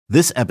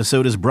This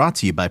episode is brought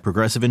to you by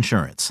Progressive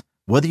Insurance.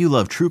 Whether you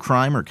love true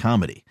crime or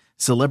comedy,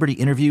 celebrity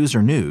interviews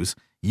or news,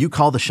 you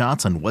call the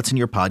shots on what's in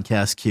your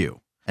podcast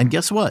queue. And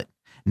guess what?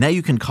 Now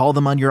you can call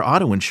them on your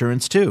auto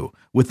insurance too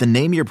with the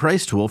Name Your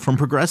Price tool from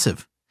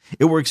Progressive.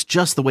 It works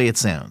just the way it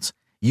sounds.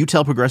 You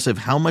tell Progressive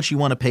how much you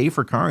want to pay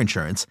for car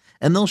insurance,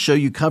 and they'll show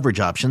you coverage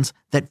options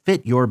that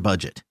fit your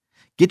budget.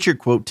 Get your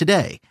quote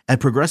today at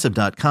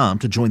Progressive.com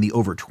to join the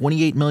over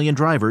 28 million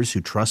drivers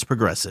who trust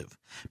Progressive.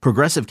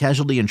 Progressive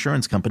Casualty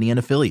Insurance Company and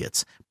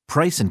Affiliates.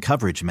 Price and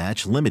coverage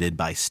match limited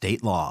by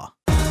state law.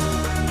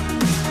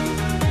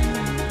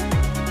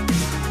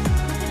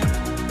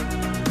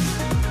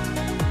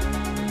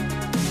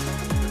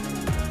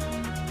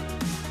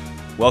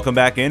 Welcome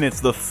back in. It's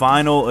the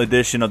final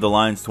edition of the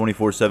Lions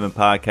 24/7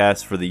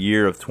 podcast for the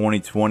year of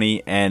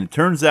 2020, and it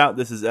turns out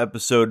this is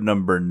episode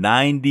number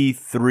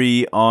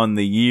 93 on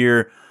the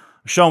year.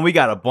 Sean, we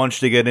got a bunch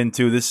to get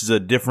into. This is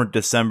a different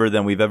December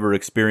than we've ever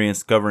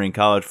experienced covering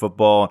college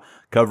football,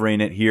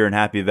 covering it here in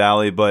Happy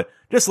Valley, but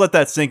just let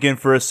that sink in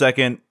for a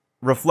second.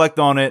 Reflect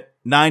on it.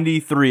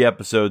 93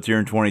 episodes here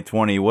in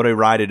 2020. What a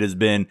ride it has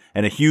been,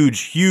 and a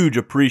huge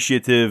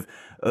appreciative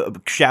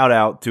shout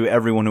out to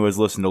everyone who has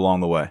listened along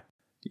the way.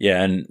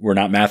 Yeah, and we're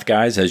not math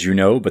guys, as you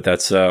know, but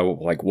that's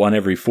like one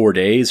every 4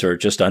 days or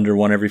just under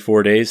one every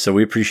 4 days. So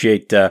we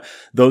appreciate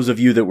those of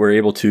you that were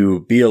able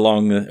to be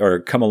along or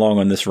come along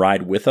on this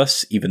ride with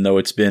us, even though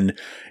it's been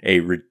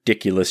a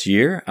ridiculous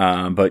year.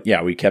 But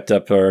yeah, we kept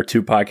up our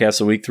 2 podcasts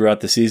a week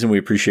throughout the season. We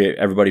appreciate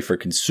everybody for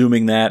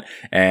consuming that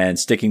and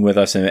sticking with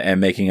us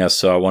and making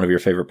us one of your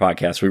favorite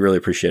podcasts. We really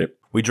appreciate it.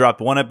 We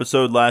dropped one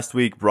episode last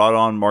week, brought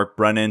on Mark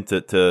Brennan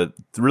to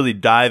really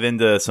dive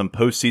into some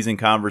postseason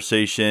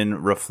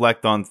conversation,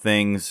 reflect on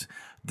things,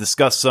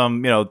 discuss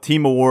some,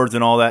 team awards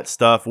and all that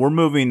stuff. We're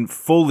moving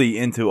fully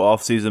into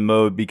off-season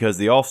mode because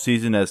the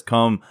off-season has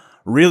come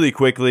really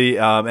quickly.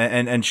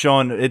 And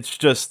Sean, it's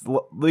just,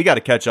 we got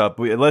to catch up.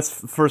 Let's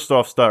first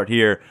off start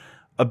here.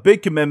 A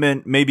big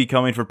commitment may be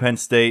coming for Penn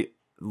State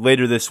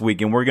later this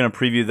week, and we're going to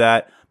preview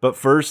that. But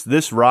first,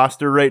 this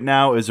roster right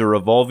now is a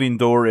revolving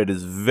door. It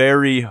is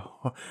very,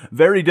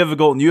 very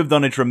difficult, and you have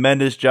done a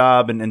tremendous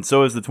job, and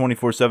so has the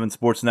 24/7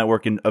 Sports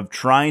Network, of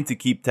trying to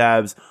keep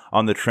tabs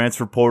on the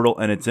transfer portal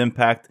and its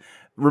impact.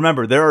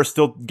 Remember, there are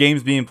still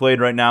games being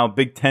played right now.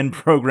 Big Ten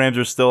programs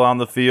are still on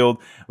the field.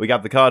 We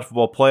got the college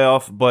football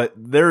playoff, but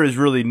there is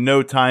really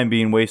no time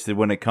being wasted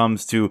when it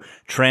comes to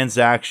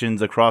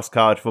transactions across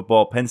college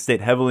football. Penn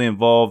State heavily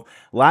involved.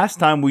 Last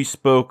time we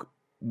spoke,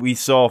 we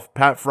saw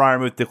Pat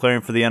Freiermuth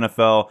declaring for the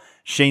NFL,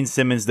 Shane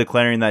Simmons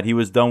declaring that he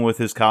was done with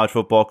his college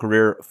football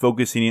career,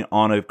 focusing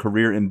on a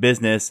career in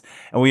business.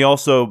 And we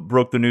also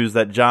broke the news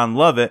that John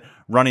Lovett,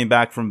 running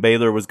back from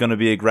Baylor, was going to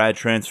be a grad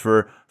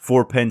transfer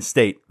for Penn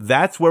State.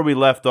 That's where we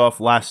left off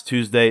last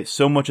Tuesday.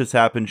 So much has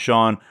happened,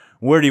 Sean.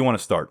 Where do you want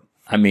to start?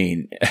 I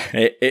mean,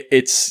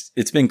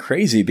 it's been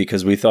crazy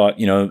because we thought,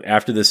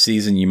 after this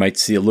season, you might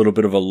see a little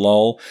bit of a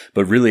lull,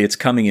 but really it's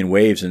coming in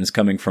waves and it's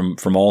coming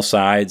from all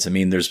sides. I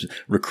mean,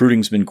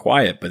 recruiting's been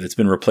quiet, but it's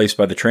been replaced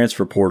by the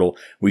transfer portal.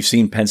 We've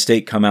seen Penn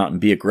State come out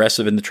and be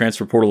aggressive in the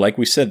transfer portal like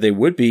we said they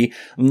would be.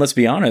 And let's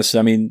be honest,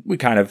 I mean, we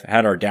kind of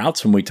had our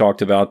doubts when we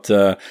talked about,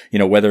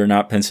 whether or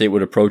not Penn State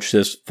would approach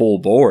this full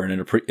bore, and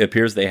it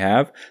appears they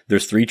have.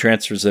 There's 3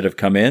 transfers that have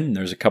come in.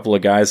 There's a couple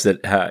of guys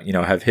that,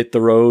 have hit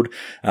the road.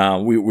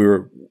 We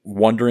were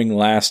wondering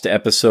last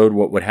episode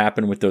what would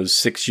happen with those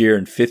 6-year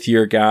and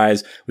 5th-year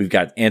guys. We've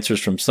got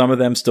answers from some of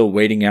them, still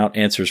waiting out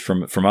answers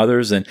from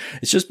others. And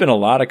it's just been a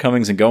lot of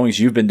comings and goings.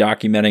 You've been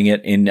documenting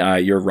it in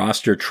your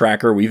roster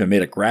tracker. We even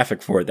made a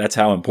graphic for it. That's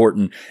how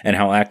important and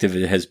how active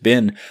it has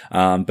been.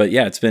 But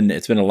yeah, it's been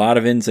a lot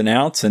of ins and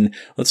outs. And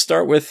let's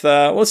start with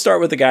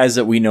the guys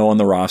that we know on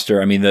the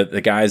roster. I mean,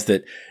 the guys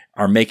that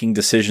are making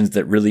decisions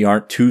that really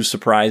aren't too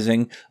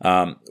surprising.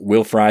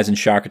 Will Fries and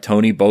Shaka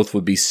Toney both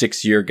would be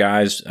 6-year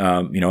guys,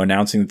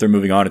 announcing that they're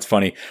moving on. It's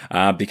funny,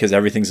 because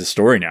everything's a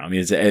story now. I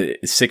mean,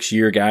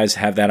 6-year guys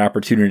have that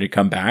opportunity to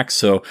come back.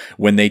 So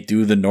when they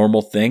do the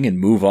normal thing and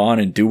move on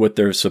and do what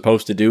they're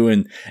supposed to do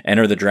and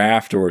enter the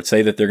draft, or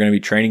say that they're going to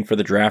be training for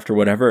the draft or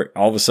whatever,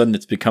 all of a sudden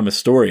it's become a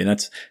story. And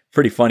that's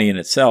pretty funny in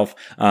itself.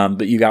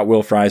 But you got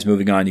Will Fries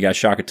moving on. You got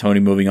Shaka Toney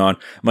moving on.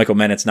 Michael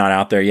Bennett's not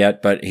out there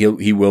yet, but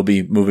he will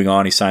be moving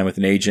on. He signed with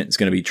an agent. He's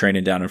going to be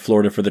training down in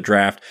Florida for the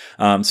draft.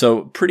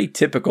 So pretty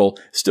typical.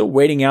 Still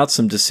waiting out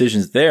some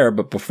decisions there.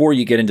 But before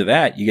you get into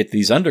that, you get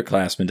these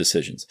underclassmen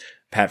decisions.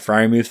 Pat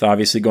Freiermuth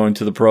obviously going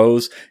to the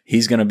pros.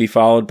 He's going to be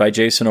followed by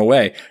Jason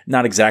Oweh.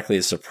 Not exactly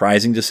a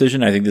surprising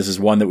decision. I think this is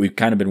one that we've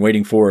kind of been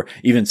waiting for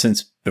even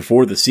since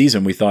before the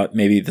season. We thought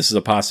maybe this is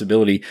a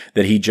possibility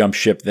that he jumped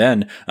ship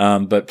then,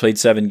 but played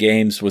 7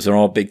 games, was an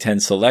all Big Ten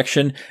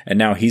selection, and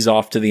now he's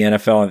off to the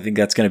NFL. I think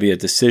that's going to be a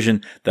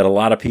decision that a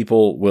lot of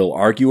people will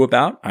argue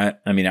about. I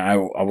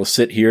will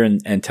sit here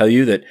and tell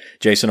you that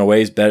Jason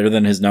Oweh is better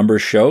than his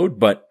numbers showed,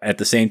 but at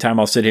the same time,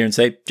 I'll sit here and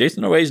say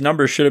Jason Oweh's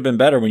numbers should have been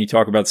better when you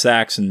talk about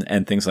sacks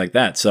and things like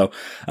that. So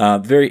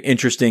very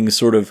interesting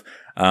sort of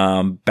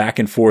back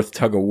and forth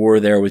tug of war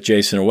there with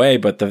Jayson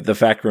Oweh, but the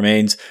fact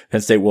remains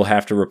Penn State will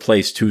have to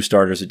replace 2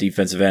 starters at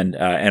defensive end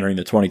entering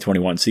the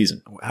 2021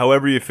 season.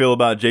 However you feel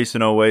about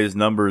Jayson Oweh's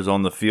numbers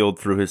on the field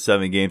through his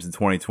 7 games in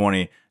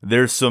 2020,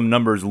 there's some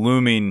numbers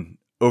looming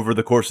over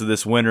the course of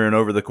this winter and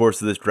over the course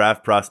of this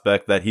draft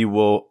prospect that he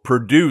will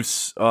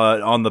produce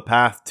on the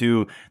path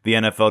to the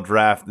NFL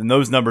draft. And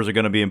those numbers are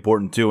going to be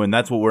important too. And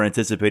that's what we're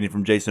anticipating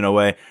from Jayson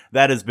Oweh.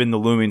 That has been the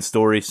looming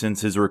story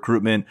since his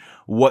recruitment,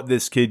 what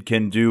this kid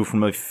can do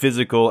from a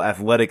physical,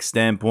 athletic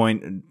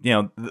standpoint. You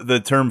know, the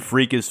term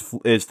freak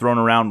is thrown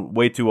around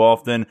way too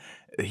often.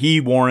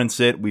 He warrants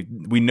it.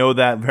 We know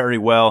that very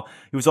well.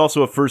 He was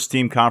also a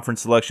first-team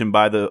conference selection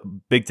by the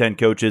Big Ten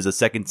coaches, a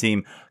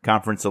second-team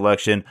conference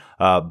selection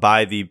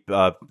by the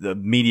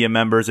media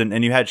members.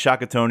 And you had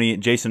Shaka Toney,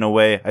 Jayson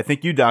Oweh. I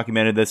think you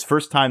documented this.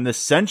 First time this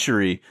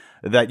century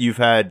that you've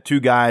had 2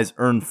 guys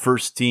earn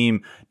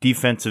first-team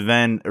defensive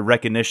end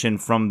recognition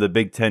from the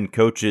Big Ten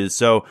coaches.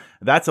 So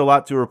that's a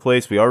lot to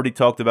replace. We already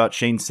talked about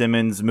Shane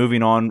Simmons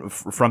moving on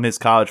from his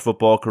college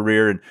football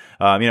career. And,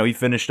 he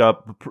finished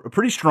up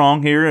pretty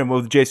strong here. And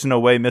with Jayson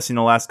Oweh missing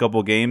the last couple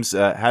of games,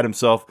 had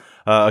himself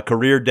a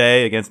career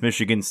day against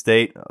Michigan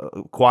State,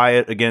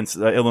 quiet against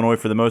Illinois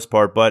for the most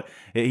part. But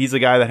he's a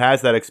guy that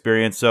has that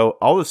experience. So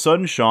all of a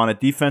sudden, Sean,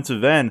 at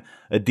defensive end,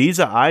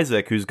 Adisa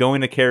Isaac, who's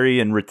going to carry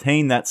and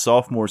retain that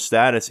sophomore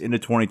status into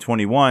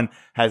 2021,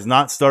 has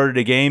not started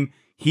a game.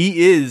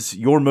 He is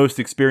your most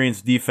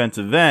experienced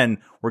defensive end.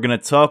 We're going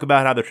to talk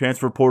about how the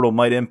transfer portal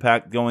might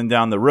impact going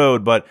down the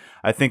road, but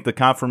I think the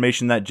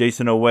confirmation that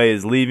Jayson Oweh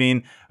is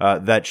leaving,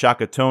 that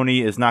Shaka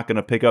Toney is not going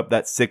to pick up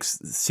that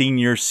 6th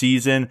senior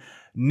season,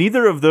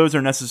 neither of those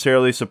are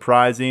necessarily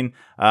surprising,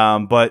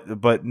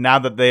 but now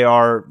that they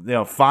are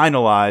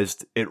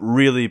finalized, it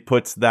really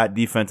puts that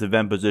defensive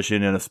end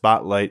position in a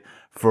spotlight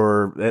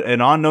for an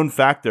unknown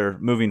factor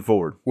moving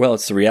forward. Well,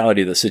 it's the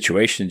reality of the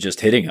situation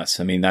just hitting us.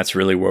 I mean, that's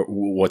really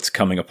what's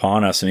coming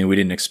upon us. I mean, we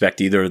didn't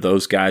expect either of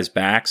those guys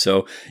back,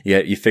 so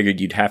you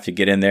figured you'd have to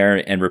get in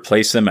there and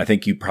replace them. I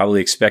think you probably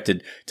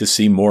expected to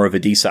see more of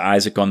Adisa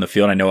Isaac on the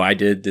field. I know I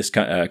did this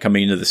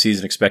coming into the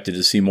season, expected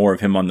to see more of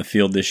him on the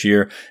field this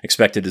year,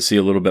 expected to see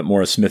a little bit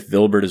more of Smith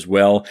Vilbert as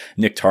well.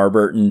 Nick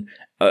Tarburton,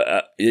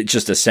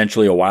 just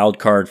essentially a wild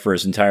card for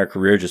his entire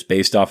career just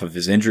based off of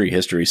his injury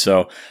history.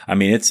 So, I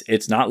mean,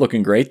 it's not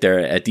looking great there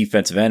at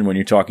defensive end when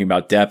you're talking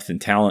about depth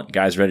and talent,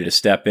 guys ready to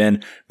step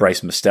in.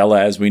 Bryce Mostella,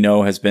 as we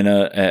know, has been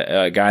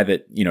a guy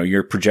that,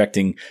 you're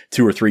projecting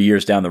 2 or 3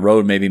 years down the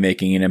road, maybe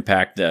making an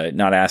impact,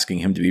 not asking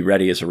him to be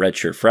ready as a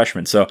redshirt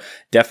freshman. So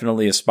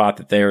definitely a spot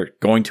that they're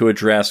going to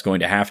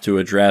have to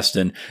address,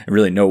 and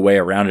really no way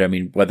around it. I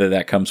mean, whether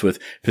that comes with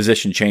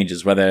position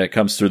changes, whether it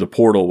comes through the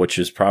portal, which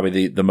is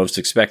probably the most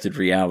expected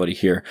reality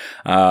here.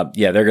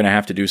 They're going to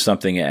have to do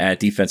something at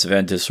defensive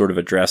end to sort of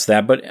address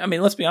that. But I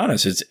mean, let's be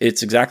honest,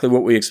 it's exactly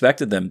what we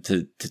expected them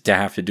to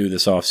have to do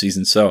this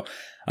offseason. So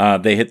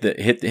they hit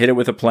it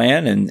with a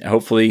plan, and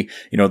hopefully,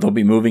 they'll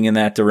be moving in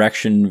that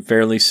direction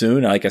fairly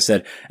soon. Like I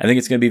said, I think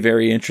it's going to be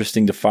very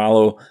interesting to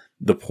follow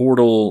the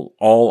portal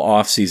all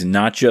offseason,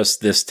 not just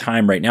this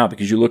time right now,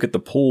 because you look at the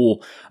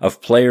pool of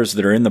players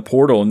that are in the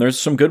portal, and there's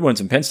some good ones,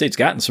 and Penn State's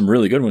gotten some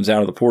really good ones out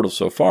of the portal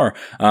so far.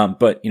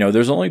 But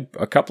there's only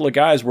a couple of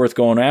guys worth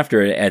going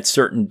after at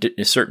certain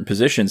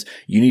positions.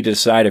 You need to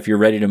decide if you're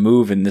ready to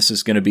move, and this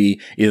is going to be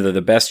either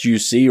the best you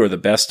see or the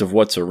best of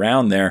what's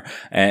around there.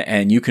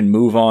 And you can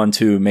move on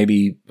to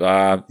maybe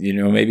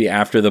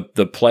after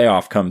the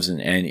playoff comes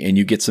and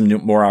you get some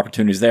more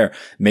opportunities there.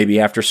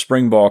 Maybe after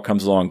spring ball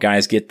comes along,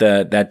 guys get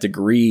that degree,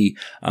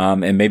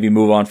 and maybe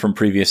move on from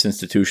previous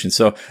institutions.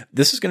 So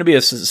this is going to be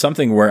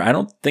something where I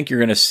don't think you're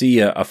going to see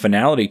a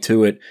finality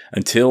to it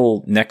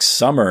until next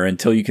summer,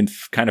 until you can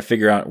kind of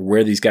figure out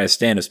where these guys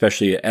stand,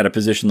 especially at a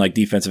position like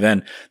defensive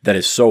end that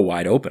is so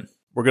wide open.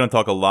 We're going to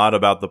talk a lot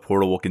about the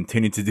portal. We'll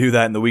continue to do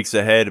that in the weeks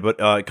ahead,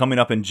 but coming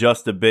up in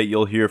just a bit,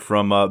 you'll hear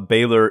from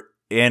Baylor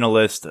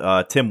analyst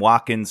Tim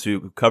Watkins,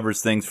 who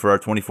covers things for our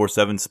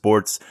 24/7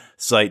 sports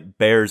site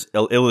Bears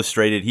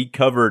Illustrated. He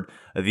covered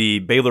the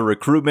Baylor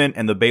recruitment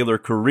and the Baylor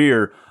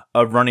career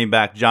of running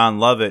back John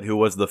Lovett, who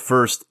was the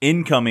first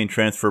incoming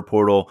transfer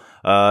portal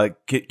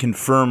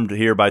confirmed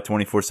here by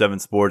 24/7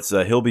 Sports.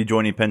 He'll be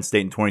joining Penn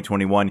State in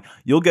 2021.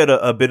 You'll get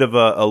a bit of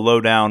a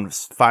lowdown,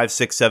 5,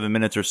 6, 7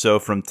 minutes or so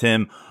from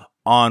Tim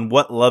on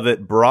what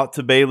Lovett brought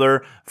to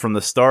Baylor from the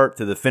start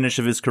to the finish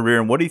of his career,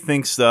 and what he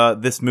thinks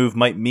this move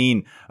might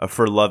mean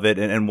for Lovett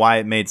and why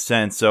it made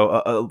sense.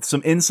 So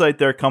some insight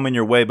there coming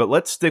your way, but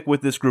let's stick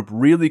with this group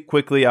really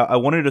quickly. I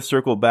wanted to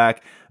circle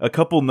back a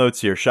couple notes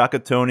here. Shaka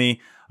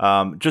Toney,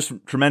 just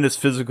tremendous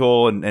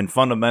physical and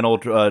fundamental,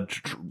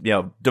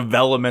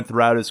 development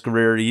throughout his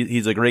career.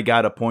 He's a great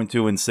guy to point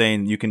to and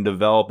saying you can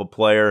develop a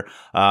player.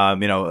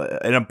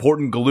 An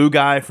important glue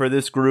guy for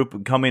this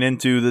group coming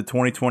into the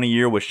 2020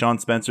 year with Sean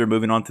Spencer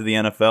moving on to the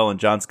NFL and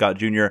John Scott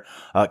Jr.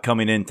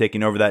 Coming in,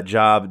 taking over that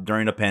job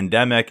during a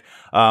pandemic.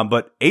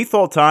 But 8th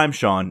all time,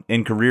 Sean,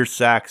 in career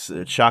sacks,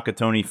 Shaka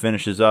Toney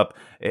finishes up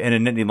in a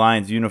Nittany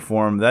Lions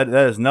uniform. That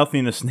is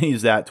nothing to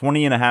sneeze at.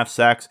 20 and a half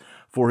sacks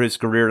for his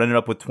career. It ended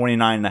up with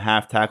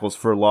 29.5 tackles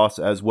for loss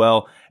as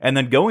well. And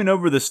then going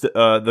over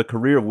the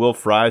career of Will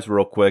Fries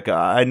real quick,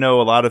 I know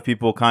a lot of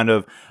people kind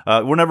of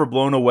were never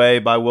blown away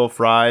by Will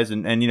Fries,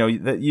 and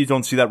you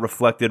don't see that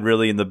reflected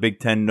really in the Big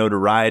Ten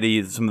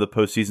notoriety, some of the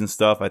postseason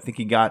stuff. I think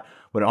he got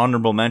an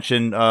honorable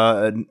mention,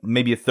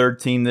 maybe a third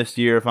team this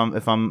year, if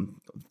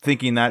I'm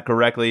thinking that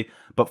correctly.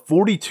 But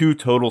 42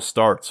 total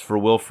starts for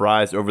Will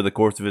Fries over the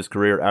course of his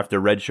career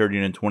after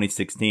redshirting in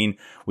 2016.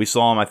 We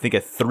saw him, I think,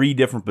 at 3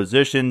 different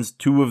positions,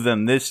 2 of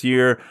them this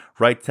year,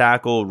 right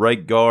tackle,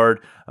 right guard,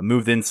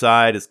 moved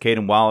inside as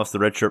Caden Wallace, the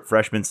redshirt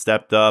freshman,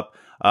 stepped up.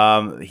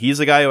 He's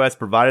a guy who has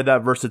provided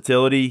that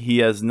versatility. He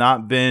has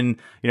not been,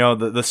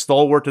 the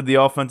stalwart of the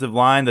offensive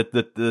line,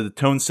 the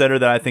tone setter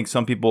that I think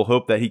some people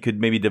hope that he could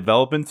maybe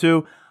develop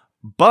into.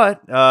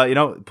 But,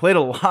 played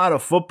a lot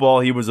of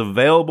football. He was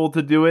available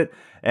to do it.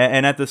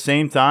 And at the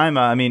same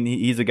time,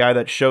 he's a guy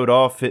that showed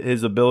off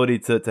his ability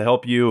to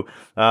help you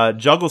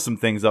juggle some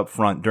things up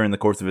front during the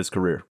course of his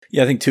career.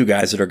 Yeah, I think 2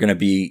 guys that are going to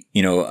be,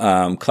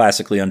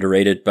 classically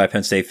underrated by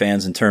Penn State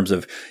fans in terms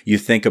of you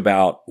think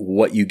about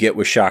what you get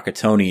with Shaka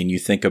Toney and you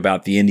think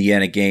about the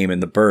Indiana game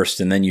and the burst,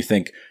 and then you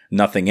think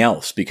nothing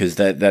else because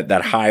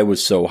that high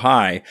was so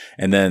high.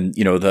 And then,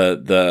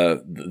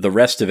 the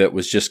rest of it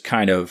was just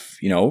kind of,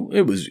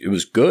 it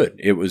was good.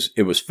 It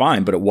was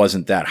fine, but it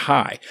wasn't that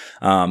high.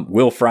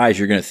 Will Fries,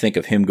 you're going to think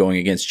of him going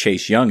against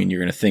Chase Young and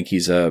you're going to think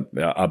he's a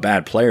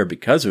bad player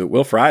because of it.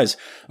 Will Fries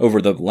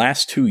over the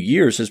last 2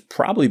 years has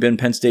probably been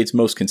Penn State's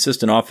most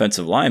consistent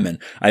offensive lineman.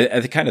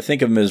 I kind of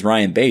think of him as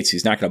Ryan Bates.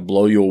 He's not going to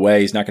blow you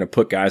away. He's not going to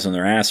put guys on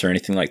their ass or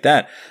anything like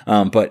that.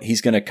 But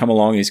he's going to come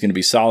along and he's going to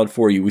be solid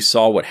for you. We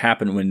saw what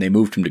happened when they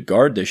moved him to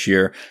guard this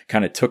year,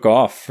 kind of took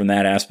off from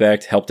that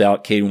aspect, helped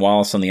out Caden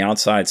Wallace on the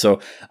outside. So,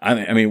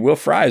 Will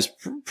Fries,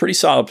 pretty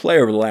solid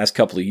player over the last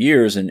couple of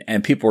years,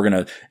 and people are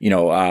going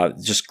to,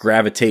 just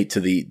gravitate to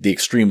the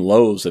extreme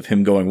lows of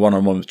him going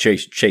one-on-one with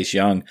Chase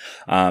Young.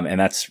 And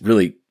that's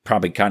really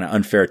probably kind of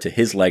unfair to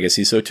his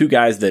legacy. So 2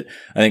 guys that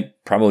I think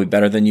probably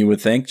better than you would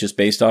think, just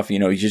based off,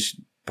 you just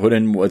put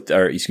in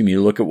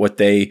you look at what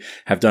they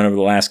have done over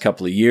the last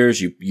couple of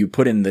years. You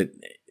put in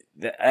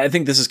I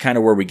think this is kind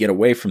of where we get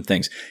away from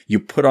things. You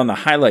put on the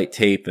highlight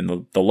tape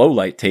and the low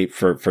light tape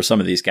for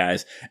some of these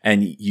guys,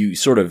 and you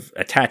sort of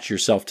attach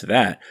yourself to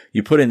that.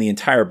 You put in the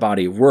entire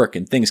body of work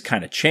and things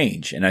kind of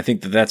change. And I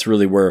think that's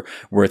really where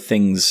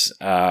things,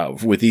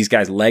 with these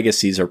guys'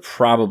 legacies are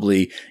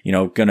probably,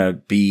 going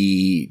to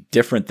be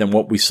different than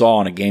what we saw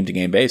on a game to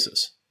game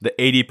basis. The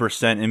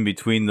 80% in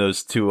between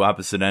those 2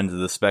 opposite ends of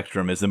the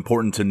spectrum is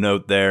important to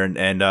note there.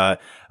 And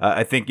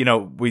I think,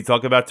 we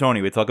talk about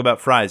Toney, we talk about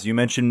Fries. You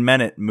mentioned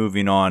Menet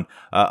moving on.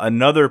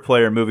 Another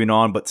player moving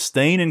on, but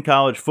staying in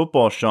college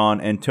football,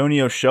 Sean,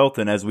 Antonio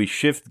Shelton, as we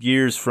shift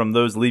gears from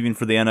those leaving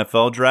for the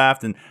NFL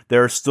draft. And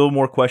there are still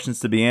more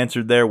questions to be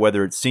answered there,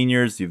 whether it's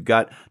seniors. You've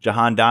got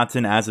Jahan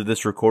Dotson, as of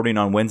this recording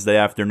on Wednesday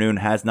afternoon,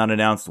 has not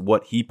announced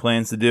what he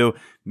plans to do.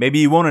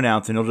 Maybe he won't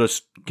announce and he'll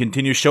just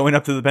continue showing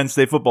up to the Penn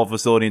State football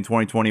facility in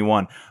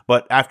 2021.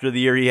 But after the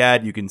year he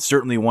had, you can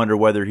certainly wonder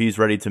whether he's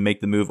ready to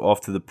make the move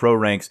off to the pro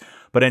ranks.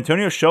 But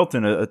Antonio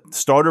Shelton, a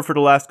starter for the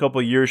last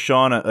couple of years,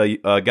 Sean,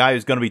 a guy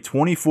who's going to be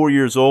 24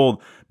 years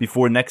old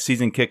before next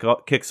season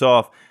kicks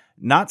off,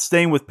 not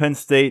staying with Penn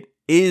State,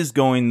 is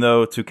going,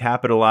 though, to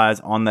capitalize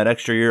on that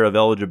extra year of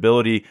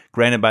eligibility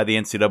granted by the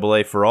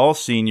NCAA for all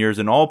seniors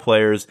and all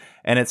players.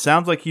 And it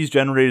sounds like he's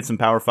generated some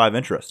Power 5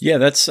 interest. Yeah,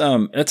 that's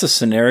a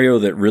scenario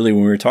that really,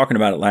 when we were talking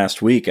about it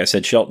last week, I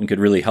said Shelton could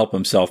really help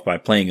himself by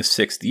playing a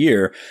 6th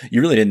year.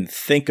 You really didn't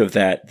think of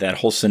that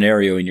whole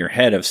scenario in your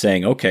head of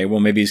saying, okay, well,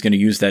 maybe he's going to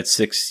use that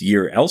 6th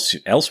year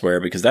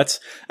elsewhere, because that's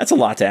a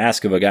lot to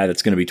ask of a guy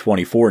that's going to be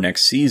 24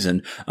 next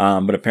season.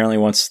 But apparently,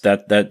 once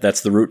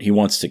that's the route he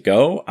wants to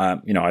go,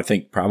 I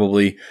think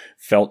probably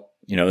felt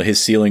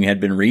his ceiling had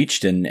been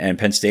reached, and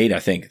Penn State, I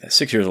think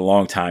 6 years is a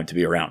long time to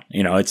be around.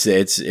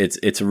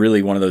 It's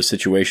really one of those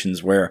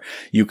situations where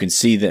you can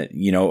see that,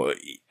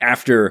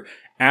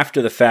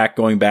 after the fact,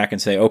 going back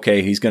and say,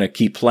 okay, he's going to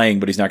keep playing,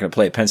 but he's not going to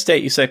play at Penn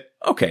State. You say,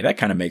 okay, that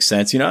kind of makes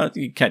sense.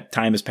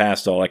 Time has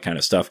passed, all that kind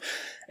of stuff.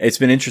 It's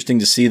been interesting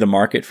to see the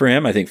market for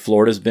him. I think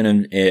Florida's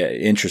been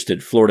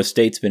interested. Florida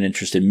State's been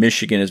interested.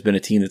 Michigan has been a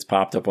team that's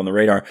popped up on the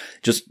radar.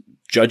 Just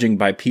judging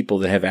by people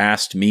that have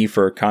asked me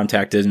for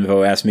contact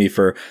info, asked me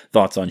for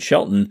thoughts on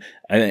Shelton,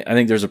 I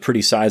think there's a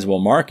pretty sizable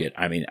market.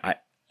 I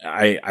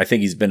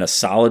think he's been a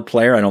solid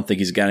player. I don't think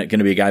he's going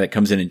to be a guy that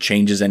comes in and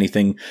changes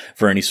anything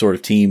for any sort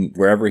of team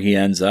wherever he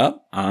ends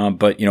up.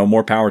 But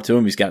more power to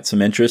him. He's got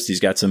some interest. He's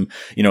got some,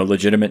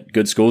 legitimate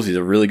good schools. He's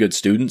a really good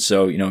student.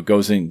 So,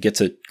 goes and gets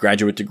a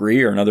graduate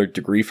degree or another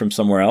degree from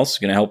somewhere else,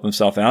 going to help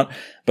himself out.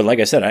 But like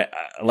I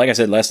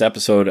said last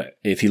episode,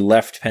 if he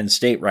left Penn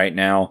State right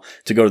now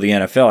to go to the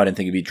NFL, I didn't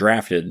think he'd be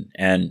drafted,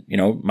 and,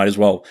 might as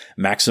well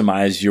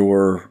maximize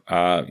your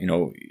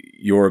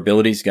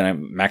abilities, going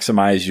to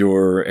maximize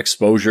your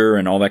exposure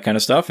and all that kind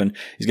of stuff. And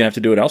he's going to have to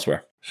do it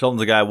elsewhere.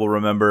 Shelton's a guy we'll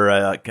remember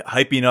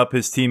hyping up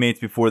his teammates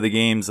before the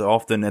games,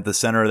 often at the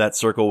center of that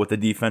circle with the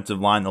defensive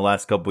line the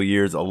last couple of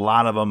years. A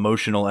lot of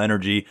emotional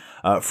energy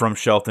from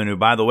Shelton, who,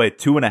 by the way,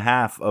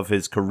 2.5 of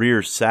his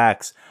career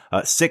sacks,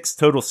 6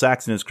 total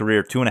sacks in his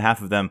career,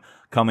 2.5 of them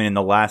coming in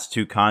the last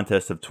 2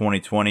 contests of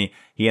 2020.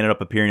 He ended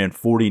up appearing in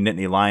 40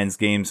 Nittany Lions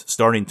games,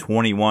 starting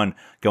 21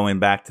 going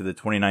back to the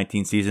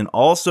 2019 season.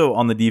 Also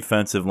on the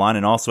defensive line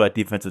and also at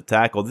defensive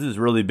tackle. This has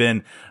really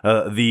been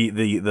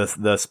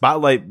the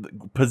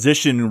spotlight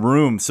position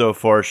room so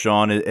far,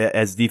 Sean,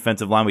 as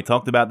defensive line. We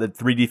talked about the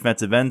 3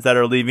 defensive ends that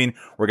are leaving.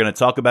 We're going to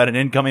talk about an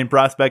incoming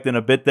prospect in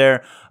a bit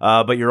there.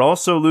 But you're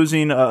also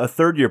losing a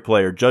third-year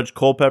player, Judge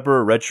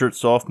Culpepper, a redshirt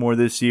sophomore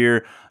this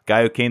year,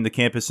 guy who came to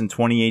campus in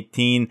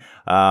 2018.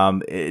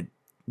 It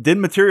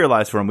didn't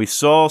materialize for him. We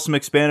saw some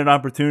expanded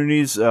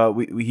opportunities.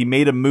 He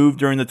made a move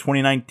during the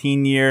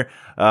 2019 year,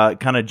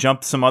 kind of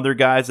jumped some other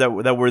guys that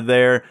were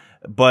there.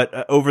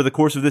 But over the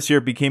course of this year,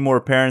 it became more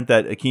apparent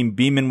that Akeem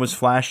Beamon was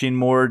flashing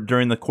more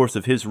during the course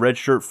of his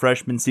redshirt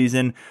freshman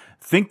season.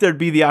 Think there'd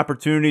be the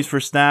opportunities for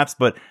snaps,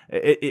 but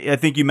I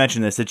think you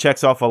mentioned this. It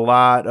checks off a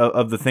lot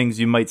of the things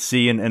you might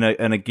see in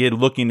a kid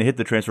looking to hit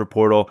the transfer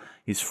portal.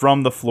 He's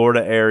from the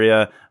Florida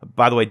area.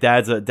 By the way,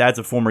 dad's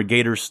a former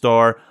Gators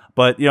star.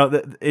 But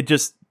it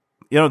just.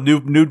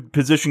 New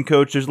position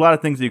coach. There's a lot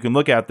of things that you can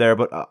look at there,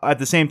 but at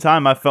the same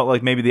time, I felt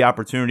like maybe the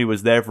opportunity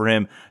was there for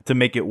him to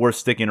make it worth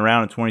sticking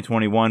around in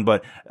 2021.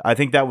 But I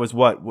think that was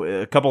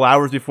a couple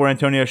hours before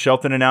Antonio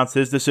Shelton announced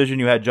his decision.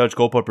 You had Judge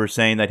Culpepper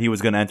saying that he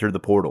was going to enter the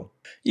portal.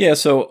 Yeah,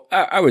 so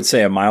I would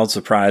say a mild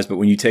surprise, but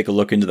when you take a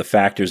look into the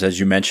factors, as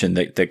you mentioned,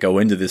 that go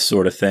into this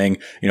sort of thing,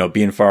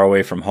 being far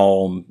away from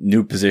home,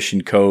 new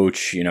position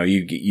coach,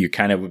 you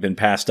kind of have been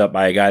passed up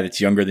by a guy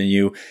that's younger than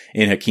you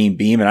in Hakeem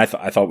Beamon.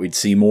 I thought we'd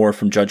see more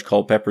from Judge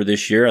Culpepper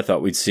this year. I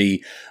thought we'd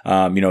see,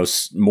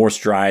 more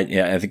stride.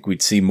 Yeah, I think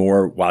we'd see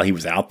more while he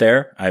was out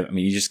there.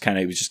 He was just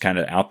kind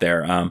of out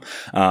there.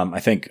 I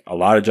think a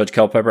lot of Judge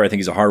Culpepper. I think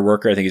he's a hard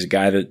worker. I think he's a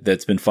guy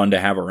that's been fun to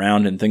have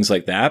around and things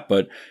like that.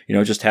 But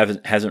just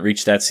hasn't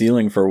reached that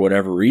ceiling for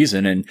whatever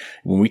reason. And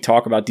when we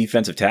talk about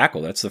defensive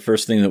tackle, that's the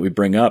first thing that we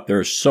bring up. There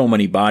are so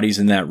many bodies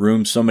in that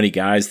room, so many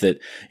guys that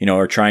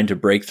are trying to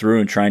break through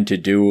and trying to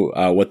do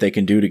what they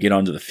can do to get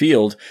onto the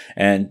field.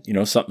 And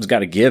something's got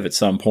to give at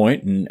some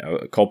point. And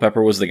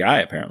Culpepper was the guy,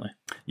 apparently.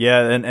 Yeah,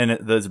 and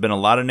there's been a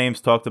lot of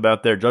names talked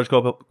about there. Judge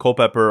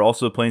Culpepper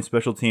also playing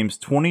special teams,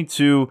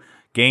 22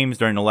 games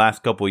during the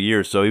last couple of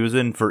years. So he was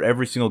in for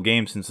every single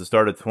game since the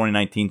start of the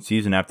 2019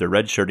 season after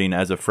redshirting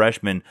as a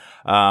freshman.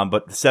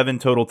 But 7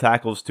 total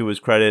tackles to his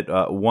credit,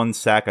 1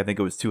 sack. I think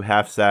it was 2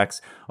 half sacks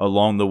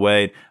along the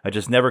way. It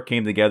just never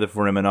came together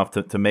for him enough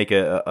to make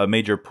a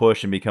major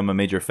push and become a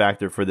major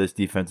factor for this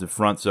defensive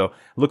front. So it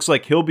looks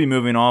like he'll be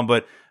moving on,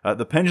 but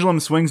the pendulum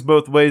swings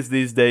both ways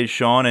these days,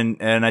 Sean,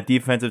 and at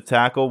defensive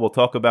tackle, we'll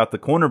talk about the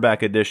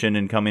cornerback addition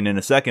and coming in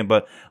a second,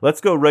 but let's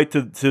go right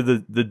to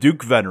the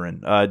Duke veteran,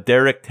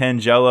 Derek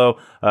Tangelo,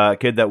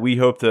 kid that we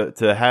hope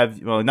to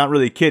have, well, not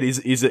really a kid,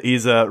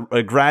 he's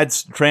a grad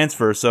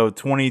transfer, so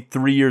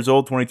 23 years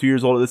old, 22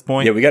 years old at this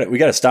point. Yeah, we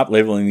got to stop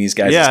labeling these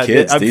guys as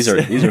kids. These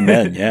are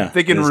men, yeah.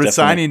 Thinking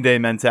resigning day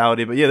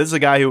mentality, but yeah, this is a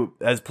guy who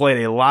has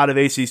played a lot of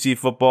ACC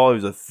football. He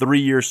was a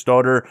 3-year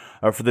starter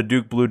for the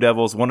Duke Blue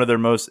Devils, one of their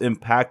most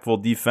impactful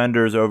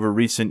defenders over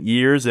recent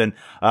years, and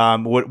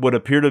would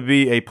appear to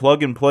be a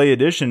plug-and-play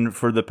addition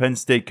for the Penn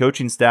State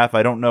coaching staff.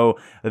 I don't know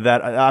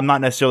that I'm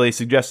not necessarily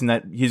suggesting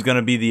that he's going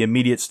to be the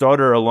immediate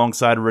starter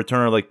alongside a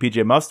returner like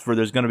PJ Mustipher.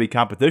 There's going to be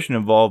competition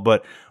involved,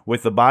 but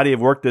with the body of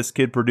work this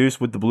kid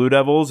produced with the Blue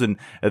Devils and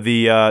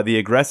the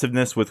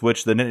aggressiveness with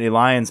which the Nittany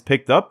Lions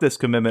picked up this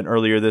commitment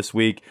earlier this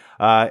week,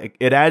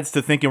 it adds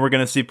to thinking we're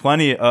going to see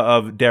plenty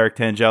of Derek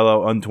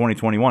Tangelo in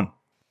 2021.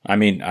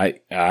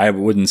 I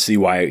wouldn't see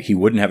why he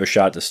wouldn't have a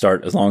shot to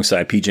start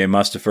alongside PJ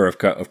Mustipher.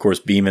 Of course,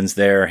 Beamon's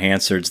there,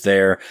 Hansard's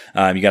there.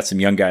 You got some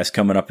young guys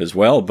coming up as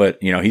well, but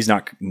he's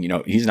not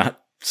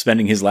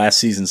spending his last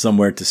season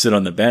somewhere to sit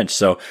on the bench.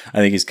 So I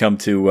think he's come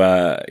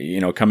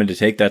to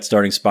take that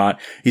starting spot.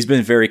 He's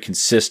been very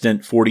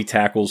consistent, 40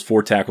 tackles,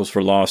 4 tackles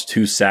for loss,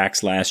 2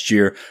 sacks last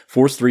year,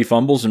 forced 3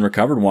 fumbles and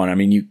recovered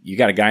 1. You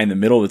got a guy in the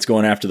middle that's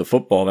going after the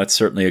football. That's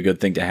certainly a good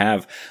thing to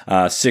have.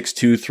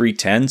 6'2",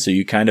 310. So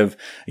you kind of,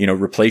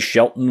 replace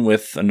Shelton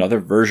with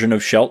another version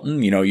of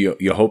Shelton.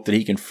 You hope that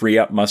he can free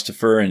up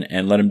Mustipher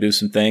and let him do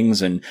some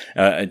things and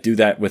do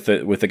that with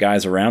the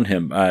guys around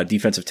him.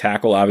 Defensive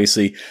tackle,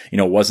 obviously,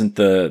 wasn't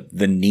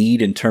the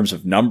need in terms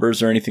of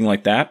numbers or anything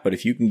like that. But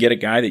if you can get a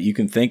guy that you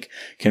can think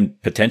can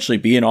potentially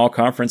be an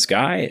all-conference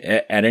guy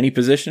at any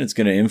position, it's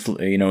going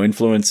to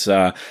influence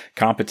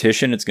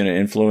competition. It's going to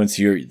influence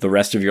the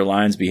rest of your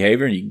line's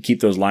behavior, and you can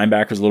keep those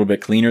linebackers a little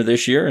bit cleaner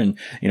this year. And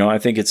I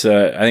think it's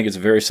a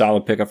very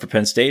solid pickup for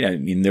Penn State.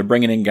 They're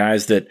bringing in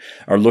guys that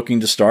are looking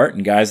to start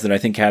and guys that I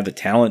think have the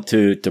talent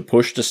to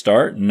push to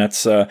start, and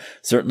that's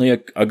certainly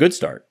a good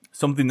start.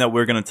 Something that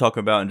we're going to talk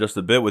about in just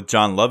a bit with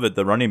John Lovett,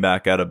 the running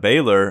back out of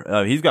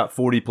Baylor. He's got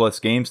 40-plus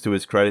games to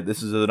his credit.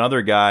 This is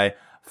another guy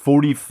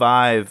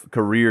 45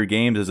 career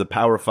games as a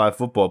Power 5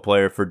 football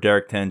player for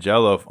Derek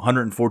Tangelo,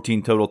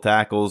 114 total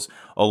tackles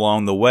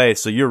along the way.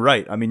 So you're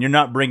right. I mean, you're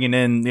not bringing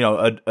in,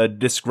 a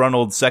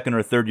disgruntled second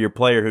or third year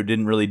player who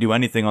didn't really do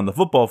anything on the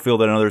football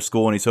field at another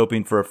school and he's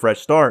hoping for a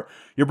fresh start.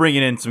 You're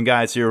bringing in some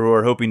guys here who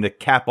are hoping to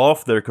cap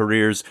off their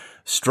careers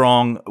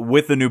strong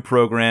with a new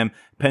program.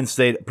 Penn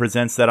State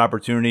presents that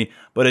opportunity,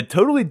 but I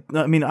don't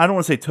want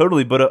to say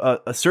totally,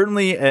 but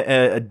certainly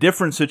a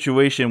different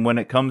situation when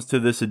it comes to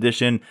this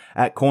addition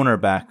at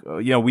cornerback.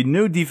 We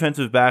knew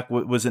defensive back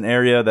was an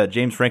area that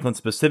James Franklin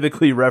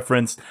specifically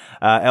referenced,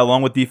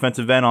 along with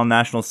defensive end on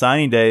National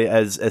Signing Day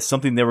as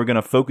something they were going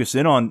to focus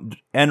in on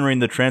entering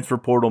the transfer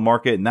portal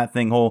market and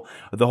the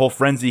whole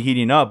frenzy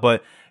heating up.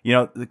 But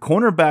the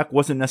cornerback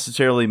wasn't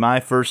necessarily my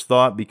first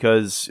thought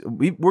because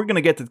we're going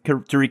to get to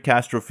Tariq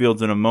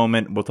Castro-Fields in a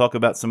moment. We'll talk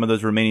about some of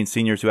those remaining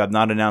seniors who have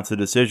not announced a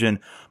decision,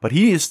 but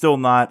he has still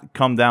not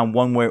come down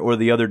one way or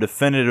the other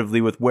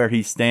definitively with where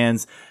he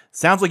stands.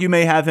 Sounds like you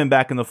may have him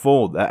back in the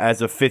fold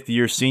as a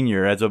fifth-year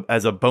senior,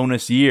 as a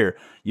bonus year.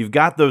 You've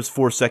got those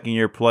 4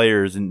 second-year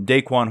players, and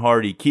Daquan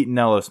Hardy, Keaton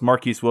Ellis,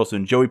 Marquise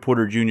Wilson, Joey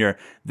Porter Jr.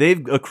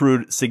 They've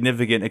accrued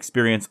significant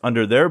experience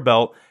under their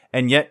belt.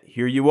 And yet,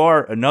 here you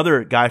are,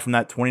 another guy from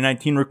that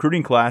 2019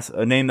 recruiting class,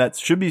 a name that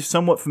should be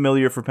somewhat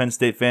familiar for Penn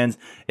State fans,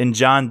 in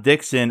John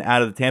Dixon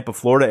out of the Tampa,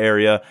 Florida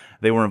area.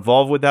 They were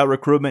involved with that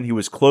recruitment. He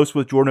was close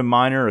with Jordan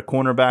Minor, a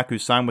cornerback who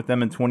signed with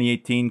them in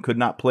 2018, could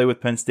not play with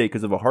Penn State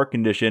because of a heart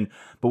condition.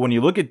 But when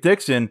you look at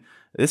Dixon,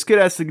 this kid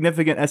has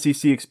significant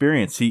SEC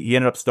experience. He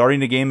ended up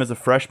starting the game as a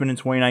freshman in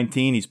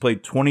 2019. He's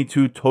played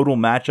 22 total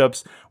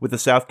matchups with the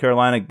South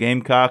Carolina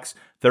Gamecocks,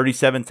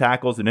 37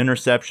 tackles, an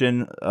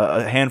interception,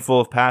 a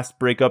handful of pass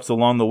breakups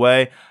along the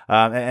way.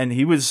 And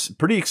he was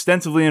pretty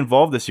extensively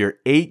involved this year.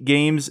 8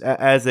 games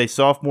as a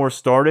sophomore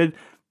started.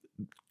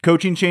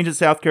 Coaching change at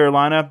South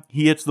Carolina.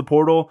 He hits the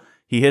portal.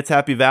 He hits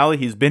Happy Valley.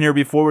 He's been here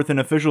before with an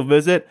official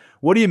visit.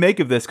 What do you make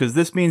of this? Because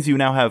this means you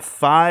now have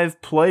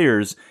 5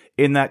 players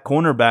in that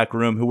cornerback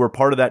room who were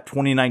part of that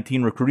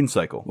 2019 recruiting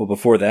cycle. Well,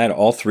 before that,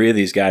 all 3 of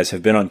these guys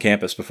have been on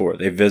campus before.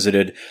 They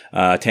visited.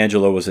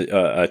 Tangelo was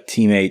a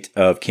teammate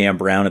of Cam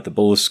Brown at the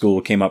Bullis School,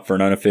 came up for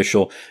an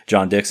unofficial.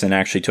 John Dixon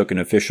actually took an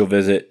official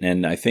visit,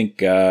 and I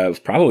think it was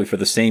probably for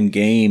the same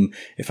game,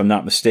 if I'm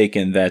not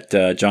mistaken, that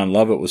John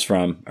Lovett was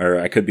from,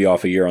 or I could be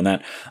off a year on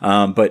that.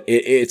 But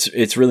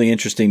it's really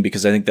interesting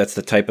because I think that's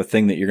the type of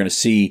thing that you're going to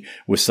see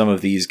with some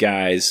of these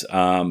guys,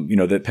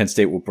 that Penn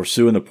State will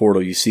pursue in the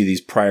portal. You see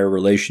these prior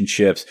relationships.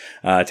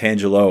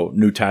 Tangelo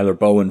knew Tyler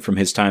Bowen from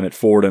his time at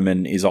Fordham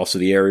and is also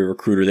the area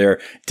recruiter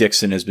there.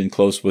 Dixon has been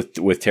close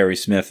with Terry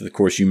Smith. Of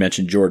course, you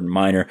mentioned Jordan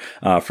Minor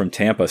from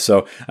Tampa.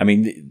 So, I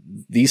mean,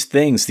 these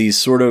things, these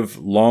sort of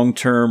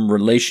long-term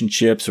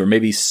relationships or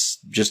maybe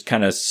just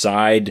kind of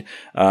side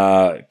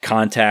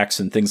contacts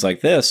and things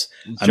like this.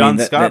 John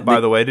Scott, by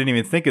the way, I didn't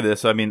even think of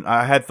this. I mean,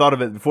 I had thought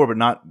of it before, but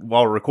not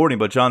while recording.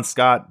 But John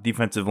Scott,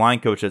 defensive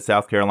line coach at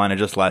South Carolina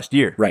just last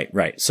year.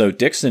 Right. So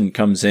Dixon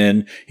comes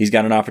in. He's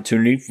got an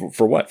opportunity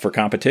for what? For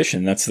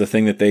competition. That's the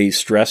thing that they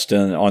stressed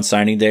on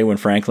signing day when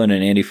Franklin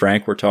and Andy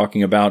Frank were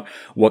talking about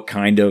what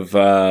kind of,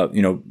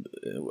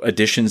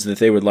 additions that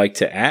they would like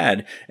to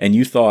add. And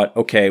you thought,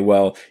 okay,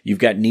 well, you've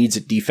got needs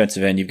at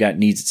defensive end, you've got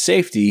needs at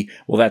safety.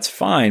 Well, that's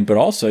fine. But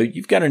also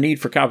you've got a need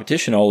for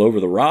competition all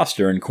over the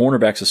roster, and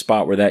cornerback's a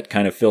spot where that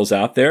kind of fills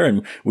out there.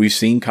 And we've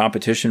seen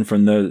competition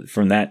from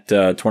that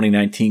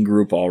 2019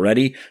 group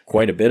already,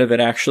 quite a bit of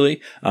it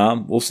actually.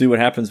 We'll see what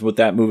happens with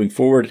that moving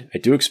forward. I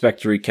do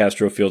expect Tariq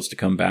Castro-Fields to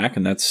come back,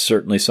 and that's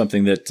certainly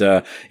something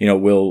that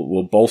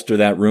will bolster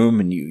that room.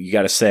 And you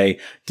got to say,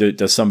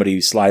 does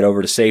somebody slide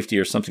over to safety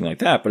or something like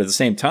that? But at the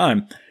same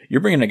time,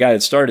 you're bringing a guy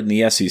that started in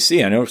the SEC.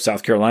 I know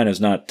South Carolina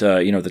is not,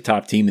 the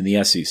top team in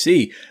the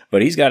SEC,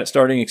 but he's got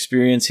starting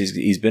experience.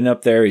 He's been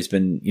up there. He's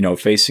been,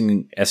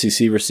 facing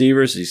SEC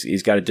receivers.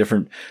 He's got a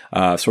different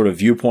sort of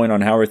viewpoint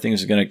on how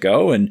everything's going to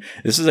go. And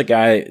this is a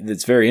guy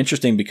that's very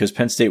interesting because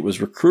Penn State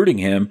was recruiting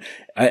him,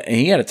 and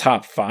he had a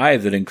top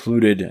 5 that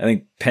included, I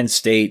think, Penn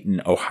State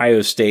and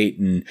Ohio State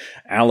and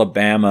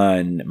Alabama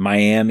and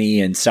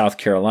Miami and South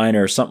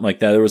Carolina or something like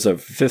that. There was a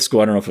 5th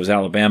school. I don't know if it was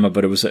Alabama,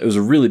 but it was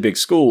a really big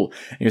school.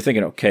 And you're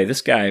thinking, okay,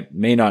 this guy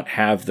may not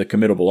have the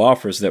committable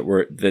offers that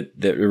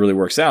it really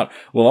works out.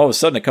 Well, all of a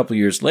sudden, a couple of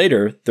years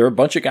later, there are a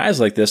bunch of guys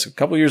like this. A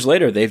couple of years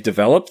later, they've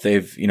developed.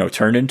 They've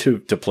turned into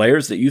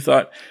players that you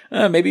thought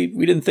maybe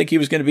we didn't think he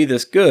was going to be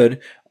this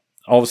good.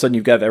 All of a sudden,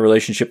 you've got that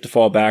relationship to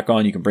fall back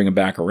on. You can bring him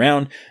back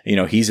around.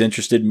 He's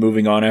interested in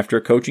moving on after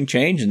a coaching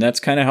change, and that's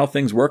kind of how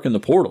things work in the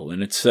portal.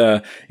 And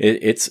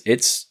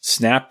it's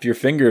snap your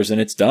fingers and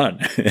it's done.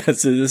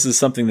 This is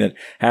something that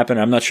happened.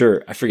 I'm not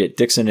sure. I forget.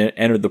 Dixon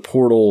entered the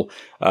portal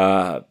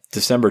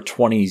December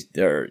 20.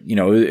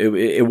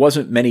 It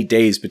wasn't many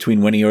days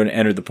between when he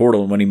entered the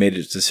portal and when he made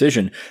his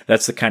decision.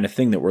 That's the kind of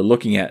thing that we're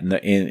looking at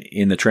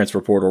in the transfer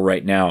portal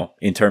right now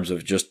in terms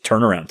of just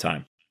turnaround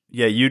time.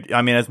 Yeah,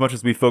 I mean, as much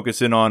as we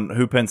focus in on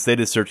who Penn State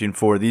is searching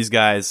for, these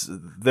guys,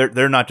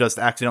 they're not just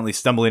accidentally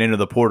stumbling into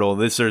the portal.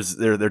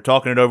 They're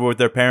talking it over with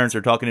their parents,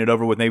 they're talking it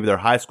over with maybe their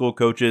high school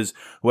coaches,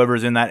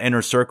 whoever's in that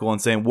inner circle,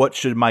 and saying, what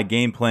should my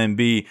game plan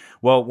be?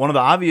 Well, one of the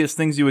obvious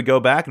things you would go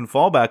back and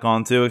fall back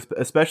onto,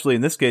 especially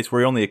in this case where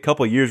you're only a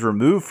couple of years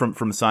removed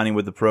from signing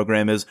with the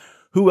program, is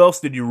who else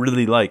did you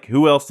really like?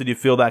 Who else did you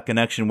feel that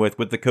connection with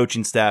the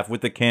coaching staff,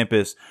 with the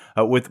campus,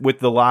 with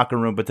the locker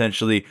room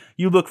potentially?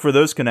 You look for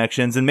those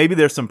connections, and maybe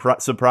there's some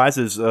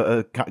surprises,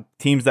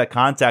 teams that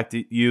contact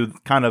you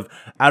kind of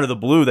out of the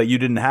blue that you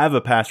didn't have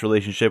a past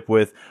relationship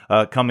with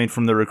coming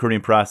from the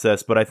recruiting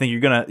process. But I think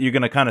you're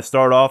gonna kind of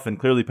start off, and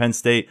clearly Penn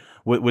State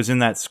was in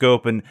that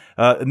scope. And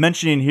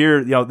mentioning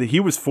here, he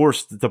was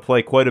forced to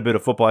play quite a bit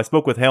of football. I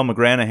spoke with Hale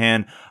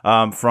McGranahan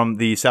from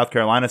the South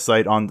Carolina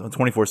site on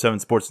 24/7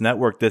 Sports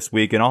Network this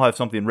week, and I'll have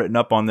something written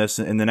up on this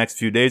in the next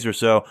few days or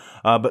so.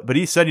 But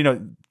he said,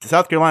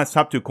 South Carolina's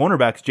top two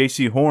cornerbacks,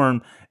 J.C.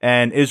 Horn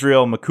and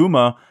Israel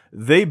Makuma,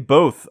 they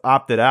both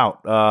opted out.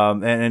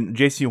 And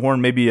J.C.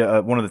 Horn may be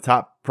one of the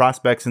top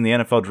prospects in the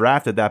NFL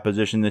draft at that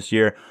position this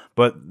year.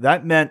 But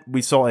that meant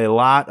we saw a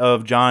lot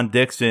of John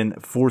Dixon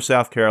for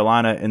South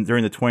Carolina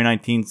during the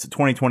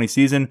 2019-2020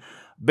 season.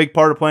 Big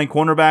part of playing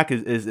cornerback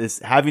is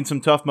having some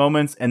tough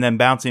moments and then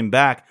bouncing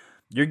back.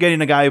 You're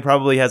getting a guy who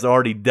probably has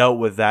already dealt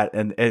with that,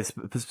 and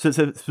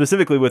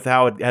specifically with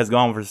how it has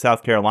gone for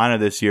South Carolina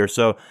this year.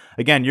 So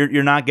again,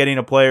 you're not getting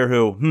a player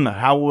who,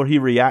 how will he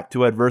react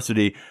to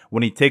adversity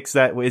when he takes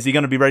that? Is he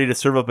going to be ready to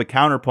serve up a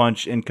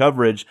counterpunch in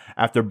coverage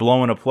after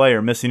blowing a play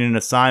or missing an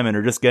assignment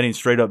or just getting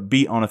straight up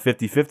beat on a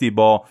 50-50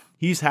 ball?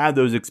 He's had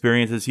those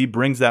experiences. He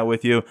brings that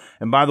with you.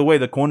 And by the way,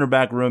 the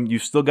cornerback room,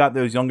 you've still got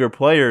those younger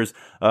players.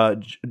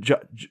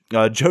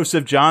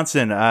 Joseph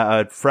Johnson,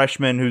 a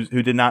freshman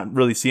who did not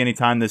really see any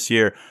time this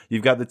year.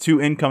 You've got the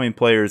two incoming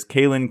players,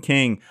 Kalen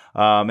King,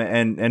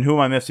 and who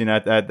am I missing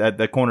at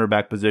the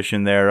cornerback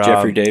position there?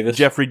 Jeffrey Davis.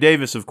 Jeffrey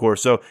Davis, of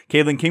course. So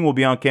Kalen King will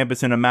be on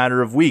campus in a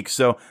matter of weeks.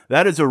 So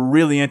that is a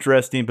really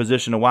interesting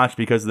position to watch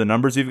because of the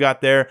numbers you've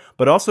got there,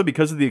 but also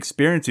because of the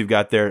experience you've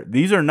got there.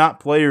 These are not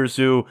players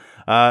who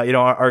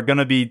are going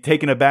to be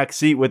taking a back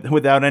seat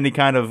without any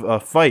kind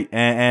of fight.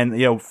 And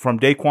from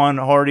Daquan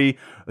Hardy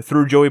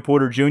through Joey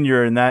Porter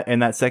Jr. in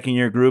that second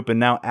year group, and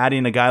now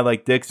adding a guy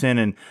like Dixon,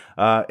 and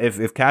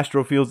if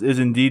Castro Fields is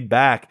indeed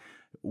back,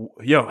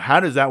 how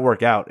does that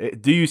work out?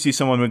 Do you see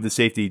someone move to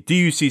safety? Do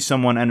you see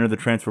someone enter the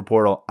transfer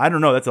portal? I don't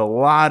know. That's a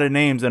lot of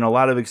names and a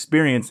lot of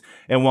experience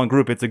in one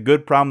group. It's a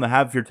good problem to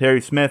have if you're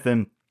Terry Smith.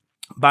 And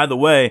by the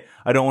way,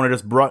 I don't want to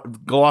just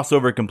gloss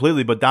over it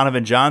completely, but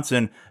Donovan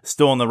Johnson,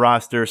 still on the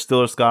roster,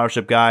 still a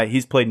scholarship guy.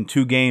 He's played in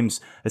 2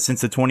 games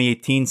since the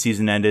 2018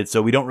 season ended,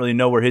 so we don't really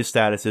know where his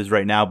status is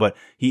right now, but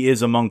he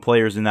is among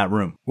players in that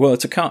room. Well,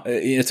 it's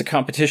a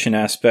competition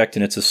aspect,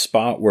 and it's a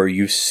spot where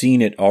you've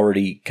seen it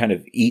already kind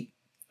of eat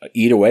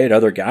away at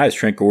other guys.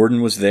 Trent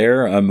Gordon was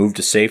there, moved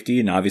to safety,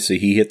 and obviously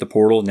he hit the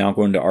portal, now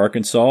going to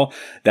Arkansas.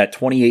 That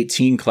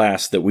 2018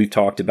 class that we've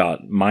talked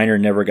about, Minor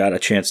never got a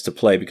chance to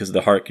play because of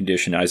the heart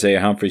condition.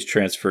 Isaiah Humphries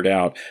transferred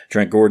out.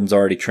 Trent Gordon's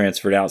already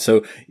transferred out.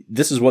 So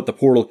this is what the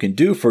portal can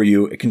do for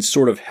you. It can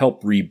sort of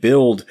help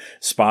rebuild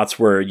spots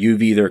where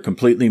you've either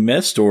completely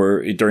missed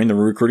or during the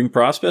recruiting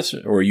process,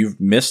 or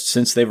you've missed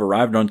since they've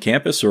arrived on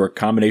campus, or a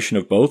combination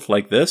of both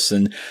like this.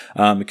 And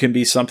it can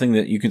be something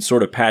that you can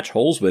sort of patch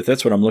holes with.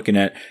 That's what I'm looking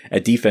at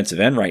defensive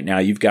end right now.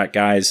 You've got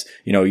guys,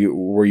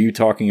 were you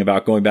talking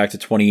about going back to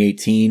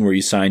 2018 where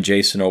you signed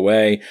Jason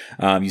Owe,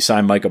 you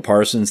signed Micah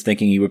Parsons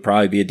thinking he would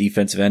probably be a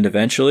defensive end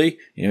eventually.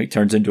 He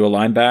turns into a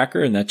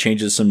linebacker, and that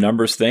changes some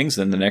numbers things.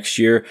 Then the next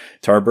year,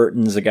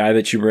 Tarburton's a guy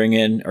that you bring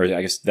in, or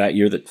I guess that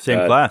year that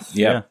same class.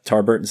 Yeah.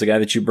 Tarburton's the guy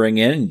that you bring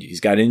in.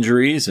 He's got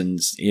injuries, and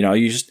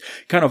you just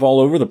kind of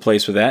all over the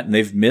place with that. And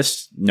they've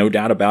missed, no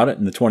doubt about it,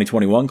 in the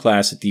 2021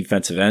 class at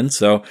defensive end.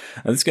 So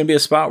it's going to be a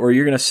spot where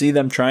you're going to see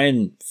them try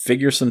and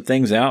figure some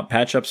things out,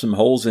 patch up some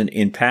holes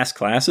in past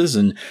classes,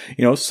 and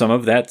some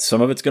of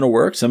it's going to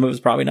work, some of it's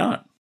probably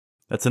not.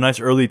 That's a nice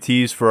early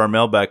tease for our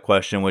mailbag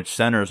question, which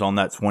centers on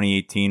that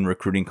 2018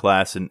 recruiting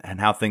class and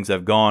how things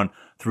have gone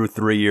through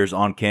 3 years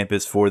on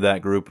campus for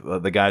that group,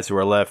 the guys who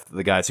are left,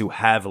 the guys who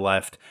have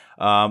left.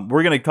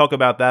 We're going to talk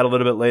about that a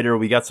little bit later.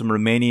 We got some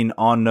remaining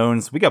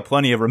unknowns. We got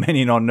plenty of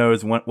remaining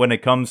unknowns when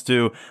it comes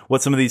to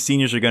what some of these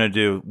seniors are going to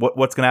do,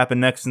 what's going to happen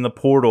next in the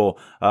portal.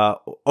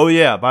 Oh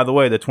yeah, by the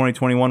way, the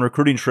 2021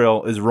 recruiting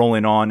trail is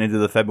rolling on into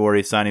the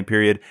February signing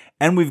period,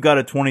 and we've got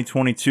a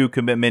 2022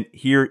 commitment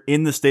here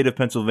in the state of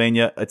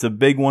Pennsylvania. It's a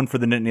big one for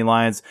the Nittany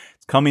Lions.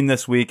 It's coming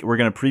this week. We're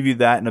going to preview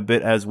that in a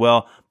bit as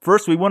well.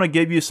 First, we want to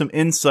give you some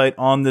insight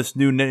on this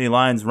new Nittany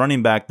Lions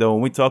running back, though.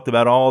 When we talked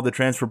about all the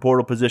transfer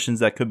portal positions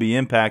that could be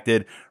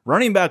impacted,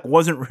 running back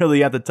wasn't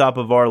really at the top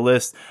of our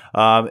list.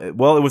 It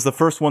was the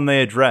first one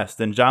they addressed,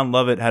 and John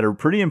Lovett had a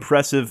pretty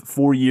impressive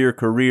 4-year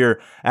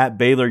career at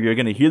Baylor. You're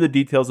going to hear the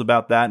details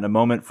about that in a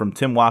moment from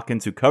Tim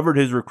Watkins, who covered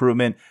his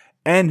recruitment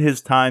and his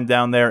time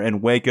down there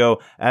in Waco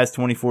as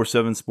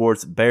 24/7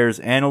 Sports Bears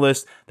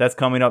analyst. That's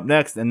coming up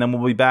next, and then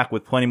we'll be back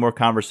with plenty more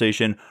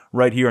conversation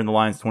right here on the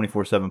Lions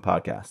 24/7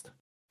 podcast.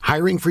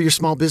 Hiring for your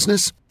small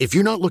business? If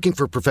you're not looking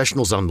for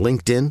professionals on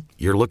LinkedIn,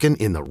 you're looking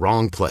in the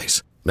wrong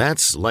place.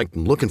 That's like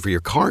looking for your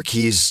car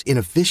keys in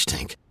a fish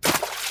tank.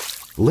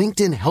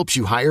 LinkedIn helps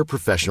you hire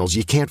professionals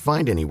you can't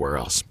find anywhere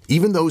else,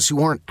 even those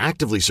who aren't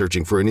actively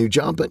searching for a new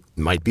job but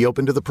might be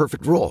open to the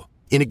perfect role.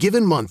 In a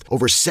given month,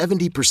 over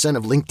 70%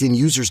 of LinkedIn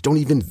users don't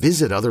even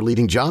visit other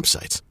leading job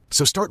sites.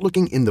 So start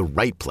looking in the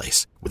right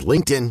place. With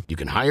LinkedIn, you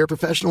can hire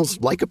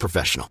professionals like a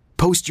professional.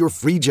 Post your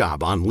free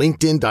job on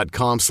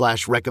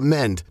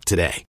linkedin.com/recommend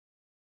today.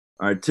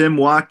 All right, Tim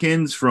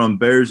Watkins from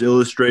Bears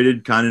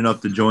Illustrated, kind enough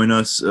to join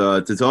us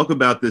to talk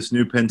about this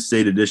new Penn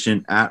State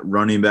edition at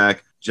running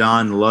back,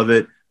 John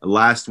Lovett.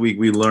 Last week,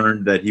 we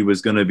learned that he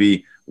was going to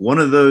be one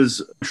of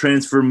those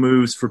transfer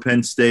moves for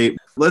Penn State.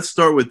 Let's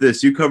start with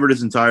this. You covered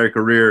his entire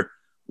career.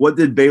 What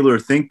did Baylor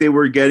think they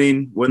were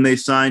getting when they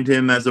signed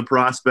him as a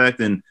prospect,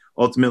 and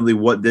ultimately,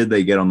 what did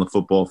they get on the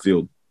football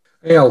field?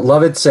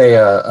 Lovett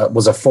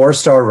was a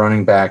four-star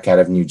running back out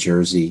of New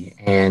Jersey,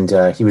 and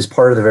he was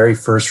part of the very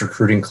first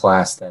recruiting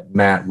class that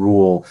Matt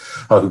Rhule,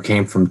 who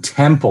came from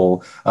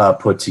Temple,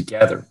 put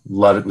together.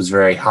 Lovett was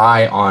very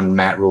high on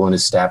Matt Rhule and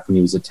his staff when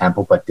he was at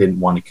Temple, but didn't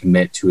want to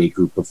commit to a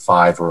group of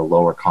five or a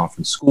lower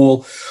conference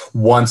school.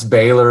 Once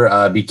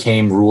Baylor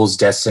became Rhule's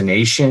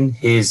destination,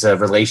 his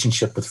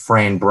relationship with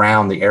Fran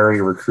Brown, the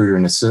area recruiter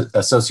and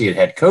associate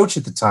head coach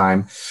at the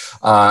time,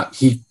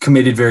 he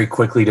committed very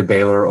quickly to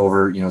Baylor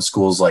over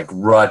schools like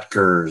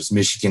Rutgers,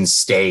 Michigan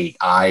State,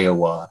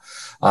 Iowa.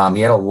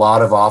 He had a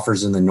lot of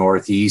offers in the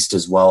Northeast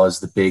as well as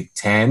the Big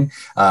Ten.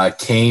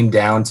 Came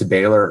down to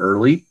Baylor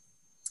early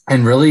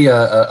and really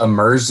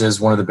emerged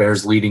as one of the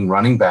Bears' leading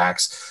running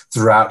backs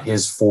throughout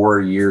his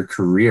 4-year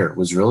career.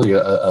 Was really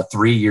a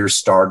 3-year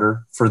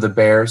starter for the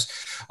Bears.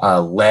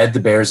 Led the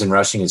Bears in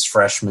rushing his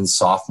freshman,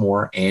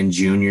 sophomore, and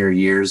junior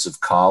years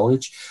of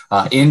college.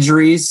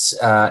 Injuries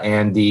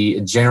and the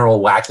general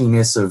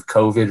wackiness of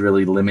COVID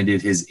really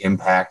limited his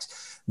impact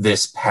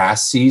this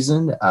past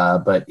season,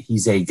 but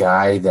he's a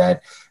guy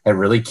that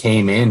really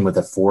came in with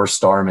a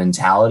 4-star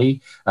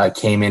mentality,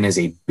 came in as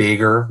a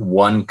bigger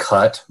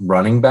one-cut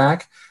running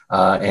back,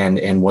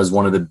 and was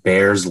one of the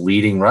Bears'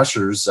 leading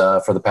rushers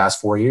for the past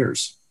 4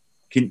 years.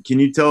 Can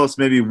you tell us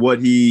maybe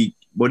what he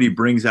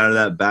brings out of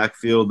that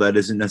backfield that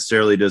isn't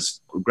necessarily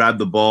just grab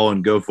the ball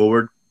and go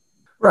forward?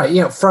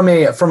 Right. From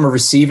a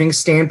receiving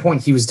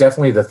standpoint, he was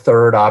definitely the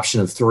third option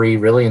of three.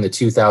 Really, in the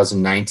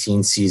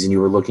 2019 season,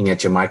 you were looking at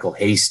JaMycal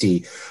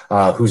Hasty,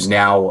 who's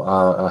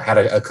now had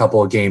a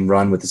couple of game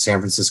run with the San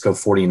Francisco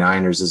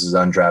 49ers as his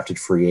undrafted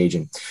free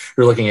agent.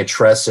 You're looking at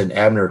Treston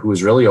Ebner, who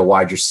was really a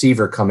wide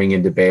receiver coming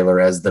into Baylor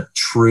as the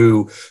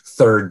true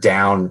third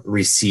down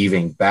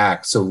receiving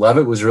back. So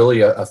Lovett was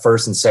really a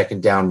first and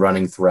second down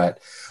running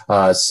threat.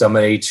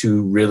 Somebody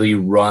to really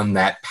run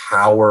that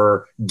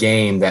power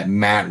game that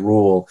Matt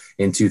Rhule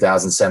in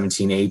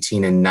 2017,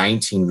 18, and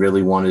 19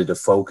 really wanted to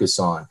focus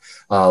on.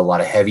 A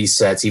lot of heavy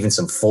sets, even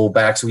some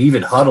fullbacks. We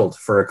even huddled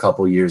for a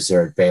couple years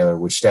there at Baylor,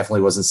 which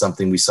definitely wasn't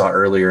something we saw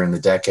earlier in the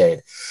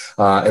decade.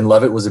 And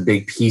Lovett was a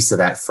big piece of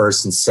that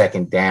first and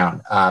second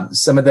down.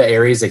 Some of the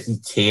areas that he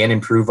can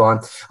improve on,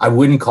 I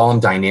wouldn't call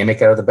him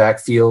dynamic out of the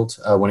backfield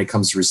when it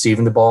comes to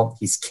receiving the ball.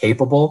 He's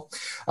capable.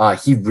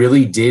 He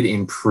really did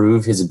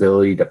improve his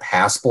ability to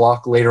pass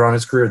block later on in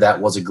his career. That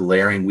was a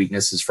glaring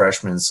weakness his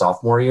freshman and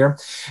sophomore year.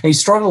 And he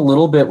struggled a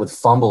little bit with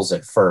fumbles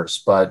at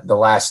first, but the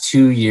last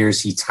 2 years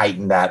he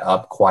tightened that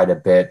up quite a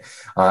bit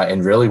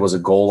and really was a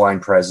goal line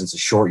presence, a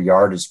short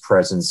yardage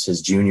presence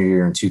his junior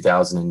year in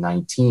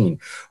 2019,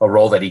 a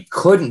role that he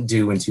couldn't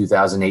do in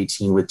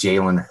 2018 with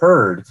Jalen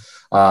Hurd,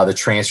 the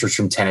transfers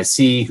from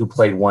Tennessee, who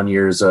played 1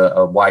 year as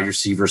a wide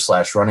receiver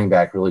 / running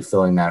back, really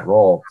filling that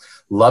role.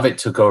 Lovett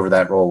took over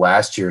that role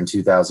last year in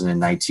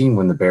 2019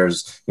 when the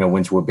Bears,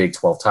 went to a Big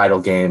 12 title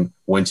game,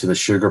 went to the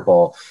Sugar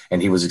Bowl,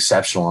 and he was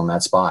exceptional in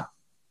that spot.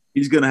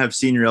 He's going to have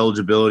senior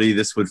eligibility.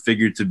 This would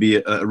figure to be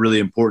a really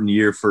important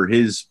year for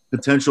his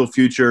potential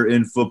future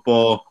in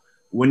football.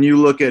 When you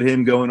look at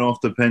him going off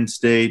to Penn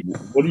State,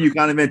 what do you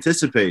kind of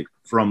anticipate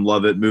from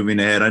Lovett moving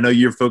ahead? I know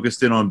you're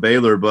focused in on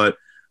Baylor, but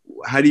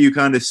how do you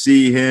kind of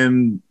see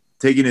him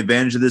taking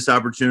advantage of this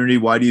opportunity?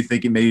 Why do you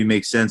think it maybe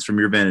makes sense from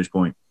your vantage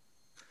point?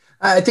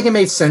 I think it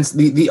made sense.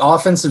 The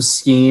offensive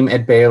scheme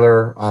at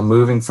Baylor,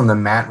 moving from the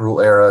Matt Rhule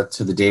era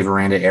to the Dave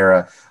Aranda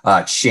era,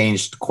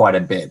 changed quite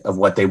a bit of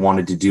what they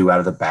wanted to do out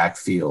of the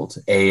backfield.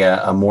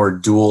 A more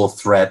dual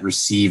threat,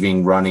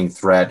 receiving, running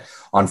threat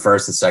on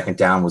first and second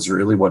down was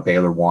really what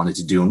Baylor wanted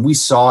to do. And we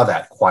saw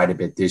that quite a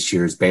bit this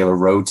year as Baylor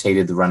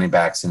rotated the running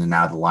backs in and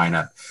out of the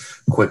lineup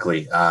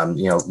quickly.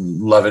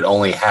 Lovett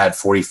only had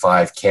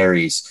 45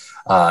 carries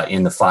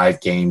in the 5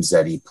 games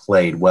that he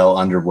played, well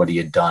under what he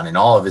had done. And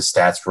all of his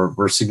stats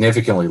were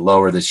significantly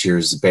lower this year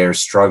as the Bears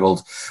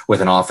struggled with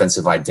an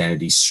offensive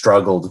identity,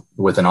 struggled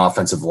with an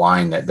offensive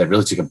line that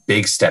really took a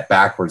big step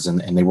backwards,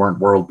 and they weren't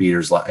world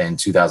beaters in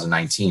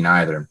 2019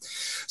 either.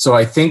 So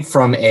I think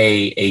from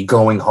a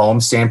going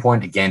home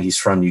standpoint, again, he's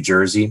from New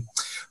Jersey,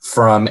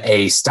 from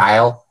a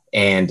style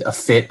and a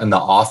fit in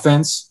the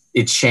offense,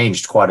 it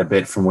changed quite a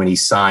bit from when he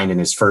signed in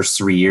his first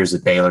 3 years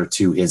at Baylor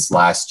to his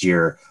last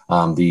year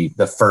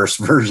the first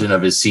version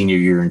of his senior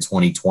year in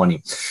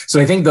 2020.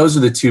 So I think those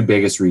are the two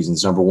biggest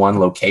reasons. Number one,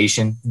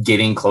 location,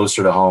 getting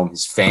closer to home.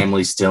 His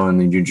family's still in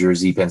the New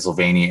Jersey,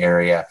 Pennsylvania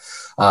area.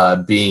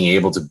 Being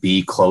able to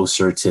be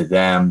closer to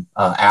them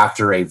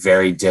after a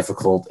very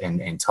difficult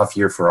and tough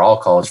year for all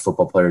college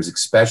football players,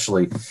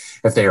 especially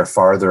if they are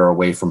farther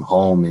away from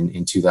home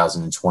in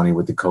 2020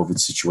 with the COVID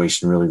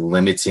situation really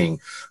limiting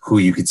who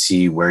you could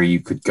see, where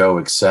you could go,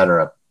 et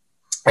cetera.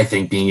 I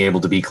think being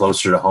able to be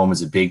closer to home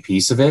is a big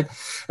piece of it.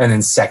 And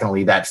then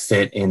secondly, that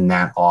fit in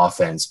that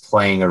offense,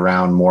 playing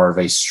around more of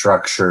a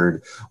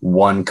structured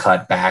one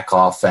cut back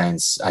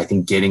offense. I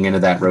think getting into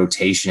that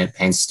rotation at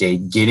Penn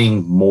State,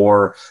 getting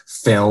more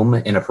film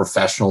in a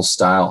professional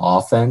style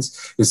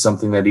offense is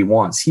something that he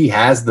wants. He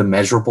has the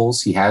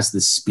measurables, he has the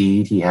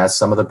speed, he has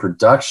some of the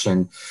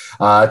production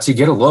to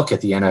get a look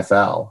at the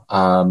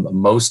NFL.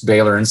 Most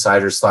Baylor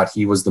insiders thought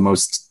he was the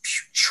most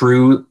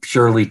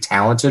purely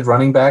talented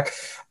running back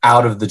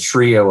out of the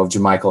trio of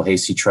JaMycal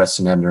Hasty,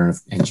 Trestan Ebner,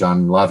 and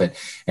John Lovett.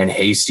 And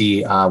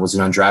Hasty was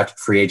an undrafted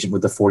free agent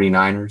with the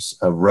 49ers,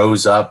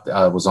 rose up,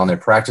 was on their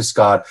practice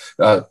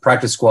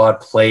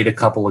squad, played a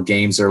couple of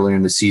games earlier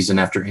in the season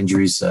after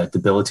injuries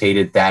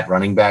debilitated that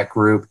running back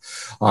group,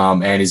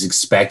 and is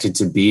expected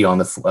to be on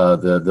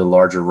the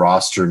larger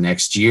roster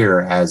next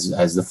year as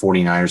the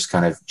 49ers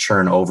kind of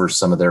churn over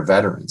some of their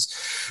veterans.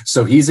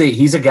 So he's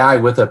a guy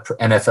with a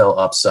NFL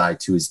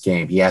upside to his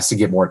game. He has to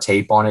get more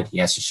tape on it. He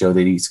has to show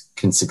that he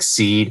can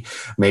succeed,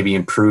 maybe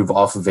improve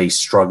off of a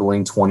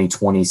struggling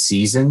 2020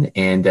 season.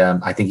 And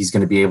I think he's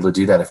going to be able to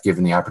do that if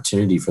given the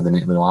opportunity for the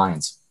Nittany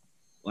Lions.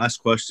 Last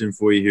question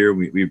for you here.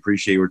 We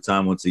appreciate your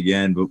time once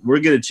again, but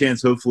we'll get a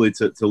chance hopefully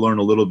to learn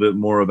a little bit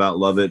more about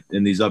Lovett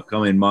in these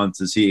upcoming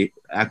months as he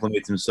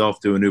acclimates himself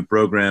to a new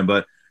program.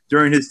 But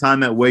during his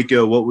time at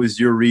Waco, what was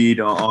your read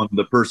on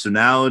the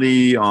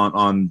personality,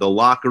 on the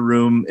locker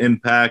room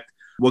impact?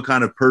 What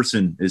kind of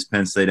person is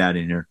Penn State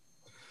adding here?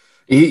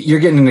 You're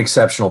getting an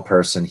exceptional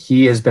person.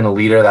 He has been a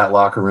leader of that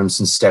locker room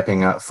since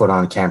stepping foot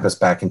on campus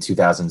back in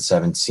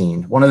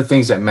 2017. One of the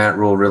things that Matt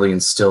Rhule really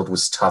instilled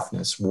was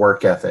toughness,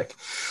 work ethic.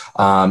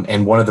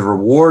 And one of the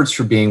rewards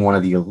for being one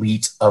of the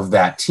elite of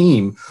that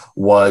team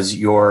was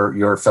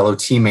your fellow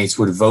teammates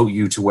would vote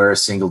you to wear a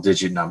single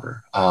digit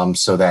number.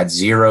 So that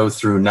 0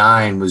 through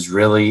 9 was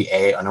really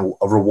a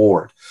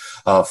reward.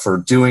 For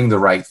doing the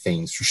right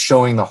things, for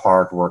showing the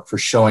hard work, for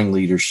showing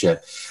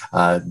leadership,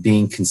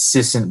 being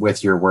consistent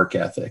with your work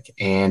ethic.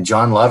 And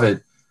John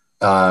Lovett,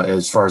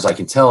 as far as I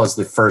can tell, is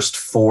the first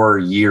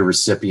 4-year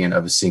recipient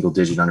of a single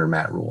digit under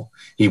Matt Rhule.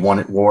 He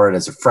wore it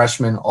as a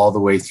freshman all the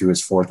way through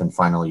his 4th and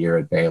final year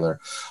at Baylor,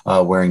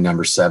 wearing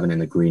number 7 in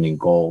the green and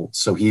gold.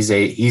 So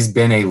he's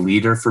been a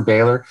leader for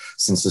Baylor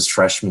since his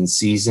freshman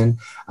season.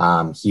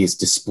 He has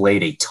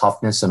displayed a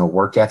toughness and a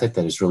work ethic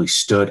that has really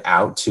stood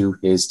out to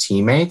his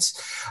teammates.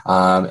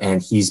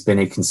 And he's been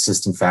a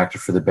consistent factor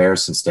for the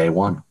Bears since day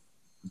one.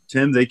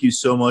 Tim, thank you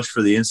so much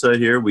for the insight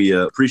here. We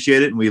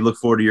appreciate it, and we look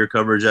forward to your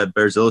coverage at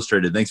Bears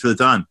Illustrated. Thanks for the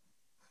time.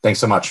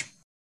 Thanks so much.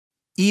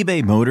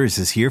 eBay Motors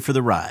is here for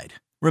the ride.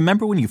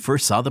 Remember when you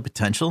first saw the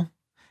potential?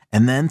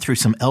 And then through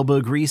some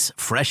elbow grease,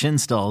 fresh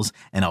installs,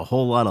 and a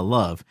whole lot of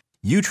love,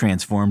 you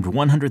transformed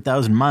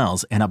 100,000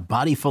 miles and a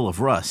body full of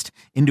rust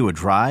into a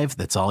drive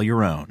that's all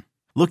your own.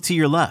 Look to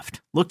your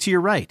left. Look to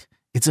your right.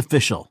 It's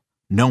official.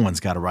 No one's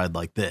got a ride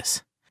like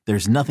this.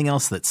 There's nothing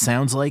else that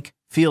sounds like,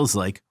 feels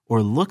like,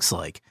 or looks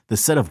like the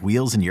set of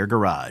wheels in your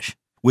garage.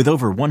 With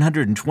over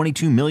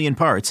 122 million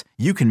parts,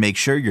 you can make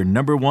sure your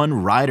number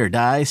one ride or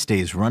die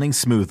stays running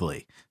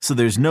smoothly. So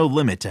there's no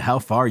limit to how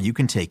far you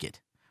can take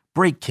it.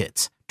 Brake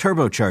kits,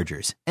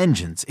 turbochargers,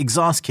 engines,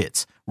 exhaust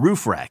kits,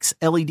 roof racks,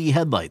 LED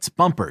headlights,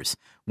 bumpers,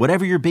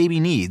 whatever your baby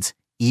needs,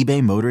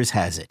 eBay Motors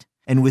has it.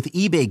 And with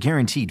eBay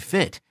Guaranteed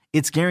Fit,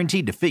 it's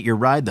guaranteed to fit your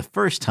ride the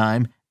first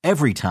time,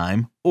 every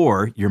time,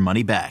 or your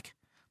money back.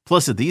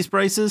 Plus at these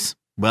prices,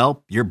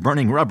 well, you're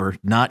burning rubber,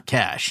 not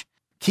cash.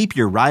 Keep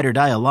your ride or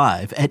die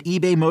alive at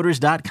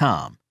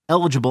ebaymotors.com.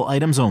 Eligible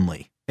items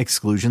only.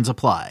 Exclusions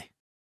apply.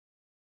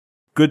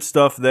 Good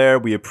stuff there.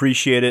 We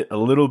appreciate it. A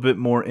little bit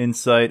more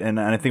insight, and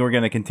I think we're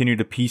going to continue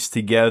to piece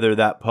together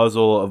that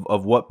puzzle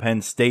of what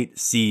Penn State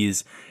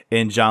sees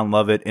in John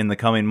Lovett in the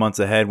coming months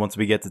ahead once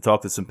we get to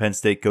talk to some Penn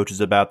State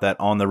coaches about that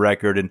on the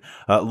record. And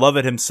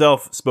Lovett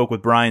himself spoke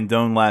with Brian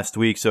Doan last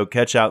week, so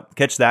catch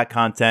that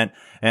content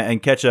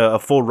and catch a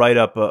full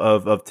write-up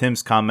of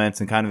Tim's comments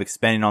and kind of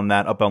expanding on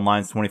that up on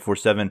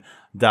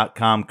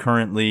Lions247.com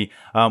currently.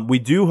 We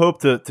do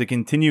hope to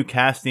continue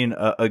casting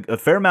a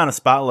fair amount of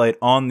spotlight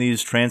on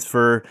these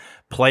transfer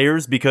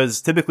players,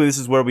 because typically this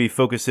is where we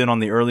focus in on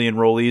the early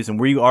enrollees, and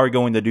we are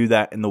going to do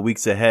that in the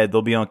weeks ahead.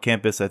 They'll be on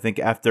campus, I think,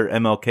 after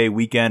MLK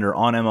weekend or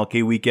on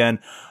MLK weekend.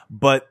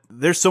 But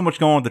there's so much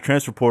going on with the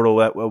transfer portal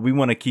that we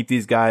want to keep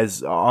these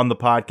guys on the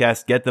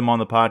podcast, get them on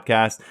the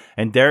podcast.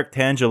 And Derek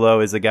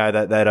Tangelo is a guy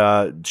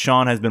that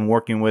Sean has been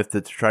working with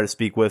to try to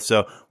speak with.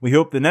 So we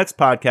hope the next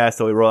podcast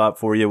that we roll out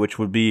for you, which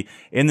would be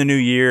in the new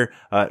year,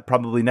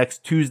 probably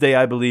next Tuesday,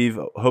 I believe,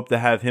 hope to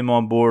have him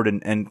on board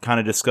and kind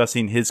of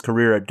discussing his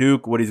career at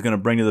Duke, what he's going to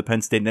bring to the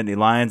Penn State Nittany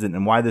Lions,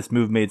 and why this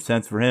move made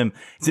sense for him.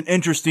 It's an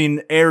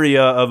interesting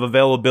area of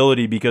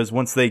availability because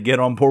once they get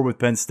on board with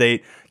Penn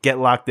State, get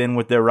locked in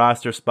with their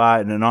roster spot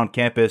and then on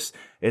campus,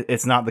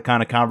 it's not the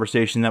kind of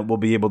conversation that we'll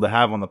be able to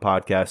have on the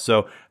podcast.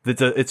 So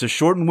it's a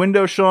shortened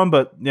window, Sean,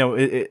 but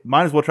it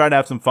might as well try to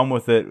have some fun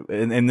with it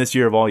in this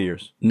year of all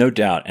years. No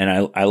doubt.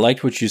 And I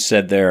liked what you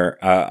said there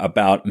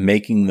about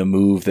making the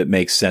move that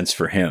makes sense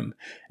for him.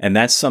 And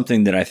that's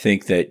something that I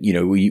think that,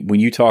 when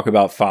you talk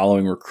about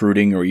following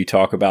recruiting or you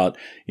talk about,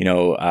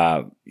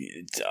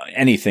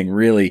 anything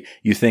really,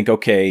 you think,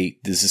 okay,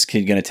 is this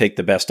kid going to take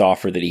the best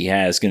offer that he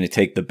has, going to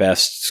take the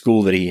best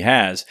school that he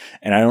has?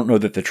 And I don't know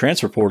that the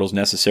transfer portal is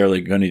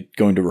necessarily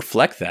going to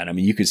reflect that. I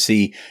mean, you could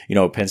see,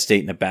 Penn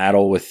State in a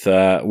battle with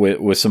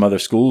some other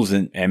schools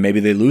and maybe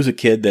they lose a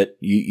kid that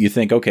you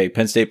think, okay,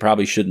 Penn State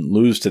probably shouldn't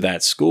lose to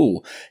that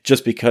school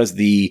just because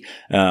the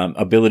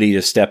ability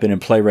to step in and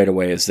play right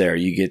away is there.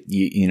 You get,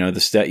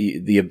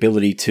 the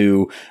ability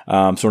to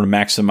sort of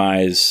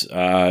maximize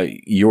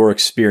your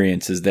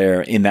experience is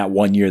there in that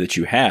 1 year that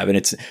you have. And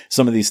it's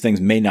some of these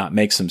things may not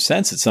make some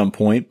sense at some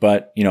point,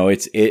 but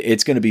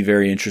it's going to be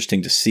very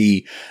interesting to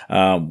see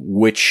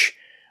which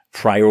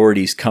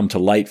priorities come to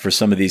light for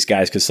some of these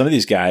guys. Because some of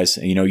these guys,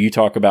 you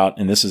talk about,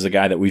 and this is a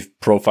guy that we've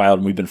profiled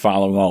and we've been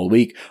following all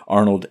week,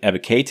 Arnold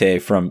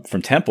Ebiketie from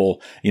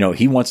Temple.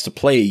 He wants to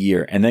play a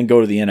year and then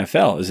go to the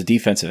NFL as a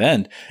defensive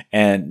end.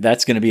 And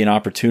that's going to be an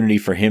opportunity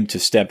for him to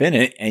step in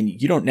it. And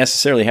you don't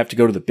necessarily have to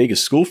go to the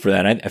biggest school for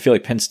that. I feel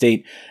like Penn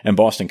State and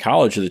Boston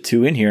College are the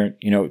two in here.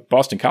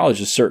 Boston College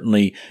is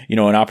certainly, an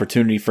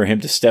opportunity for him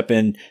to step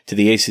in to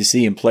the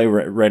ACC and play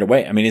right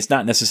away. I mean, it's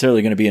not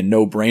necessarily going to be a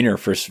no-brainer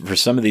for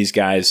some of these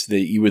guys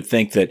that you would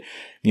think that,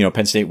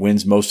 Penn State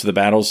wins most of the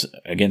battles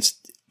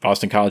against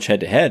Boston College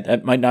head to head.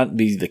 That might not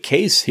be the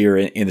case here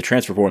in the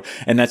transfer portal.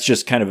 And that's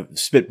just kind of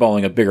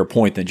spitballing a bigger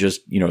point than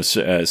just,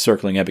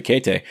 circling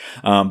Ebiketie.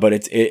 But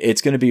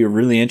it's going to be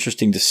really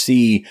interesting to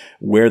see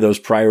where those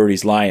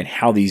priorities lie and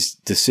how these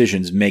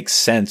decisions make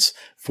sense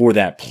for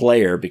that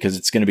player, because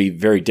it's going to be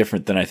very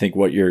different than I think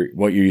what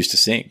you're used to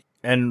seeing.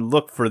 And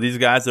look, for these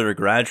guys that are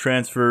grad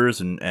transfers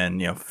and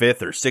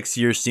fifth or sixth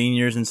year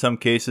seniors in some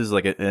cases,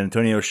 like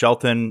Antonio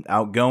Shelton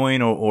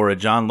outgoing or a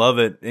John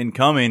Lovett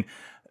incoming,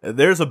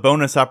 there's a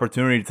bonus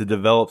opportunity to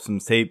develop some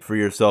tape for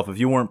yourself. If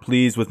you weren't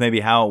pleased with maybe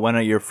how it went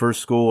at your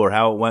first school or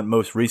how it went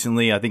most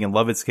recently, I think in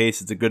Lovett's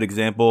case, it's a good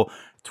example.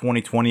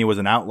 2020 was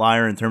an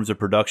outlier in terms of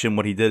production,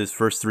 what he did his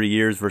first 3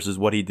 years versus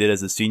what he did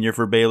as a senior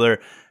for Baylor.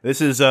 This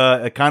is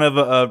a kind of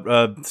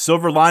a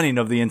silver lining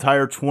of the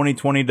entire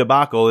 2020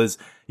 debacle is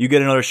you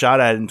get another shot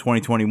at it in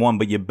 2021,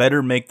 but you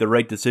better make the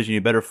right decision.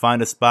 You better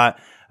find a spot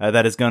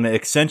that is going to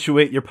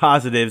accentuate your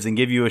positives and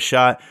give you a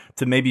shot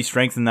to maybe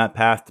strengthen that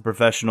path to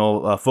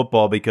professional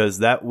football, because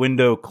that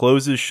window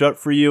closes shut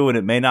for you and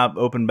it may not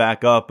open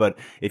back up. But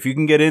if you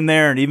can get in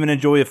there and even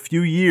enjoy a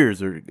few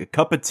years or a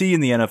cup of tea in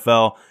the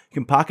NFL, you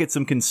can pocket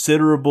some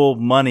considerable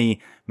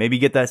money, maybe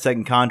get that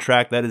second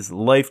contract. That is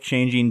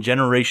life-changing,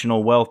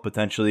 generational wealth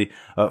potentially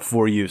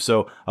for you.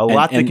 So a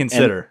lot to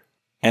consider.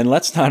 And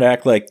let's not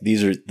act like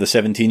these are the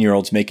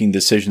 17-year-olds making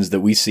decisions that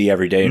we see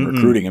every day in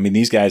recruiting. I mean,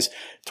 these guys,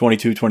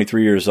 22,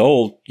 23 years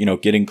old,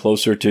 getting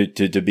closer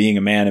to being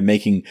a man and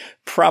making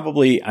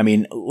probably,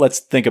 let's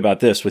think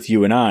about this with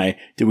you and I.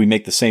 Did we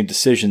make the same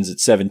decisions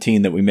at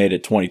 17 that we made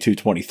at 22,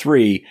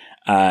 23?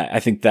 I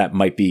think that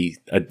might be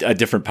a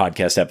different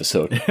podcast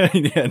episode.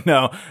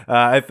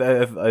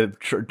 I've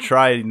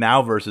tried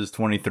now versus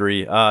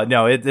 23.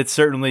 No, it's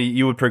certainly,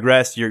 you would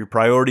progress, your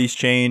priorities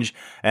change.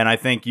 And I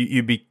think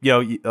you'd be,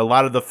 a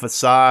lot of the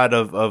facade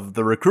of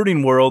the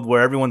recruiting world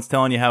where everyone's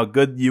telling you how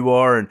good you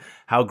are and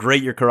how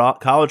great your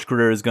college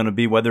career is going to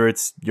be, whether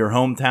it's your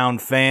hometown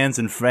fans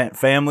and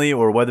family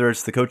or whether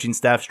it's the coaching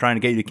staff's trying to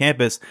get you to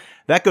campus,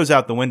 that goes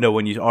out the window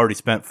when you already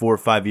spent 4 or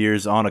 5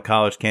 years on a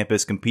college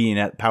campus competing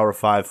at Power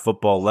 5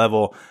 football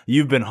level.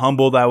 You've been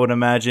humbled, I would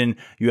imagine.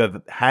 You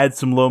have had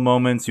some low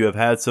moments, you have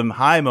had some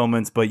high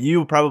moments, but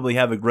you probably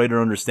have a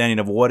greater understanding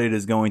of what it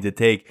is going to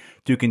take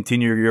to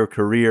continue your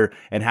career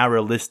and how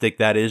realistic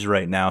that is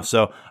right now.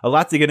 So a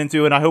lot to get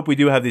into, and I hope we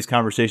do have these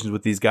conversations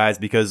with these guys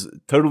because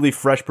totally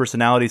fresh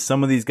personalities.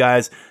 Some of these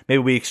guys maybe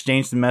we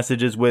exchanged some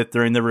messages with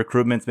during the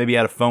recruitments, maybe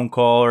had a phone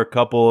call or a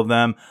couple of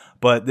them.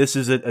 But this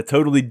is a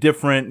totally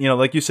different,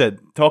 like you said,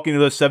 talking to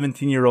those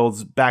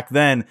 17-year-olds back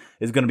then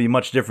is going to be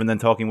much different than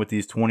talking with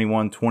these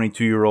 21,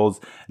 22-year-olds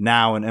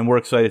now. And we're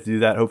excited to do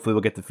that. Hopefully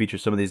we'll get to feature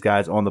some of these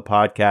guys on the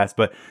podcast.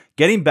 But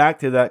getting back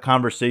to that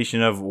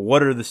conversation of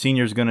what are the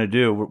seniors going to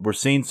do, we're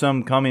seeing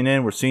some coming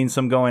in, we're seeing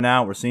some going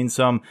out, we're seeing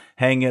some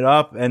hang it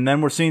up, and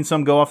then we're seeing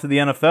some go off to the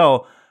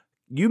NFL.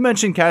 You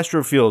mentioned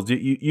Castro Fields.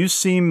 You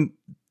seem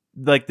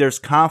like there's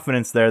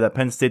confidence there that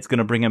Penn State's going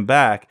to bring him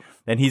back.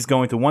 and he's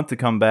going to want to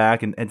come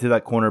back and to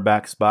that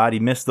cornerback spot. He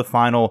missed the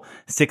final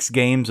 6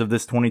 games of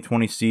this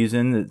 2020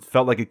 season. It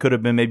felt like it could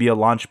have been maybe a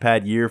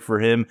launchpad year for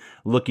him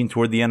looking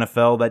toward the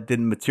NFL. That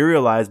didn't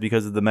materialize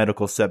because of the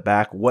medical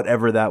setback,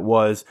 whatever that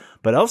was.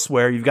 But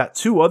elsewhere, you've got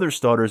 2 other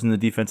starters in the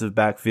defensive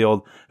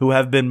backfield who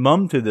have been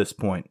mummed to this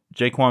point.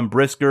 Jaquan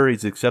Brisker,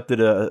 he's accepted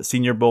a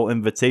Senior Bowl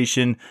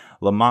invitation.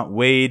 Lamont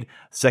Wade,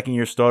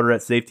 second-year starter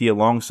at safety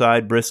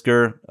alongside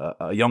Brisker,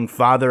 a young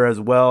father as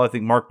well. I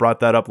think Mark brought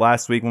that up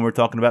last week when we were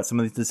talking about some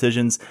of these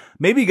decisions.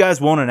 Maybe guys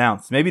won't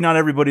announce. Maybe not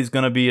everybody's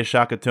going to be a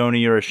Shaka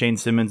Toney or a Shane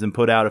Simmons and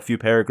put out a few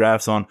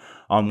paragraphs on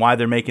why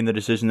they're making the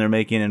decision they're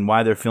making and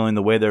why they're feeling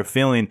the way they're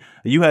feeling.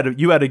 You had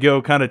to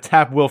go kind of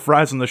tap Will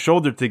Fries on the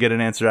shoulder to get an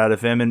answer out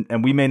of him,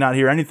 and we may not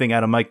hear anything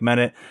out of Mike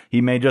Bennett.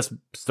 He may just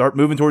start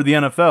moving toward the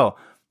NFL.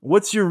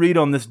 What's your read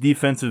on this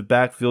defensive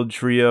backfield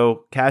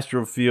trio,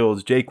 Castro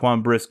Fields,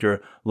 Jaquan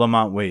Brisker,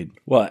 Lamont Wade?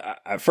 Well,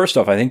 first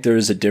off, I think there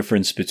is a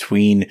difference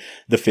between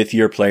the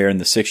 5th-year player and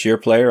the 6th-year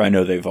player. I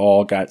know they've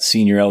all got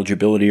senior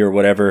eligibility or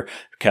whatever.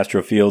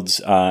 Castro Fields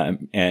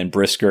and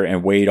Brisker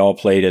and Wade all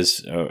played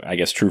as, I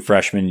guess, true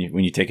freshmen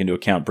when you take into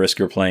account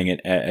Brisker playing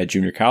at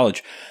junior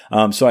college.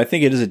 So I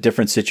think it is a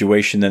different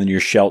situation than your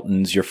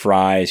Sheltons, your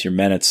Fries, your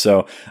Mennetts.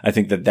 So I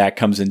think that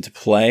comes into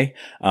play.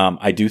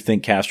 I do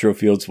think Castro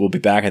Fields will be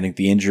back. I think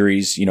the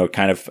injuries,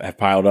 kind of have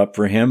piled up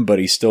for him, but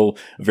he's still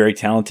a very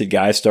talented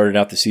guy. Started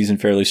out the season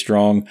fairly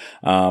strong.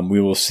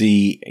 We will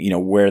see,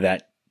 where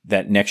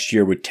that next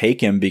year would take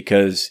him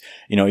because,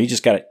 he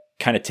just got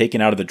kind of taken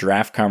out of the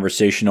draft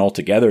conversation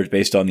altogether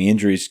based on the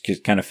injuries,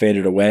 kind of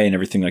faded away and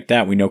everything like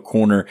that. We know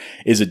corner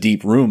is a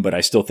deep room, but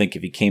I still think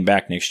if he came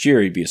back next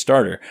year, he'd be a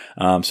starter.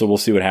 So we'll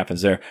see what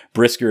happens there.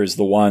 Brisker is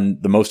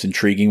the most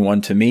intriguing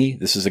one to me.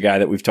 This is a guy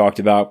that we've talked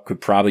about,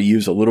 could probably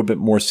use a little bit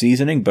more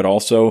seasoning, but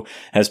also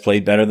has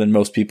played better than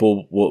most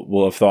people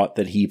will have thought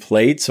that he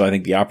played. So I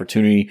think the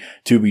opportunity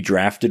to be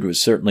drafted was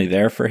certainly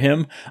there for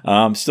him.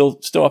 Still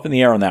up in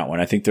the air on that one.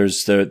 I think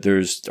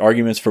there's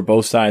arguments for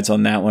both sides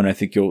on that one. I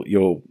think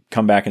you'll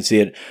come back and see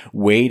it.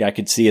 Wade, I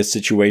could see a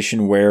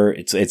situation where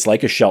it's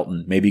like a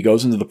Shelton. Maybe he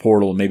goes into the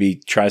portal, maybe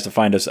tries to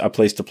find a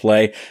place to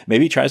play.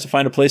 Maybe he tries to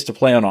find a place to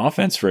play on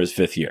offense for his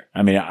 5th year.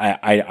 I mean,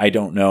 I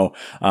don't know.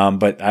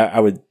 But I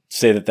would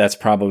say that that's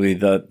probably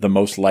the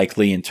most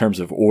likely in terms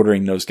of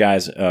ordering those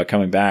guys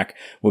coming back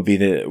would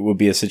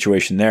be a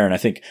situation there. And I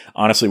think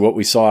honestly what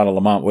we saw out of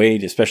Lamont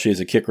Wade, especially as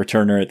a kick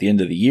returner at the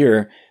end of the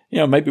year,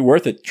 it might be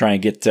worth it to try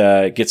and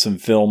get some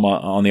film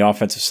on the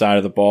offensive side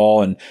of the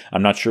ball. And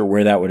I'm not sure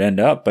where that would end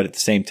up, but at the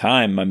same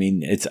time, I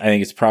think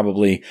it's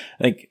probably,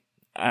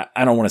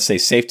 I don't want to say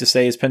safe to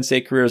say his Penn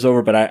State career is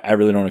over, but I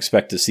really don't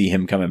expect to see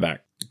him coming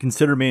back.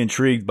 Consider me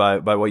intrigued by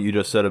what you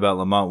just said about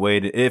Lamont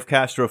Wade. If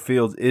Castro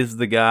Fields is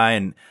the guy,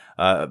 and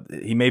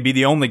he may be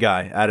the only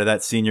guy out of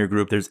that senior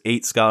group. There's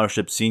 8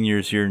 scholarship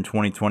seniors here in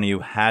 2020 who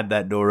had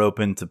that door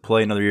open to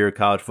play another year of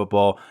college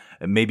football.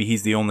 Maybe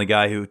he's the only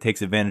guy who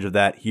takes advantage of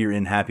that here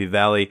in Happy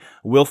Valley.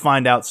 We'll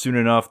find out soon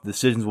enough.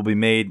 Decisions will be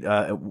made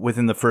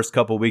within the first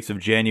couple of weeks of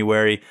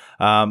January,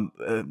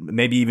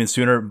 maybe even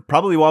sooner,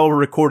 probably while we're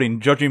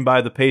recording, judging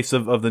by the pace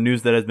of the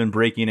news that has been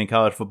breaking in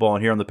college football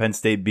and here on the Penn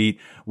State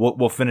beat.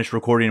 We'll finish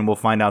recording and we'll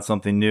find out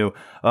something new.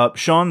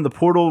 Sean, the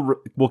portal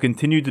will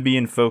continue to be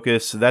in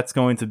focus. That's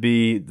going to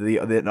be the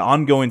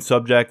ongoing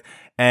subject.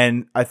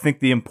 And I think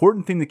the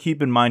important thing to keep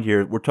in mind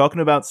here, we're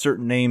talking about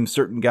certain names,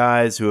 certain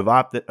guys who have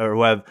opted or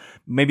who have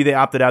maybe they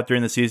opted out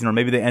during the season, or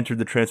maybe they entered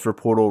the transfer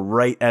portal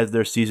right as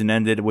their season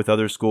ended with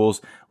other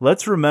schools.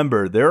 Let's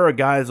remember there are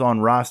guys on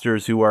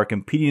rosters who are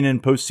competing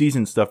in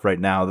postseason stuff right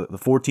now. The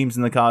 4 teams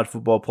in the college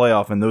football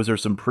playoff, and those are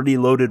some pretty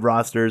loaded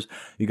rosters.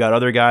 You got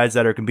other guys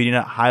that are competing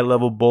at high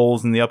level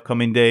bowls in the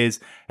upcoming days,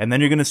 and then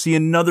you're going to see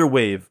another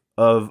wave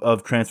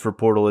of transfer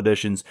portal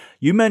additions.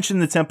 You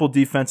mentioned the Temple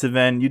defensive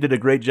end. You did a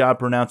great job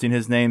pronouncing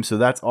his name, so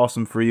that's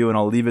awesome for you, and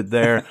I'll leave it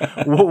there.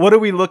 What are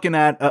we looking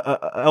at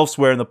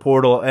elsewhere in the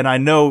portal? And I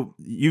know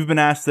you've been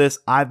asked this,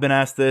 I've been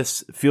asked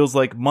this, it feels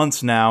like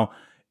months now.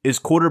 Is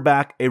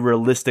quarterback a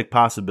realistic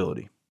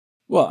possibility?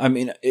 Well, I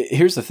mean,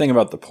 here's the thing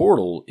about the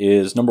portal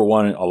is, number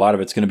one, a lot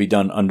of it's going to be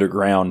done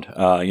underground.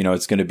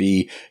 It's going to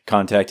be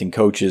contacting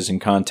coaches and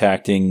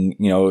contacting,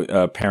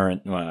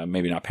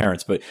 maybe not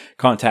parents, but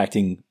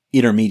contacting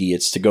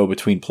intermediates to go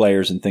between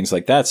players and things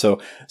like that. So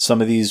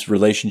some of these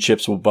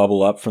relationships will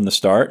bubble up from the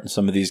start, and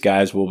some of these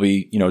guys will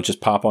be,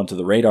 just pop onto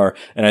the radar.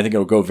 And I think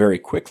it'll go very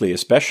quickly,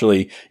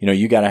 especially,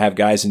 you got to have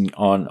guys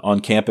on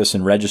campus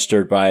and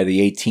registered by the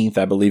 18th,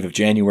 I believe, of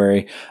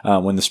January,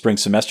 when the spring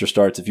semester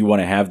starts, if you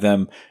want to have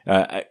them.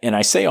 And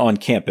I say on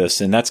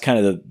campus, and that's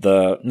kind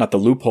of not the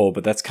loophole,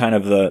 but that's kind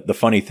of the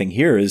funny thing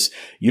here is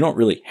you don't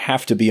really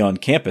have to be on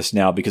campus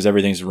now because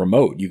everything's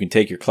remote. You can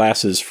take your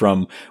classes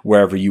from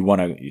wherever you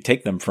want to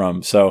take them from.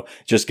 from. So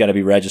just got to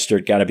be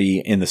registered, got to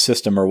be in the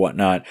system or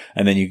whatnot.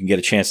 And then you can get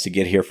a chance to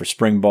get here for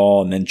spring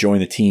ball and then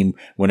join the team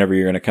whenever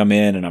you're going to come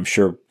in. And I'm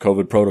sure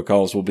COVID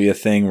protocols will be a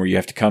thing where you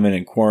have to come in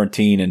and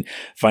quarantine and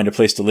find a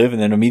place to live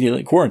and then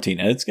immediately quarantine.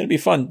 And it's going to be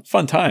fun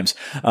times.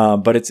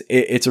 But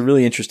it's a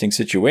really interesting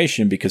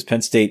situation because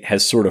Penn State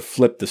has sort of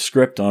flipped the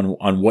script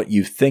on what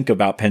you think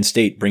about Penn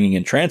State bringing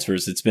in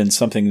transfers. It's been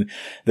something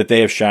that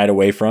they have shied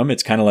away from.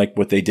 It's kind of like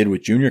what they did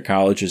with junior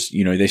college is,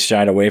 they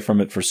shied away from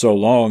it for so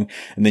long.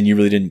 And then you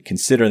really didn't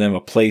consider them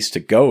a place to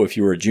go if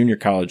you were a junior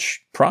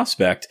college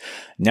prospect.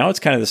 Now it's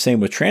kind of the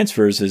same with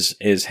transfers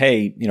is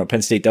hey,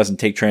 Penn State doesn't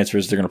take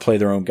transfers. They're going to play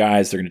their own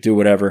guys. They're going to do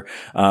whatever.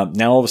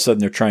 Now all of a sudden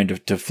they're trying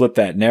to flip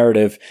that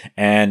narrative.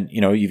 And,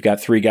 you've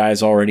got 3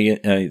 guys already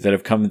that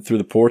have come through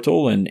the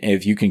portal. And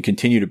if you can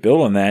continue to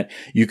build on that,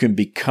 you can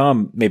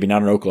become maybe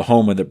not an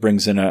Oklahoma that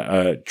brings in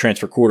a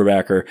transfer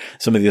quarterback or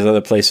some of these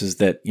other places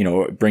that,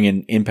 bring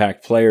in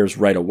impact players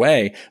right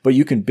away, but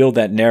you can build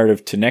that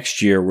narrative to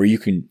next year where you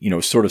can,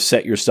 sort of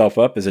set yourself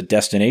up as a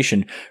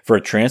destination for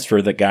a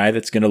transfer, the guy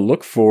that's going to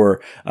look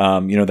for,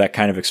 that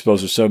kind of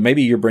exposure. So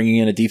maybe you're bringing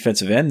in a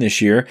defensive end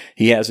this year.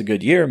 He has a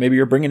good year. Maybe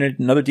you're bringing in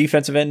another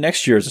defensive end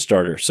next year as a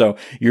starter. So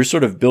you're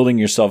sort of building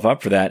yourself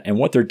up for that. And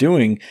what they're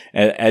doing,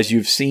 as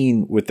you've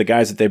seen with the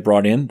guys that they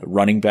brought in, the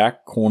running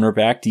back,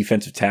 cornerback,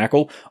 defensive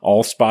tackle,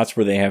 all spots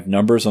where they have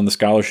numbers on the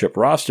scholarship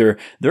roster,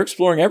 they're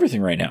exploring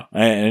everything right now.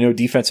 I know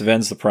defensive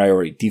end's the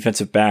priority.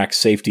 Defensive back,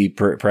 safety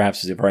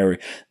perhaps is the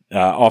priority.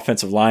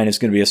 Offensive line is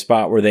going to be a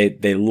spot where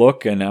they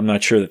look, and I'm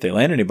not sure that they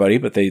land anybody,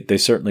 but they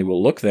certainly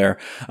will look there.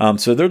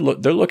 So they're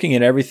looking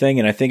at everything,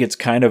 and I think it's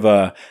kind of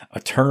a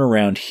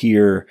turnaround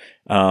here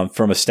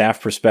from a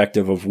staff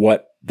perspective of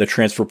what the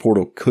transfer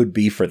portal could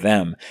be for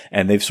them.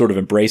 And they've sort of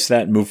embraced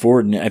that and moved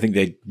forward. And I think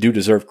they do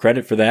deserve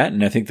credit for that.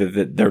 And I think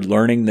that they're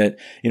learning that,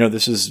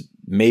 this is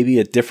maybe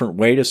a different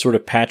way to sort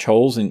of patch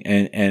holes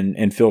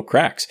and fill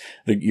cracks.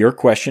 Your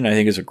question, I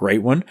think, is a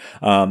great one.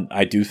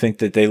 I do think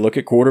that they look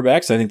at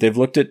quarterbacks. I think they've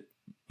looked at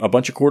a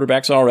bunch of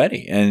quarterbacks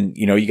already. And,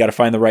 you got to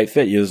find the right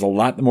fit. There's a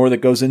lot more that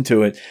goes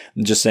into it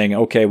than just saying,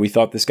 okay, we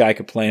thought this guy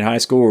could play in high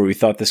school, or we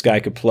thought this guy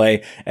could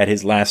play at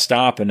his last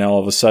stop. And now all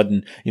of a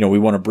sudden, we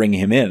want to bring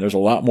him in. There's a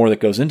lot more that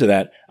goes into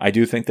that. I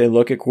do think they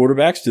look at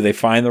quarterbacks. Do they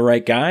find the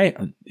right guy?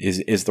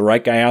 Is the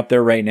right guy out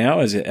there right now?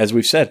 As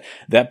we've said,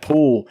 that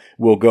pool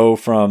will go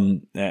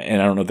from,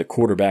 and I don't know that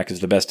quarterback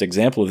is the best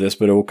example of this,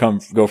 but it will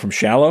go from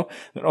shallow.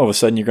 Then all of a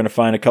sudden you're going to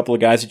find a couple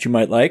of guys that you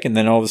might like. And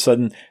then all of a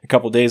sudden, a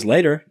couple of days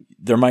later,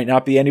 there might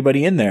not be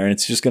anybody in there, and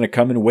it's just going to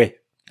come in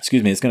it's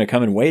going to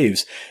come in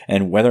waves.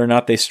 And whether or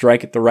not they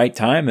strike at the right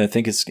time, I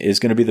think is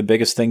going to be the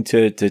biggest thing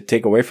to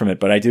take away from it.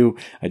 But I do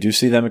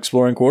see them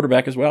exploring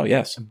quarterback as well.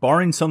 Yes.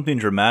 Barring something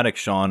dramatic,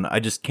 Sean,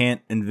 I just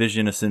can't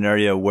envision a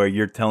scenario where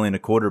you're telling a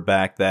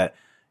quarterback that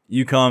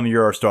you come,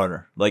 you're our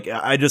starter. Like,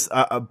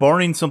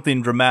 barring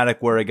something dramatic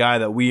where a guy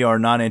that we are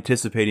not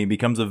anticipating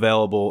becomes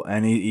available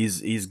and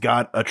he's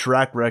got a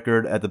track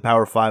record at the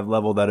Power 5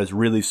 level that is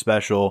really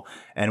special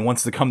and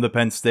wants to come to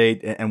Penn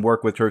State and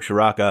work with Kirk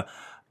Ciarrocca,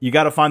 you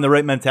got to find the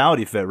right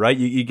mentality fit, right?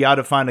 You got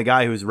to find a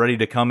guy who's ready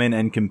to come in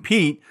and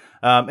compete.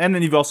 And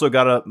then you've also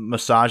got to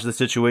massage the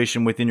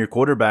situation within your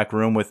quarterback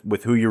room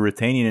with who you're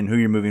retaining and who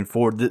you're moving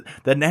forward. The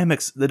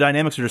dynamics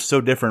are just so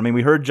different. I mean,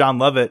 we heard John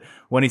Lovett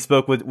when he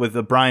spoke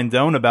with Brian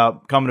Doan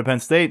about coming to Penn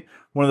State.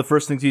 One of the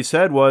first things he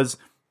said was,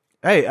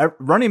 hey,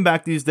 running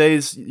back these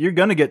days, you're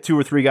going to get 2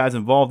 or 3 guys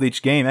involved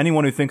each game.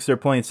 Anyone who thinks they're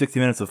playing 60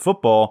 minutes of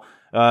football,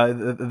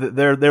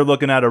 they're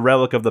looking at a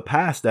relic of the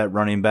past at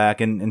running back.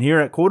 And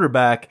here at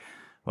quarterback,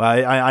 well,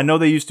 I know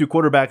they use 2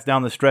 quarterbacks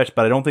down the stretch,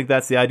 but I don't think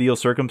that's the ideal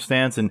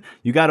circumstance. And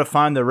you got to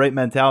find the right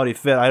mentality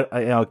fit.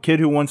 A kid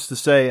who wants to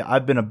say,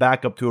 I've been a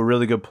backup to a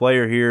really good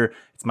player here.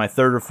 It's my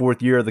 3rd or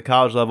 4th year at the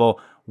college level.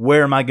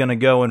 Where am I going to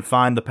go and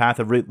find the path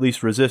of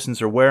least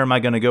resistance, or where am I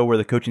going to go where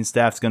the coaching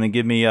staff's going to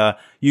give me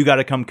you got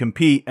to come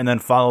compete, and then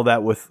follow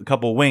that with a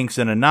couple winks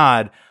and a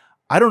nod?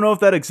 I don't know if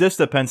that exists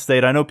at Penn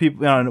State. I know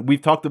people,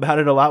 we've talked about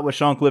it a lot with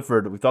Sean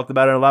Clifford. We've talked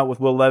about it a lot with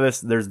Will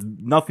Levis. There's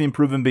nothing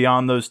proven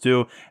beyond those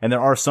two. And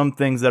there are some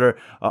things that are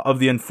of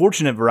the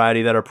unfortunate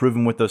variety that are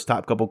proven with those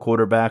top couple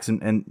quarterbacks.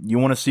 And you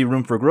want to see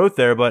room for growth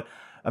there. But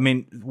I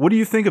mean, what do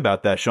you think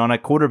about that, Sean?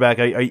 At quarterback,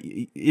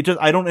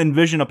 I don't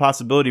envision a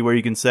possibility where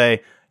you can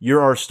say,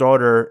 you're our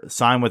starter,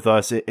 sign with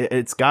us.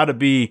 It's got to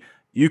be,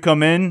 you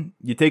come in,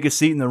 you take a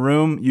seat in the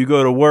room, you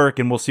go to work,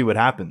 and we'll see what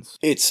happens.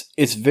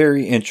 It's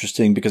very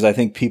interesting because I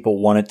think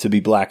people want it to be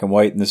black and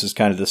white, and this is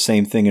kind of the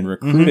same thing in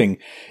recruiting,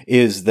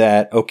 is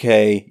that,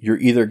 okay, you're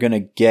either going to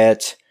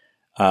get,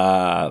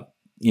 you're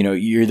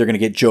either going to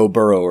get Joe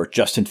Burrow or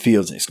Justin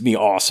Fields, and it's going to be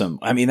awesome.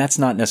 I mean, that's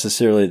not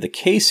necessarily the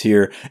case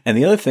here. And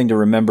the other thing to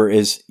remember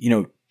is,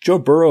 Joe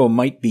Burrow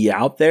might be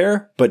out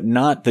there, but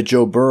not the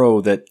Joe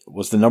Burrow that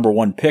was the number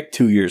 1 pick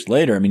 2 years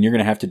later. I mean, you're going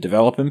to have to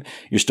develop him.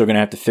 You're still going to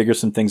have to figure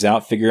some things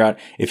out, figure out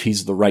if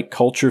he's the right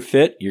culture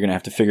fit. You're going to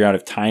have to figure out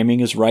if timing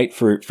is right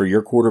for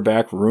your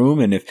quarterback room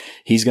and if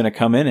he's going to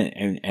come in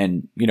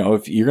and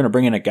if you're going to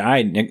bring in a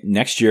guy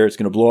next year, it's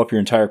going to blow up your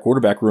entire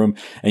quarterback room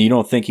and you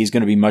don't think he's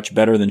going to be much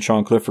better than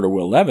Sean Clifford or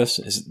Will Levis,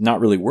 it's not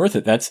really worth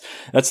it. That's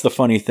the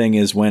funny thing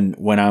is when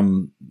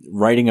I'm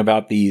writing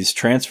about these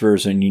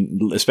transfers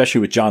and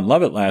especially with John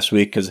Lovett last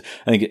week, because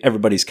I think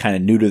everybody's kind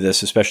of new to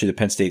this, especially the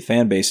Penn State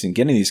fan base and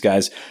getting these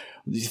guys,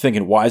 you're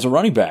thinking, why is a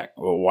running back?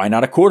 Well, why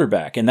not a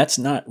quarterback? And that's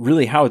not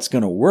really how it's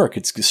going to work.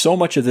 It's so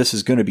much of this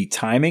is going to be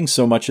timing.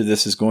 So much of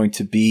this is going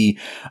to be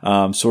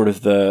sort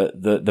of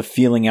the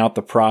feeling out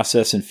the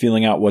process and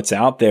feeling out what's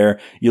out there.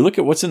 You look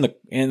at what's in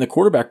the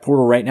quarterback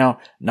portal right now,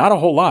 not a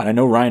whole lot. I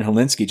know Ryan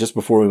Helinski, just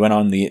before we went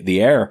on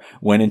the air,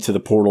 went into the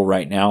portal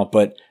right now,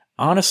 but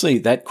honestly,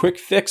 that quick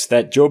fix,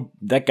 that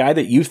guy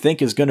that you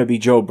think is going to be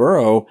Joe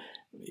Burrow,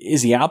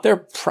 is he out there?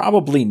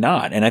 Probably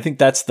not. And I think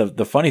that's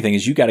the funny thing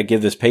is you got to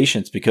give this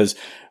patience because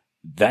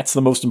that's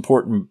the most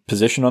important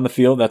position on the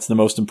field. That's the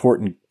most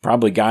important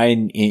probably guy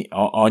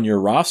on your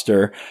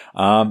roster.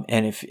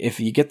 And if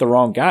you get the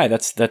wrong guy,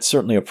 that's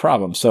certainly a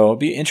problem. So it'll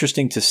be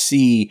interesting to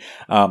see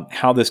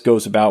how this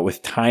goes about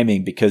with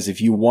timing, because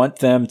if you want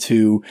them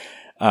to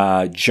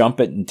jump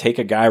it and take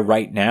a guy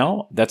right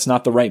now, that's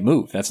not the right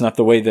move. That's not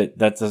the way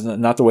that's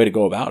not the way to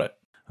go about it.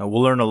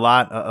 We'll learn a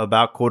lot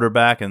about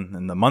quarterback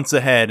in the months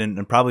ahead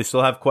and probably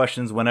still have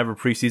questions whenever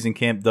preseason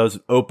camp does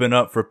open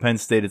up for Penn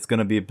State. It's going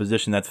to be a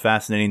position that's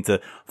fascinating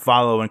to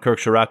follow. And Kirk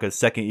Ciarrocca's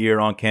second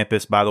year on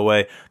campus, by the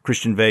way,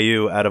 Christian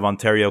Veilleux out of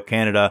Ontario,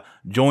 Canada,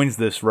 joins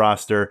this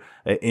roster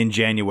in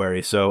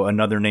January. So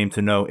another name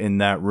to know in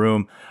that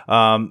room.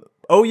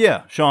 Oh,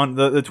 yeah, Sean,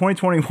 the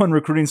 2021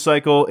 recruiting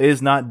cycle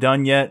is not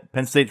done yet.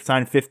 Penn State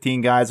signed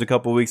 15 guys a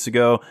couple weeks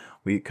ago.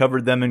 We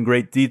covered them in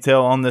great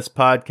detail on this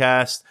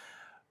podcast.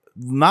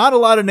 Not a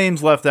lot of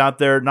names left out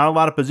there, not a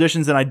lot of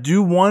positions. And I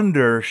do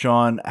wonder,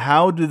 Sean,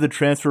 how do the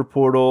transfer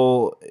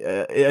portal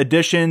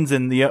additions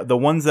and the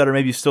ones that are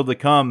maybe still to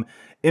come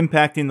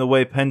impacting the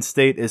way Penn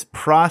State is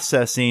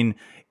processing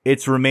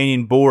its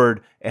remaining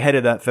board ahead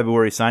of that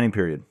February signing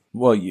period?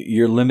 Well,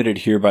 you're limited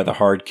here by the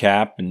hard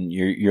cap, and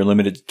you're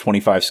limited to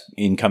 25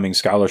 incoming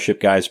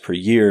scholarship guys per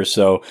year.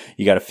 So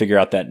you got to figure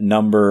out that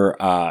number.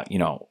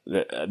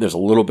 There's a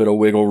little bit of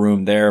wiggle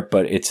room there,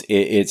 but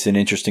it's an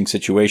interesting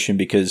situation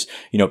because,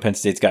 Penn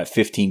State's got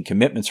 15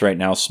 commitments right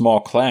now, small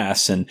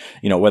class, and,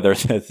 whether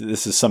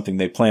this is something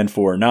they planned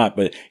for or not,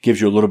 but it gives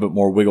you a little bit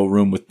more wiggle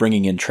room with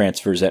bringing in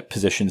transfers at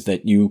positions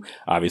that you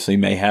obviously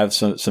may have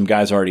some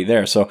guys already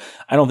there. So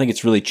I don't think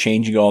it's really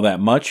changing all that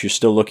much. You're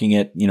still looking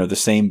at, the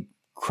same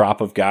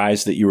crop of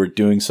guys that you were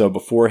doing so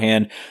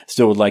beforehand.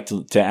 Still would like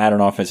to add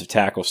an offensive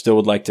tackle, still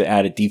would like to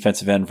add a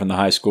defensive end from the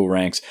high school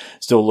ranks,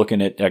 still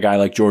looking at a guy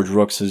like George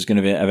Rooks who's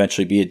going to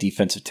eventually be a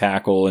defensive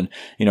tackle. And,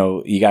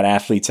 you got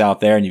athletes out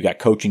there and you've got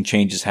coaching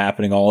changes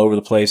happening all over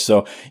the place.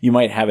 So you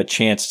might have a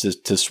chance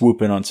to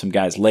swoop in on some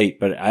guys late,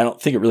 but I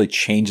don't think it really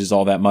changes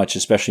all that much,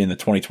 especially in the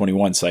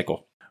 2021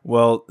 cycle.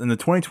 Well, in the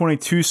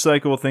 2022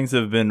 cycle, things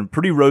have been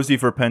pretty rosy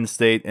for Penn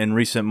State in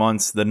recent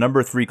months. The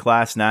number 3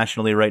 class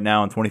nationally right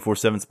now in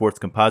 24/7 Sports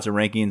composite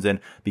rankings.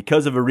 And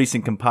because of a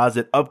recent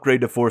composite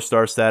upgrade to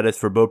 4-star status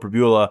for Beau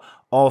Pribula,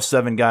 all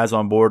 7 guys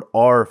on board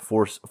are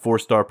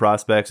 4-star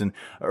prospects. And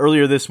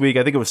earlier this week,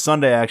 I think it was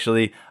Sunday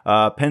actually,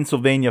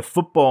 Pennsylvania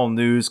Football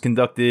News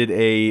conducted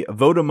a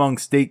vote among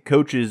state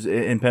coaches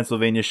in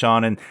Pennsylvania,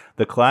 Sean, and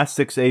the Class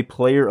 6A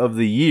Player of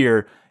the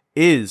Year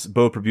is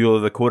Beau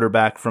Pribula, the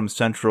quarterback from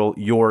Central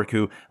York,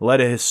 who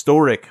led a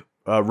historic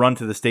run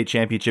to the state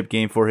championship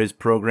game for his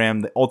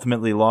program. They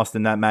ultimately lost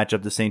in that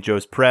matchup to St.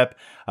 Joe's Prep.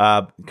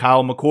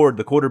 Kyle McCord,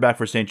 the quarterback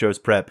for St. Joe's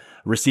Prep.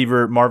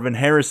 Receiver Marvin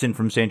Harrison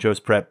from St. Joe's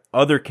Prep.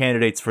 Other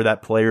candidates for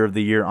that Player of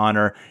the Year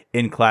honor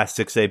in Class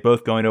 6A,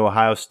 both going to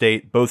Ohio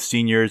State, both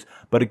seniors.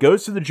 But it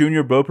goes to the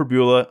junior Beau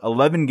Pribula,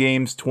 11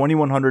 games,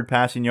 2,100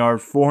 passing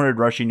yards, 400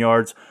 rushing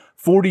yards,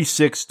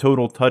 46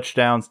 total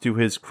touchdowns to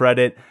his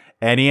credit.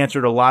 And he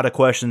answered a lot of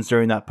questions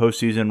during that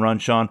postseason run,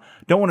 Sean.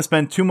 Don't want to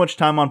spend too much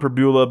time on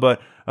Pribula, but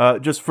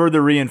just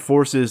further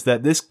reinforces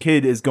that this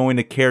kid is going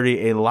to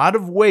carry a lot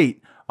of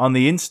weight on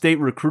the in-state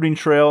recruiting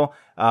trail.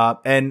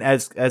 And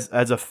as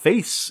a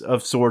face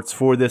of sorts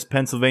for this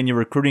Pennsylvania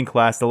recruiting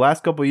class, the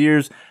last couple of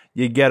years,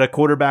 you get a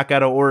quarterback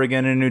out of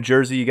Oregon and New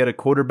Jersey. You get a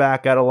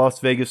quarterback out of Las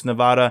Vegas,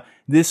 Nevada.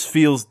 This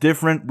feels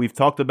different. We've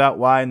talked about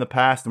why in the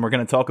past, and we're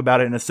going to talk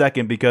about it in a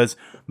second because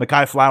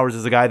Mekhi Flowers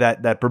is a guy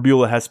that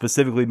Pribula has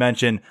specifically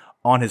mentioned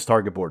on his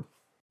target board.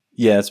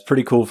 Yeah, it's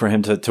pretty cool for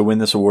him to win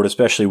this award,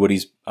 especially what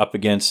he's up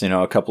against,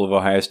 a couple of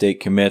Ohio State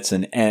commits.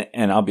 And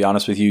I'll be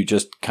honest with you,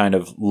 just kind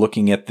of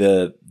looking at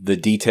the the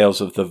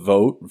details of the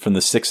vote from the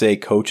 6A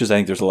coaches. I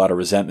think there's a lot of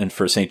resentment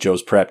for St.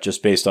 Joe's Prep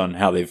just based on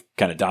how they've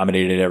kind of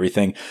dominated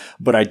everything.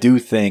 But I do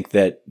think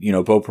that,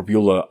 Bo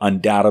Pribula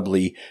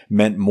undoubtedly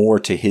meant more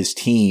to his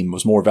team,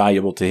 was more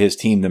valuable to his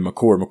team than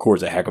McCord.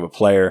 McCord's a heck of a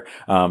player.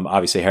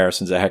 Obviously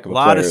Harrison's a heck of a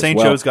player. A lot of St.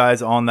 Joe's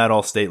guys on that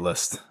all-state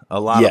list. A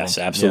lot yes, of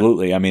them.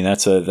 Absolutely. Yeah. I mean,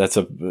 that's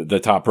the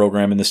top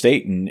program in the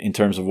state in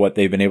terms of what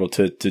they've been able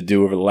to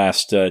do over the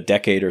last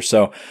decade or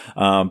so.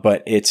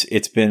 But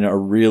it's been a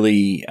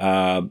really,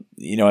 I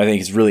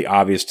think it's really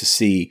obvious to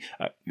see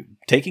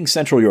taking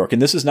Central York,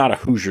 and this is not a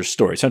Hoosier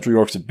story. Central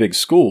York's a big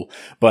school,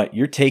 but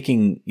you're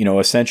taking,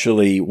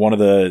 essentially one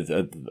of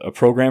a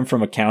program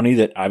from a county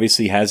that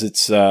obviously has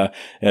its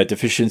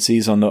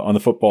deficiencies on the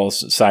football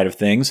side of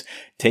things,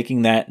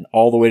 taking that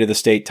all the way to the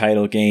state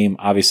title game.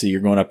 Obviously,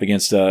 you're going up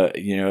against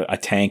a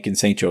tank in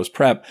St. Joe's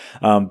Prep,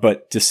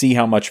 but to see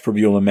how much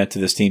Pribula meant to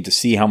this team, to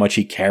see how much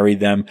he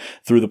carried them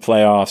through the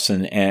playoffs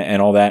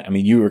and all that. I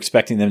mean, you were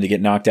expecting them to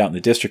get knocked out in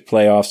the district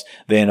playoffs.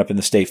 They end up in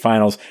the state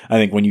finals. I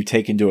think when you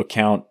take into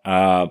account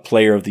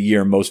player of the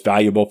year, most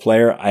valuable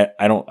player,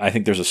 I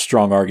think there's a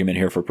strong argument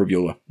here for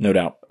Pribula, no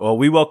doubt. Well,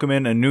 we welcome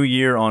in a new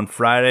year on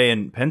Friday,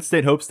 and Penn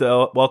State hopes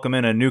to welcome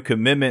in a new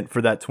commitment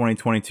for that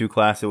 2022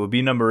 class. It would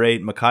be number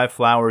 8. Mekhi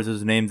Flowers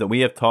is a name that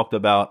we have talked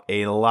about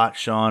a lot,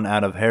 Sean,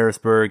 out of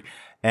Harrisburg.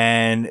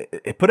 And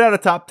it put out a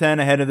top 10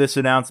 ahead of this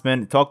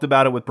announcement. Talked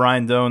about it with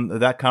Brian Doan,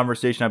 that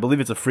conversation. I believe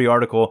it's a free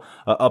article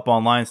up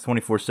on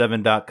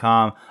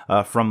Lions247.com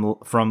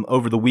from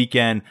over the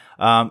weekend.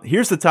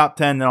 Here's the top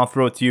 10, then I'll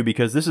throw it to you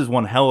because this is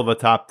one hell of a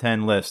top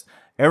 10 list.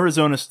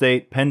 Arizona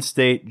State, Penn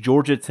State,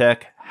 Georgia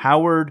Tech,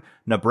 Howard,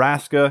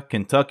 Nebraska,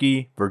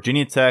 Kentucky,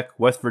 Virginia Tech,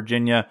 West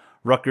Virginia,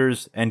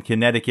 Rutgers, and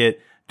Connecticut.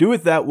 Do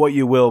with that what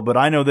you will, but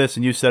I know this,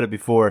 and you said it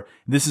before,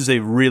 this is a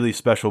really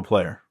special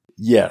player.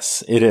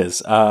 Yes, it is.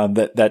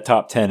 That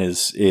top 10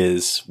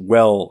 is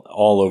well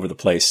all over the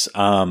place.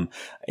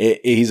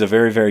 He's a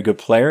very, very good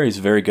player. He's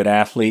a very good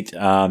athlete.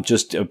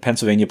 Just a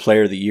Pennsylvania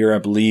Player of the Year, I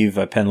believe.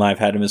 Penn Live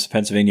had him as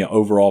Pennsylvania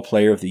Overall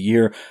Player of the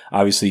Year.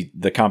 Obviously,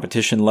 the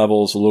competition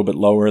level is a little bit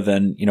lower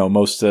than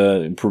most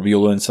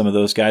Pribula and some of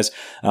those guys,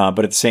 but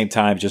at the same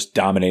time, just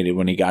dominated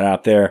when he got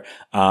out there.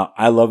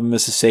 I love him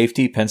as a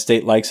safety. Penn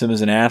State likes him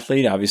as an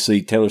athlete.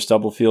 Obviously, Taylor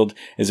Stubblefield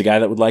is a guy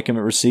that would like him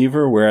at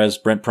receiver, whereas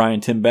Brent Pry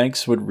and Tim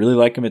Banks would really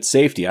like him at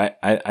safety.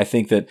 I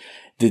think that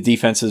the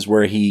defense is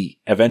where he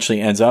eventually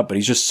ends up, but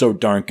he's just so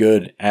darn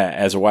good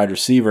as a wide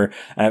receiver.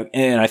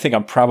 And I think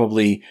I'm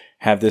probably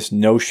have this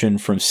notion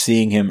from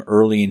seeing him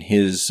early in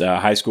his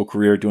high school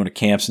career doing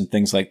camps and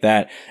things like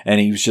that.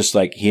 And he was just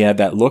like, he had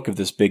that look of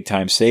this big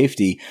time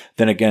safety.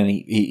 Then again,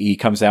 he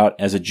comes out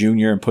as a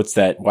junior and puts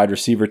that wide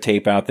receiver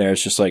tape out there.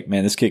 It's just like,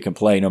 man, this kid can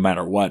play no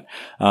matter what.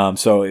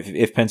 So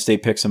if Penn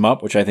State picks him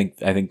up, which I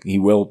think he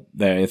will,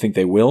 I think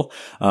they will,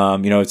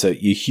 it's a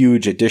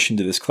huge addition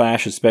to this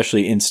class,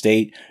 especially in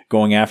state,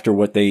 going after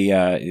what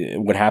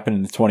happened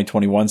in the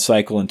 2021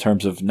 cycle in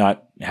terms of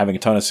not having a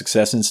ton of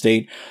success in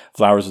state.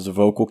 Flowers is a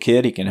vocal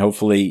kid. He can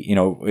hopefully,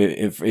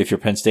 if you're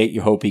Penn State,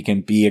 you hope he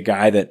can be a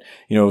guy that,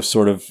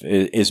 sort of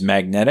is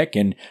magnetic.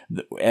 And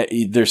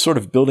they're sort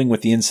of building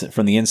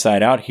from the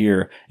inside out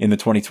here in the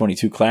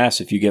 2022 class.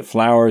 If you get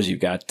Flowers, you've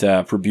got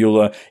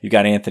Pribula, you've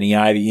got Anthony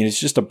Ivy, it's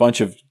just a bunch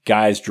of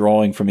guys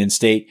drawing from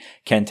in-state.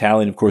 Ken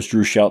Talley, and of course,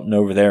 Drew Shelton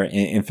over there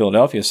in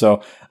Philadelphia.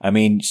 So, I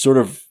mean, sort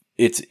of,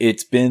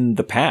 it's been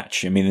the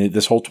patch. I mean,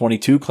 this whole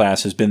 22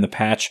 class has been the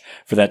patch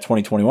for that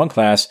 2021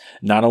 class,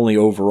 not only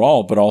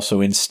overall, but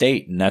also in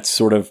state. And that's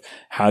sort of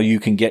how you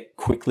can get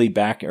quickly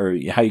back, or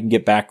how you can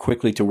get back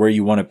quickly to where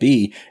you want to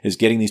be, is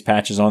getting these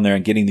patches on there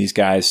and getting these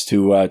guys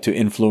to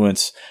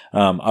influence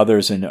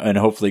others and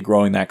hopefully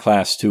growing that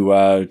class to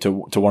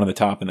one of the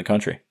top in the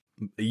country.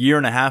 A year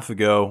and a half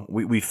ago,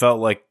 we felt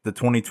like the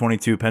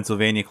 2022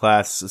 Pennsylvania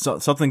class,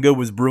 something good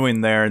was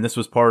brewing there, and this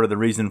was part of the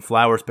reason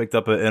Flowers picked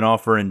up an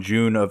offer in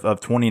June of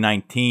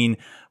 2019.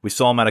 We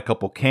saw him at a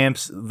couple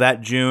camps that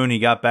June. He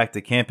got back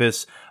to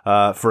campus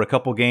for a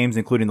couple games,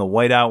 including the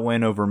whiteout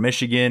win over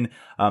Michigan.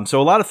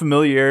 So a lot of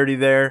familiarity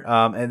there.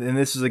 And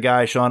this is a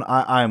guy, Sean,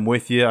 I am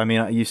with you. I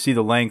mean, you see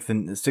the length,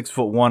 and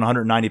 6'1",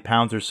 190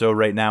 pounds or so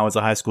right now as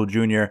a high school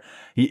junior.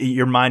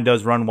 Your mind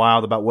does run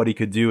wild about what he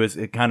could do as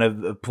kind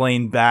of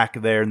playing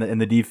back there in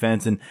the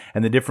defense and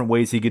the different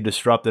ways he could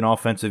disrupt an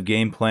offensive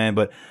game plan.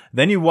 But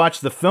then you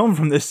watch the film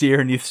from this year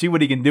and you see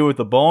what he can do with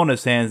the ball in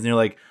his hands, and you're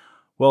like,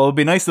 well, it'd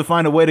be nice to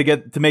find a way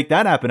to make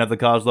that happen at the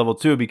college level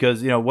too,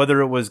 because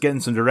whether it was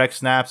getting some direct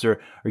snaps or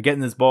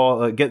getting this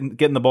ball, getting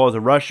the ball as a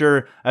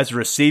rusher, as a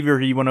receiver,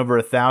 he went over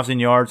 1,000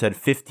 yards, had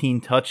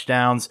 15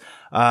 touchdowns.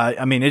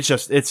 I mean, it's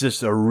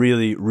just a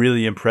really,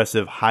 really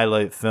impressive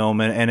highlight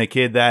film, and a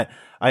kid that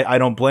I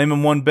don't blame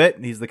him one bit.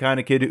 He's the kind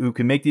of kid who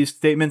can make these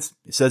statements.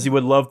 He says he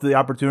would love the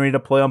opportunity to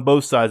play on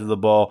both sides of the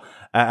ball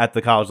at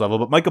the college level.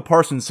 But Micah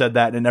Parsons said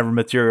that and it never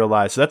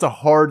materialized. So that's a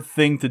hard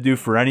thing to do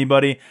for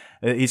anybody.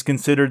 He's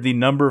considered the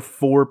number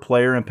 4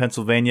 player in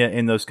Pennsylvania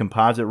in those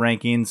composite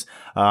rankings,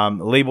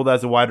 labeled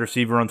as a wide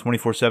receiver on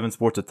 24/7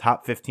 Sports, a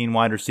top 15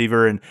 wide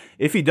receiver. And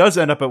if he does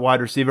end up at wide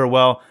receiver,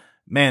 well,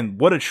 man,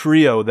 what a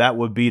trio that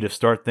would be to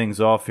start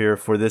things off here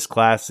for this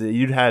class.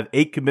 You'd have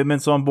 8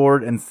 commitments on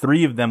board, and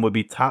 3 of them would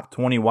be top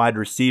 20 wide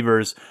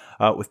receivers,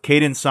 with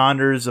Caden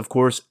Saunders, of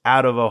course,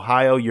 out of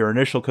Ohio, your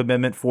initial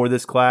commitment for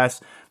this class.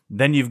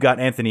 Then you've got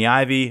Anthony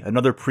Ivy,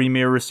 another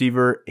premier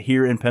receiver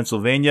here in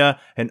Pennsylvania.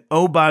 And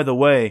oh, by the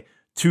way,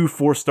 2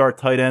 4-star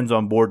tight ends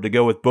on board to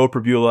go with Beau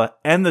Pribula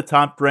and the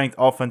top-ranked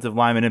offensive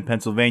lineman in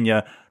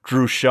Pennsylvania,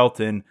 Drew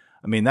Shelton.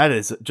 I mean, that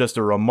is just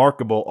a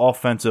remarkable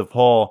offensive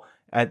haul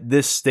at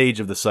this stage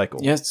of the cycle.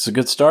 Yes, it's a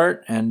good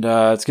start, and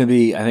it's going to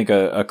be, I think,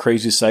 a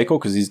crazy cycle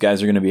because these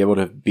guys are going to be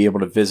able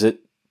to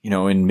visit,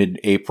 in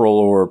mid-April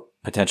or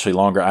potentially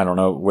longer. I don't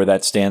know where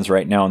that stands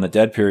right now in the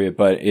dead period,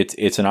 but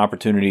it's an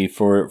opportunity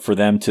for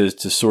them to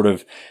sort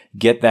of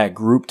get that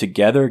group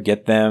together,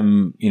 get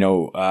them,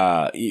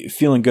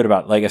 feeling good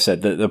about, like I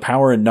said, the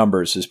power in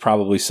numbers is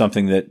probably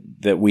something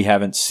that we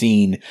haven't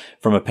seen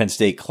from a Penn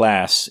State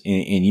class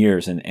in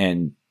years.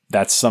 And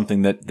that's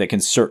something that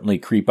can certainly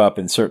creep up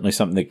and certainly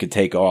something that could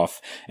take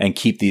off and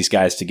keep these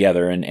guys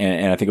together. And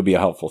I think it'll be a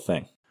helpful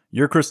thing.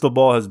 Your crystal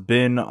ball has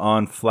been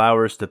on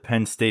Flowers to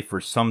Penn State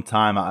for some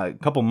time, a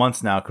couple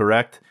months now,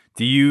 correct?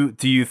 Do you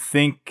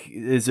think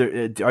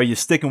are you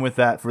sticking with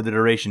that for the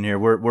duration here?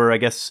 We're I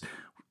guess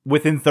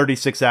within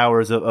 36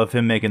 hours of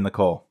him making the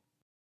call.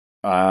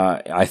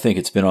 I think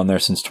it's been on there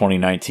since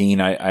 2019.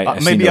 I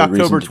maybe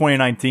October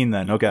 2019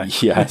 then. Okay.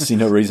 Yeah, I see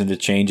no reason to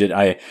change it.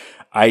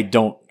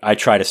 I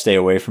try to stay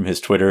away from his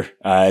Twitter.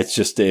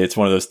 It's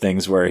one of those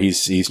things where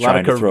he's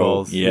trying to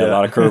throw, a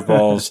lot of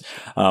curveballs,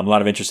 a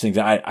lot of interesting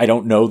things. I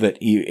don't know that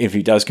if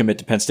he does commit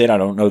to Penn State, I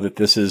don't know that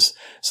this is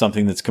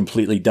something that's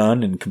completely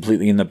done and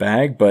completely in the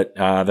bag, but,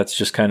 that's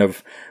just kind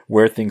of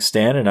where things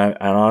stand. And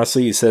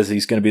honestly, he says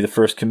he's going to be the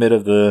first commit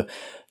of the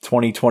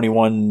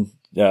 2021,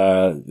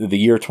 the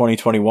year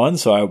 2021.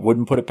 So I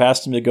wouldn't put it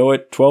past him to go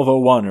at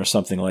 12:01 or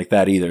something like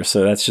that either.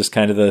 So that's just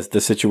kind of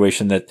the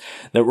situation that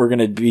we're going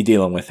to be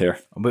dealing with here.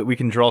 But we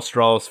can draw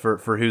straws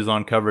for who's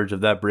on coverage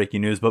of that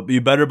breaking news. But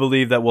you better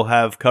believe that we'll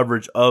have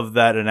coverage of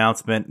that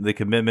announcement, the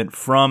commitment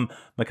from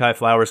Mekhi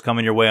Flowers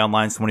coming your way on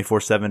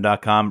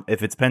Lions247.com.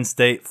 If it's Penn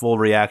State, full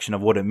reaction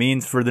of what it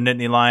means for the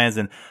Nittany Lions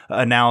and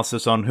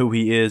analysis on who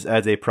he is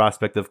as a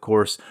prospect, of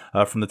course,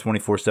 from the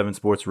 24/7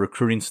 Sports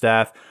recruiting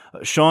staff.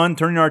 Sean,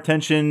 turning our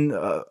attention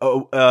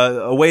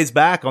a ways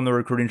back on the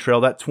recruiting trail,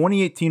 that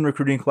 2018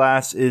 recruiting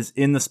class is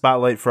in the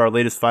spotlight for our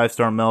latest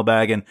 5-star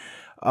mailbag. And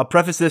I'll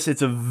preface this,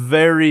 it's a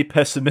very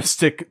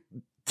pessimistic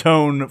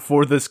tone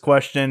for this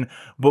question,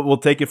 but we'll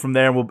take it from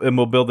there and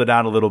we'll build it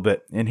out a little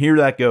bit. And here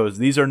that goes.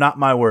 These are not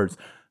my words.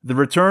 The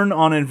return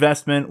on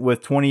investment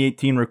with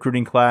 2018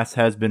 recruiting class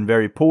has been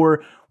very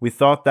poor. We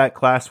thought that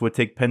class would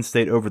take Penn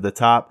State over the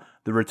top.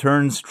 The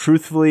returns,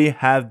 truthfully,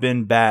 have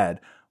been bad.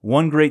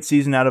 1 great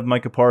season out of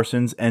Micah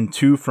Parsons and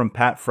 2 from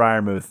Pat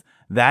Freiermuth.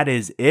 That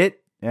is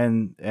it.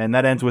 And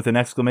that ends with an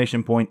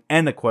exclamation point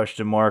and a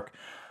question mark.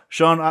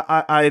 Sean,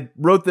 I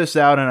wrote this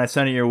out and I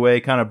sent it your way,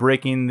 kind of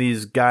breaking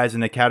these guys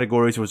into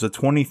categories. It was a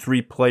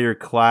 23-player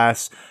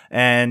class.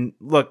 And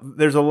look,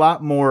 there's a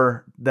lot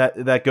more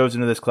that goes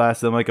into this class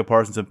than Micah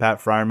Parsons and Pat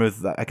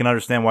Freiermuth. I can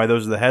understand why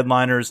those are the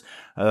headliners.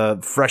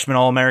 Freshman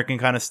All-American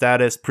kind of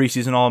status,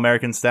 preseason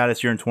All-American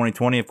status here in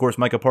 2020. Of course,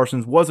 Micah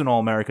Parsons was an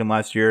All-American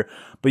last year.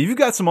 But you've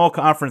got some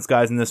all-conference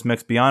guys in this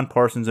mix beyond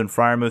Parsons and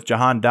Freiermuth.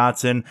 Jahan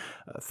Dotson,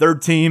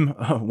 third team,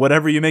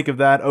 whatever you make of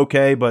that,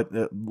 okay, but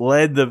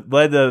led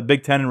the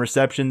Big Ten in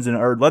receptions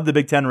or led the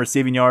Big Ten in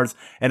receiving yards,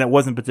 and it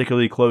wasn't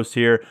particularly close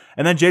here.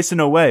 And then Jason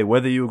Oweh,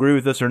 whether you agree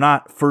with this or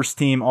not, first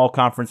team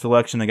all-conference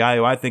selection, a guy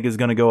who I think is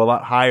going to go a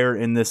lot higher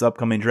in this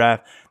upcoming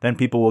draft than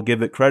people will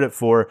give it credit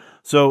for.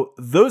 So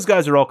those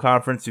guys are all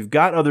conference. You've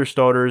got other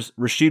starters,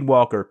 Rasheed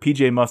Walker,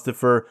 PJ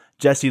Mustipher,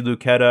 Jesse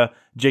Luketa.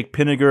 Jake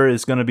Pinniger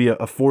is going to be a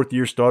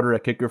 4th-year starter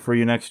at kicker for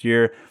you next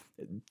year.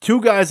 2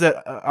 guys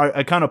that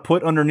I kind of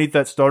put underneath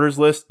that starters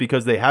list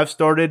because they have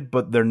started,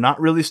 but they're not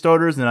really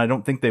starters, and I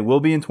don't think they will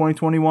be in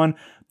 2021.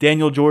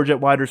 Daniel George at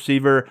wide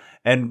receiver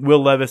and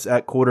Will Levis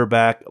at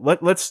quarterback.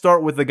 Let's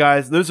start with the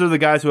guys. Those are the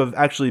guys who have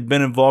actually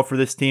been involved for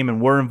this team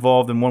and were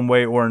involved in one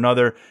way or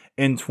another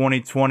in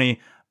 2020.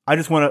 I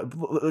just want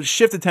to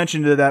shift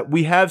attention to that.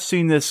 We have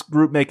seen this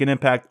group make an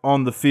impact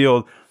on the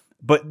field.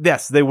 But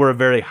yes, they were a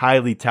very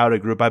highly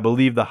touted group. I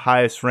believe the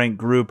highest ranked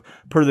group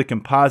per the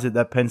composite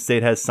that Penn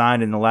State has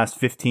signed in the last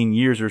 15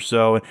 years or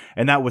so.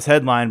 And that was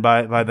headlined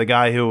by the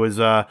guy who was,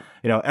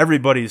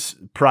 everybody's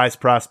prize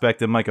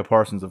prospect and Micah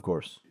Parsons, of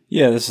course.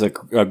 Yeah, this is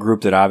a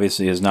group that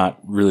obviously has not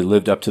really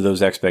lived up to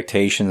those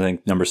expectations. I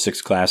think number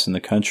 6 class in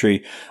the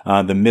country.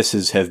 The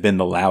misses have been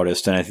the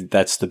loudest, and I think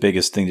that's the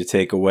biggest thing to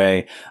take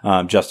away.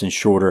 Justin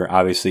Shorter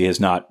obviously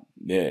has not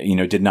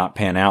did not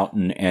pan out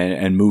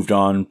and moved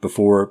on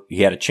before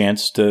he had a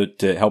chance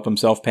to help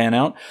himself pan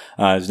out.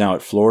 Is now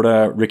at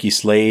Florida. Ricky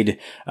Slade,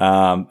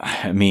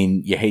 I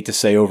mean, you hate to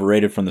say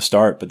overrated from the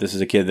start, but this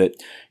is a kid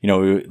that,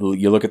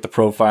 you look at the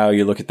profile,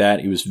 you look at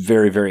that, he was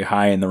very, very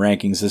high in the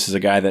rankings. This is a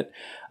guy that,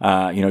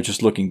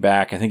 just looking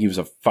back, I think he was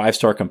a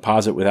 5-star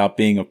composite without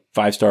being a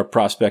 5-star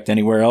prospect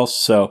anywhere else.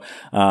 So,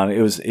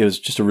 it was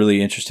just a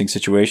really interesting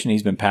situation.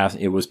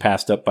 It was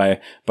passed up by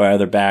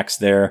other backs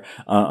there.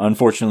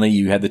 Unfortunately,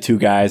 you had the two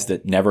guys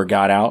that never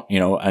got out,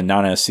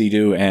 Anana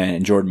Asidu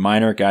and Jordan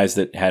Minor, guys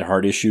that had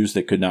heart issues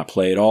that could not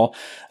play at all.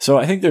 So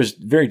I think there's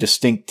very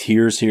distinct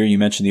tiers here. You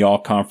mentioned the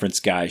all-conference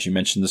guys. You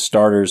mentioned the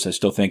starters. I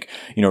still think,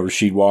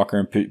 Rasheed Walker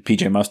and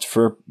PJ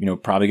Mustipher,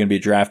 probably going to be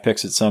draft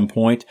picks at some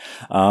point.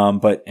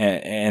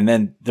 And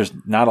then there's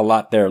not a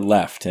lot there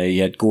left.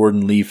 You had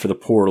Gordon leave for the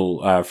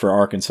portal, for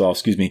Arkansas,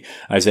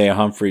 Isaiah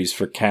Humphries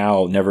for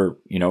Cal, never,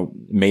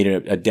 made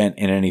a dent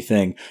in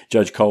anything.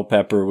 Judge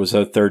Culpepper was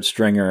a third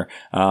stringer.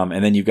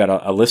 And then you've got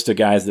a list of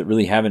guys that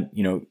really haven't,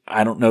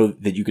 I don't know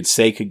that you could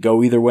say could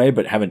go either way,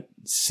 but haven't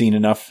seen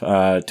enough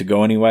to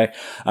go anyway.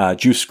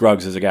 Juice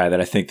Scruggs is a guy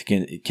that I think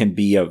can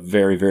be a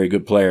very, very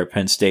good player at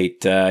Penn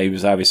State. He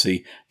was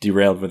obviously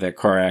derailed with that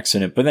car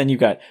accident, but then you've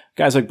got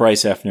guys like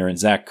Bryce Effner and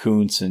Zach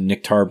Kuntz and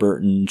Nick Tarbert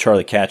and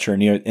Charlie Catcher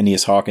and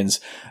Aeneas Hawkins.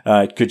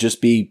 Could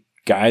just be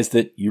guys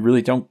that you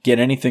really don't get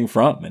anything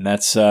from. And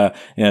that's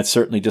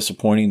certainly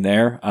disappointing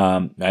there.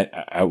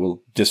 I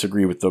will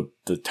disagree with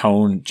the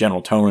tone,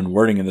 general tone and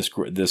wording in this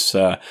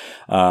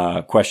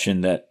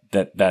question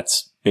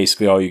that's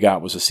basically all you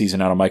got was a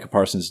season out of Micah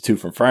Parsons, 2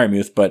 from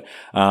Freiermuth, but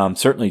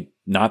certainly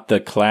not the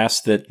class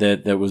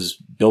that was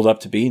built up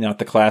to be, not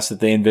the class that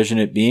they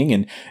envisioned it being.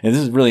 And this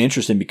is really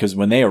interesting because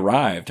when they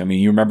arrived, I mean,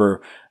 you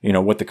remember,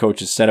 what the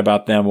coaches said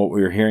about them, what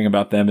we were hearing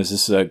about them is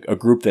this is a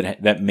group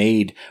that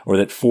made or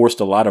that forced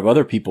a lot of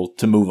other people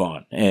to move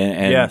on.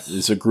 And yes,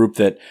 it's a group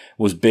that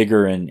was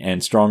bigger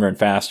and stronger and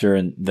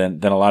faster than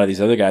a lot of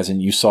these other guys.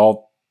 And you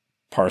saw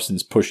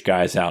Parsons push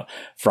guys out.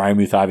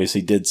 Freiermuth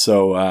obviously did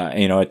so,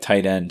 at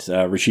tight end.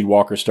 Rasheed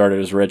Walker started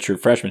as a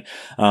redshirt freshman.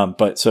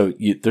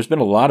 There's been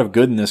a lot of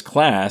good in this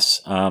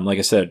class. Like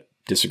I said,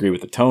 disagree with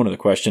the tone of the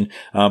question.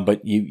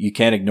 But you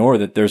can't ignore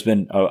that there's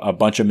been a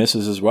bunch of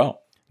misses as well.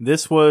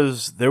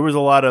 There was a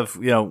lot of,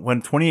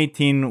 when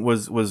 2018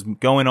 was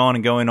going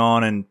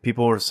on and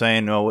people were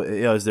saying,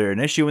 is there an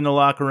issue in the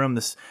locker room?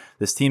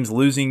 This team's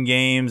losing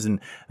games. And,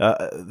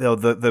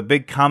 the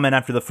big comment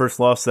after the first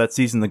loss that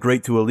season, the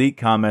great to elite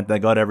comment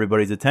that got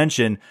everybody's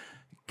attention,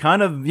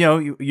 kind of,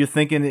 you're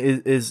thinking,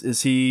 is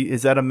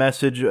that a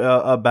message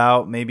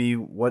about maybe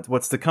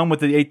what's to come with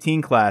the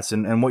 18 class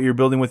and what you're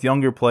building with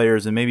younger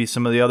players, and maybe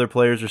some of the other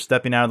players are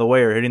stepping out of the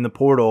way or hitting the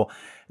portal?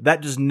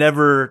 That just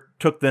never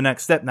took the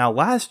next step. Now,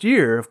 last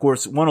year, of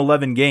course, won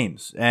 11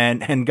 games,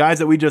 and guys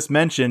that we just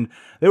mentioned,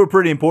 they were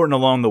pretty important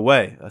along the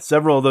way.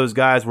 Several of those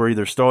guys were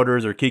either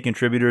starters or key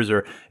contributors,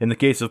 or in the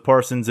case of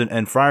Parsons and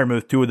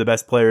Freiermuth, 2 of the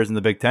best players in the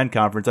Big Ten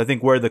Conference. I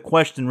think where the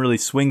question really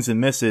swings and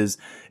misses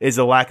is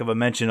a lack of a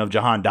mention of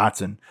Jahan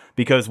Dotson,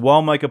 because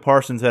while Micah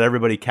Parsons had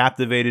everybody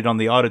captivated on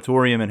the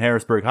auditorium in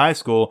Harrisburg High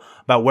School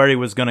about where he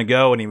was going to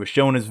go, and he was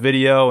showing his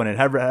video, and it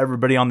had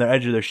everybody on the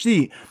edge of their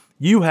seat,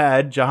 you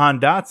had Jahan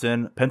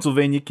Dotson,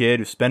 Pennsylvania kid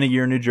who spent a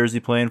year in New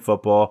Jersey playing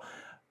football,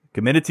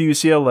 committed to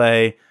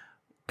UCLA,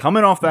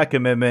 coming off that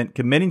commitment,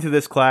 committing to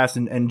this class,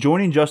 and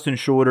joining Justin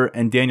Shorter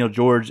and Daniel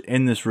George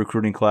in this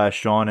recruiting class,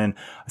 Sean. And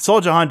I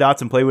saw Jahan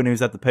Dotson play when he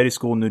was at the Petty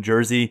School in New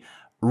Jersey.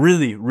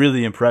 Really,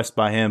 really impressed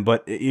by him,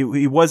 but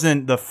he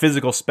wasn't the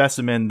physical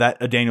specimen that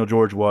a Daniel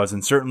George was,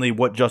 and certainly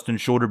what Justin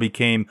Shorter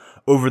became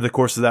over the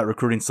course of that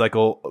recruiting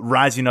cycle,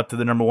 rising up to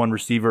the number 1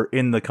 receiver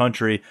in the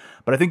country.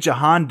 But I think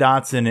Jahan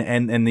Dotson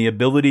and the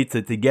ability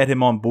to get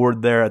him on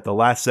board there at the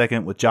last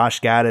second with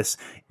Josh Gaddis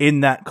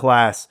in that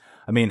class,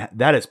 I mean,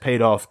 that has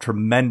paid off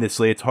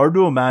tremendously. It's hard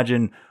to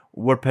imagine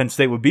where Penn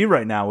State would be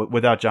right now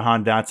without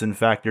Jahan Dotson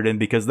factored in,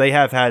 because they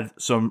have had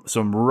some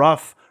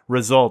rough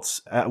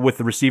results with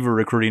the receiver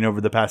recruiting over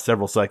the past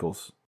several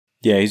cycles.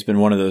 Yeah, he's been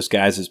one of those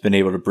guys that's been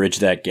able to bridge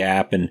that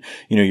gap. And,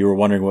 you were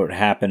wondering what would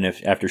happen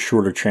if after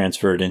Shorter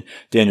transferred, and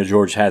Daniel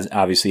George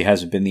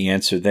hasn't been the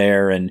answer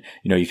there. And,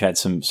 you've had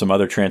some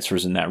other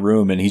transfers in that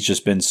room, and he's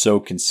just been so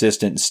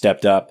consistent and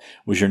stepped up.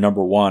 Was your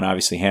number 1.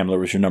 Obviously Hamler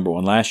was your number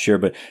 1 last year,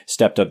 but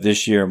stepped up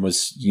this year and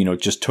was,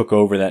 just took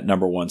over that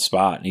number 1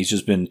 spot. And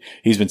he's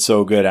been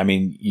so good. I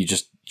mean, you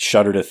just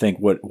shudder to think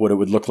what it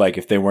would look like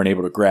if they weren't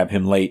able to grab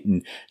him late.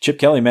 And Chip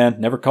Kelly, man,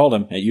 never called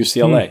him at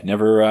UCLA.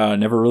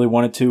 Never really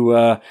wanted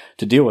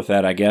to deal with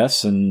that, I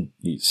guess. And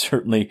he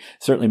certainly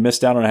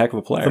missed out on a heck of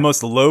a player. The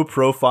most low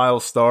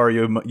profile star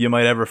you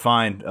might ever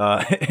find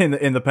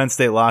in the Penn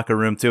State locker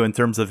room too, in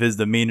terms of his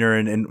demeanor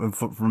and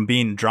from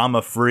being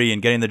drama free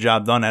and getting the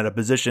job done at a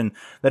position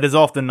that is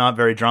often not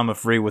very drama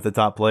free with the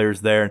top players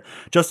there.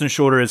 Justin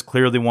Shorter is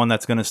clearly one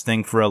that's going to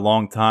sting for a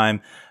long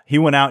time. He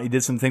went out, he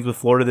did some things with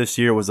Florida this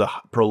year, was a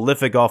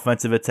prolific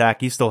offensive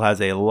attack. He still has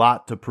a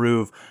lot to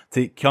prove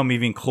to come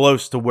even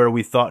close to where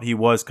we thought he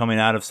was coming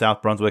out of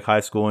South Brunswick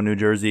High School in New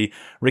Jersey.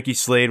 Ricky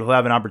Slade will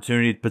have an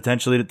opportunity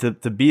potentially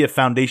to be a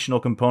foundational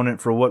component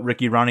for what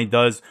Ricky Ronnie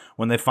does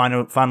when they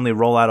finally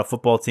roll out a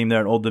football team there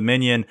at Old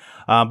Dominion.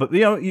 But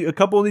a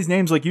couple of these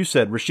names, like you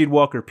said, Rasheed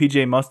Walker,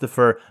 PJ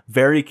Mustipher,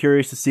 very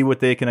curious to see what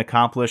they can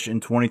accomplish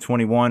in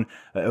 2021.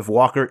 If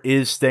Walker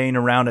is staying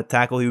around at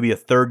tackle, he would be a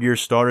third-year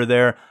starter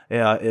there.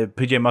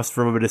 PJ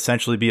Mustipher would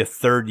essentially be a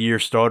third-year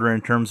starter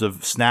in terms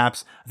of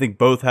snaps. I think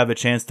both have a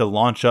chance to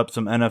launch up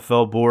some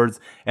NFL boards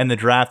and the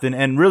draft.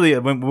 And really,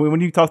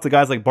 when you talk to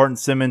guys like Barton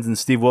Simmons and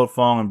Steve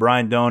Wiltfong and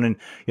Brian Doan, and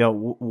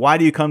why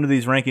do you come to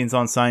these rankings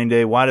on signing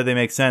day? Why do they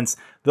make sense?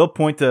 They'll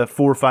point to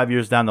 4 or 5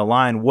 years down the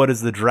line. What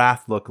does the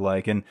draft look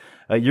like? And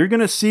you're going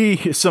to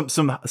see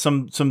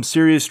some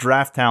serious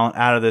draft talent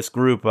out of this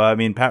group.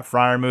 Pat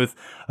Freiermuth,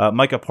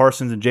 Micah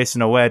Parsons, and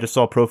Jason Oweh. I just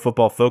saw Pro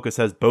Football Focus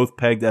has both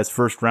pegged as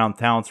first-round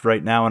talents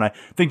right now, and I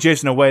think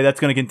Jason Oweh, that's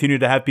going to continue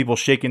to have people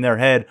shaking their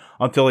head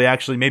until he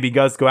actually maybe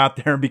does go out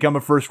there and become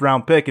a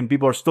first-round pick, and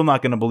people are still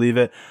not going to believe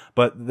it.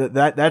 But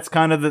that's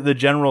kind of the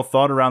general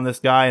thought around this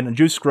guy. And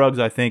Juice Scruggs,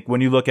 I think,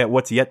 when you look at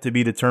what's yet to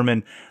be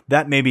determined,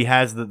 that maybe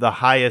has the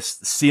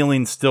highest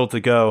ceiling still to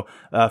go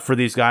for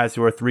these guys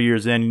who are 3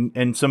 years in.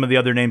 And some of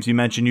the other names you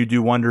mentioned, you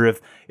do wonder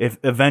if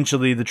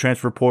eventually the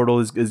transfer portal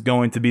is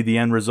going to be the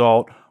end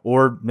result,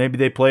 or maybe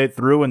they play it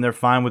through and they're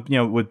fine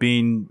with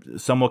being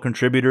somewhat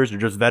contributors or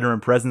just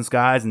veteran presence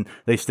guys and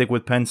they stick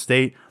with Penn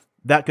State.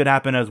 That could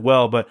happen as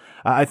well. But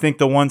I think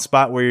the one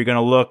spot where you're going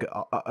to look,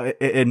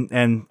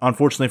 and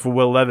unfortunately for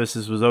Will Levis,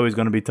 this was always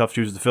going to be tough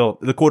shoes to fill,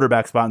 the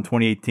quarterback spot in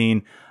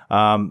 2018.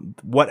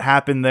 What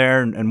happened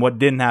there and what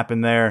didn't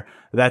happen there,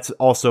 that's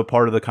also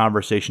part of the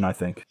conversation, I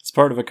think. It's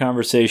part of a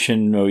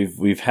conversation.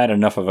 We've had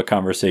enough of a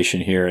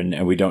conversation here,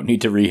 and we don't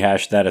need to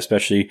rehash that,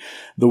 especially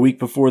the week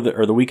before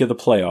the week of the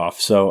playoff.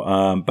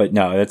 So, but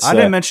no, it's. I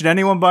didn't mention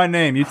anyone by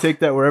name. You take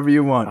that wherever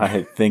you want.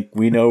 I think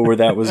we know where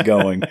that was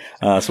going.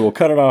 So we'll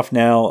cut it off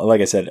now.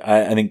 Like I said,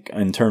 I think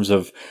in terms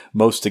of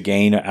most to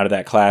gain out of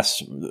that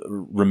class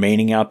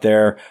remaining out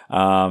there,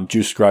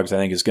 Juice Scruggs, I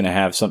think, is going to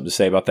have something to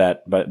say about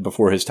that, but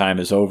before his time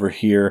is over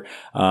here.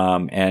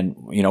 And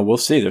we'll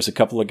see. There's a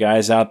couple of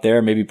guys out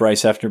there. Maybe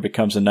Bryce Hefner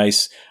becomes a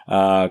nice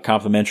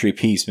complementary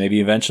piece.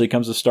 Maybe eventually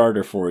comes a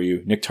starter for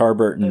you. Nick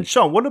Tarburton.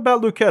 Sean, what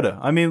about Lucetta?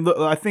 I mean,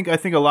 I think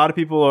a lot of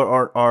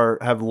people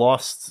have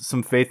lost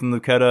some faith in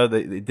Lucetta.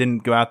 They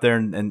didn't go out there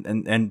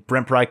and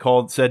Brent Pry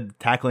said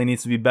tackling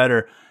needs to be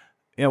better.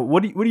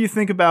 What do you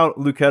think about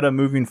Lucetta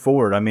moving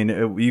forward? I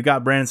mean, you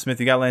got Brandon Smith,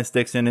 you got Lance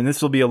Dixon, and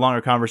this will be a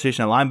longer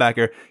conversation at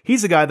linebacker.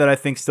 He's a guy that I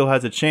think still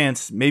has a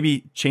chance,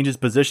 maybe changes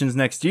positions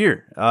next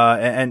year,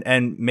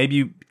 and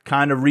maybe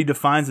kind of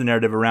redefines the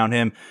narrative around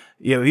him.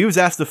 He was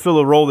asked to fill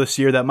a role this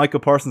year that Micah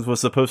Parsons was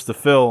supposed to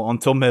fill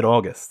until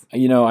mid-August. I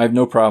have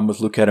no problem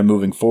with Lucetta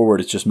moving forward.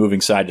 It's just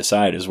moving side to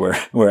side is where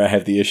I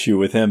have the issue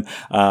with him.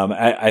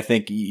 I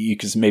think you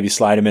could maybe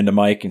slide him into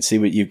Mike and see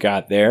what you've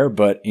got there.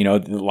 But, the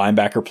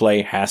linebacker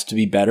play has to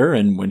be better.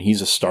 And when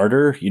he's a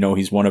starter,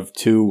 he's one of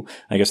two,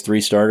 I guess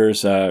 3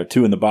 starters, 2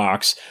 in the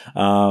box.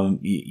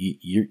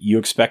 You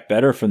expect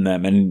better from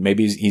them. And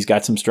maybe he's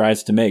got some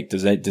strides to make.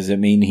 Does it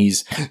mean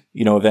he's,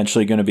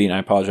 eventually going to be, and I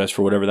apologize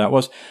for whatever that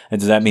was.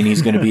 And does that mean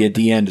he's going to be a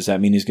DN? Does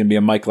that mean he's going to be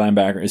a Mike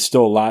linebacker? It's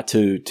still a lot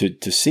to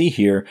see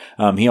here.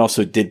 He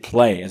also did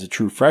play as a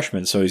true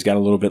freshman, so he's got a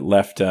little bit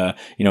left,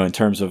 in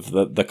terms of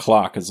the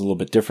clock is a little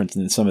bit different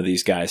than some of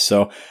these guys.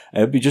 So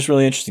it'd be just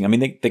really interesting. I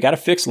mean, they got a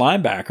fixed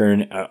linebacker,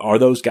 and are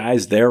those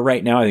guys there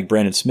right now? I think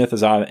Brandon Smith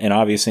is an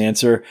obvious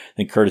answer. I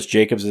think Curtis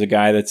Jacobs is a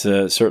guy that's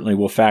certainly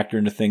will factor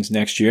into things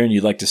next year, and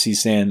you'd like to see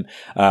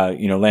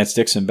Lance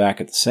Dixon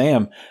back at the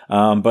SAM.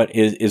 But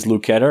is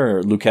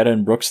Lucetta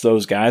and Brooks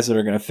those guys that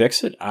are going to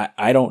fix it?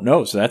 I don't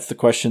know. So that's the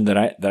question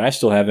that I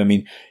still have. I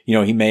mean,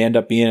 he may end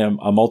up being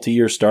a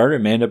multi-year starter,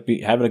 may end up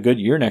having a good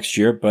year next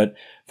year, but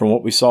from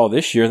what we saw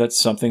this year, that's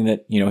something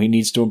that, he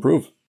needs to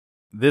improve.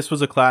 This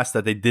was a class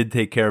that they did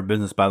take care of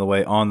business, by the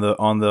way, on the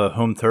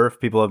home turf.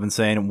 People have been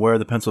saying, where are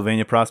the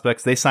Pennsylvania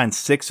prospects? They signed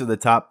 6 of the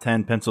top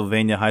 10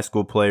 Pennsylvania high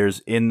school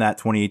players in that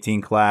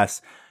 2018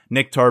 class.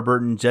 Nick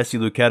Tarburton, Jesse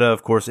Lucetta,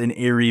 of course, in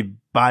Erie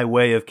by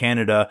way of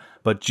Canada,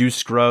 but Juice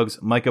Scruggs,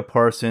 Micah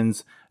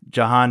Parsons,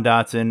 Jahan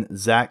Dotson,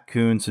 Zach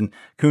Kuntz. And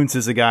Kuntz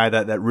is a guy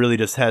that really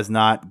just has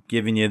not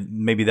given you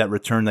maybe that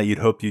return that you'd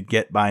hoped you'd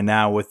get by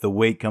now with the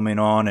weight coming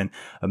on. And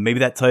maybe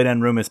that tight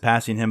end room is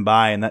passing him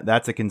by. And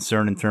that's a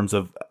concern in terms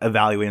of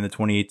evaluating the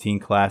 2018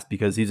 class,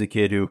 because he's a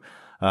kid who,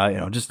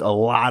 just a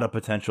lot of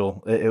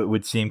potential, it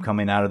would seem,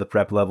 coming out of the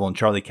prep level. And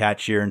Charlie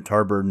Katshier and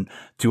Tarburton,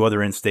 2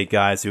 other in-state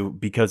guys who,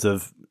 because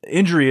of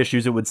injury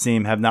issues, it would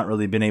seem, have not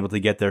really been able to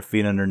get their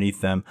feet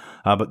underneath them.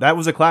 But that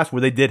was a class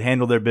where they did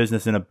handle their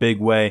business in a big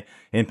way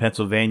in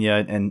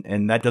Pennsylvania,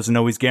 and that doesn't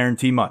always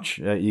guarantee much.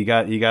 You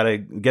got to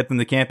get them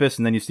to campus,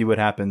 and then you see what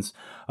happens.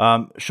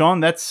 Sean,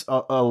 that's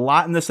a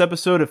lot in this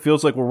episode. It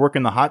feels like we're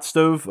working the hot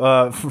stove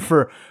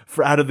for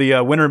out of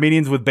the winter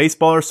meetings with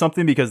baseball or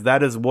something, because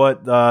that is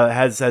what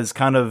has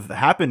kind of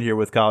happened here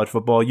with college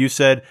football. You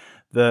said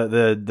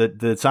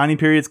the signing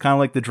period is kind of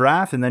like the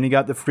draft, and then you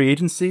got the free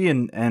agency,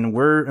 and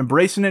we're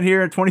embracing it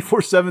here at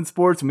 24/7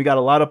 Sports, and we got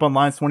a lot up on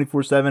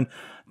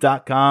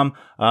lines247.com.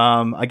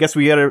 I guess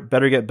we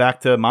better get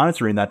back to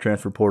monitoring that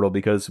transfer portal,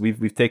 because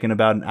we've taken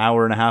about an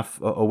hour and a half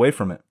away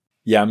from it.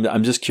 Yeah,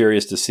 I'm just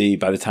curious to see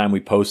by the time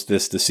we post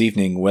this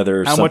evening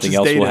whether something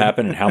else will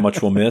happen and how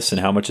much we'll miss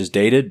and how much is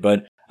dated.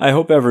 But I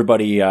hope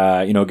everybody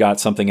got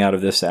something out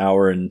of this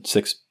hour and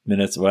 6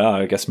 minutes. Well,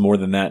 I guess more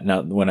than that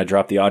now when I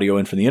drop the audio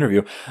in from the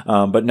interview.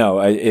 But no,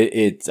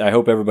 I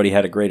hope everybody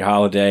had a great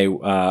holiday.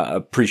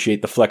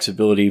 Appreciate the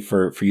flexibility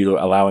for you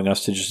allowing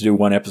us to just do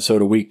one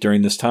episode a week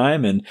during this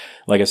time. And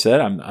like I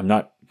said, I'm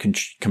not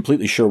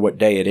completely sure what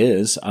day it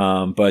is,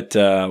 but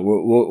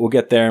we'll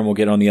get there, and we'll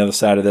get on the other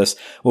side of this.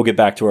 We'll get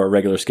back to our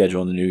regular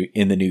schedule in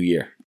the new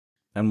year.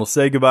 And we'll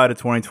say goodbye to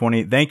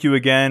 2020. Thank you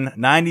again.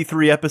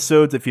 93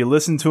 episodes. If you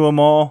listen to them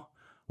all,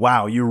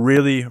 wow, you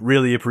really,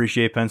 really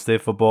appreciate Penn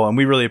State football, and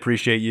we really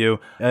appreciate you.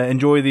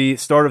 Enjoy the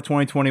start of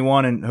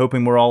 2021, and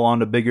hoping we're all on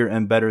to bigger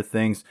and better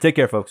things. Take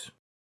care, folks.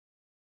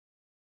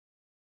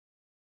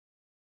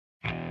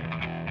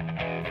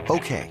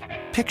 Okay,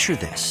 picture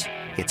this.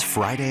 It's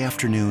Friday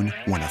afternoon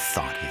when a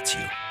thought hits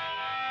you.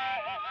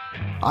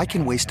 I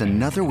can waste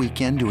another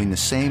weekend doing the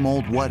same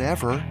old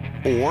whatever,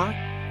 or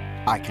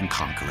I can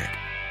conquer it.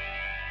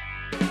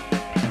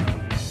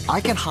 I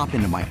can hop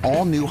into my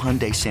all-new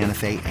Hyundai Santa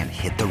Fe and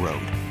hit the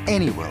road.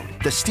 Any road.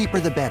 The steeper,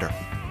 the better.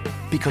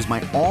 Because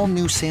my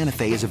all-new Santa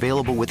Fe is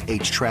available with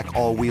H-Track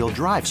all-wheel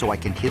drive, so I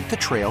can hit the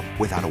trail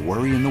without a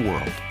worry in the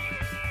world.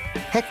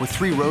 Heck, with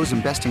 3 rows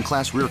and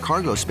best-in-class rear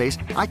cargo space,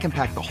 I can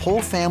pack the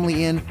whole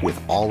family in with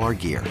all our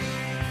gear.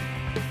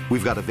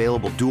 We've got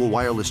available dual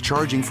wireless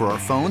charging for our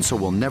phones, so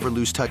we'll never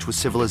lose touch with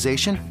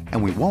civilization,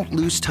 and we won't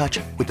lose touch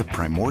with the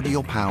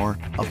primordial power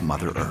of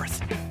Mother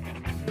Earth.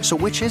 So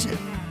which is it?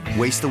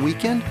 Waste the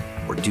weekend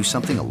or do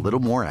something a little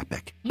more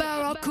epic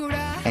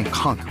and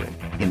conquer it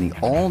in the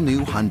all-new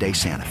Hyundai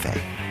Santa Fe.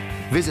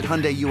 Visit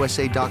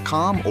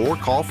HyundaiUSA.com or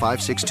call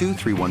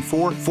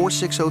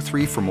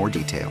 562-314-4603 for more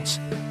details.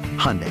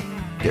 Hyundai,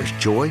 there's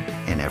joy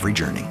in every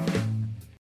journey.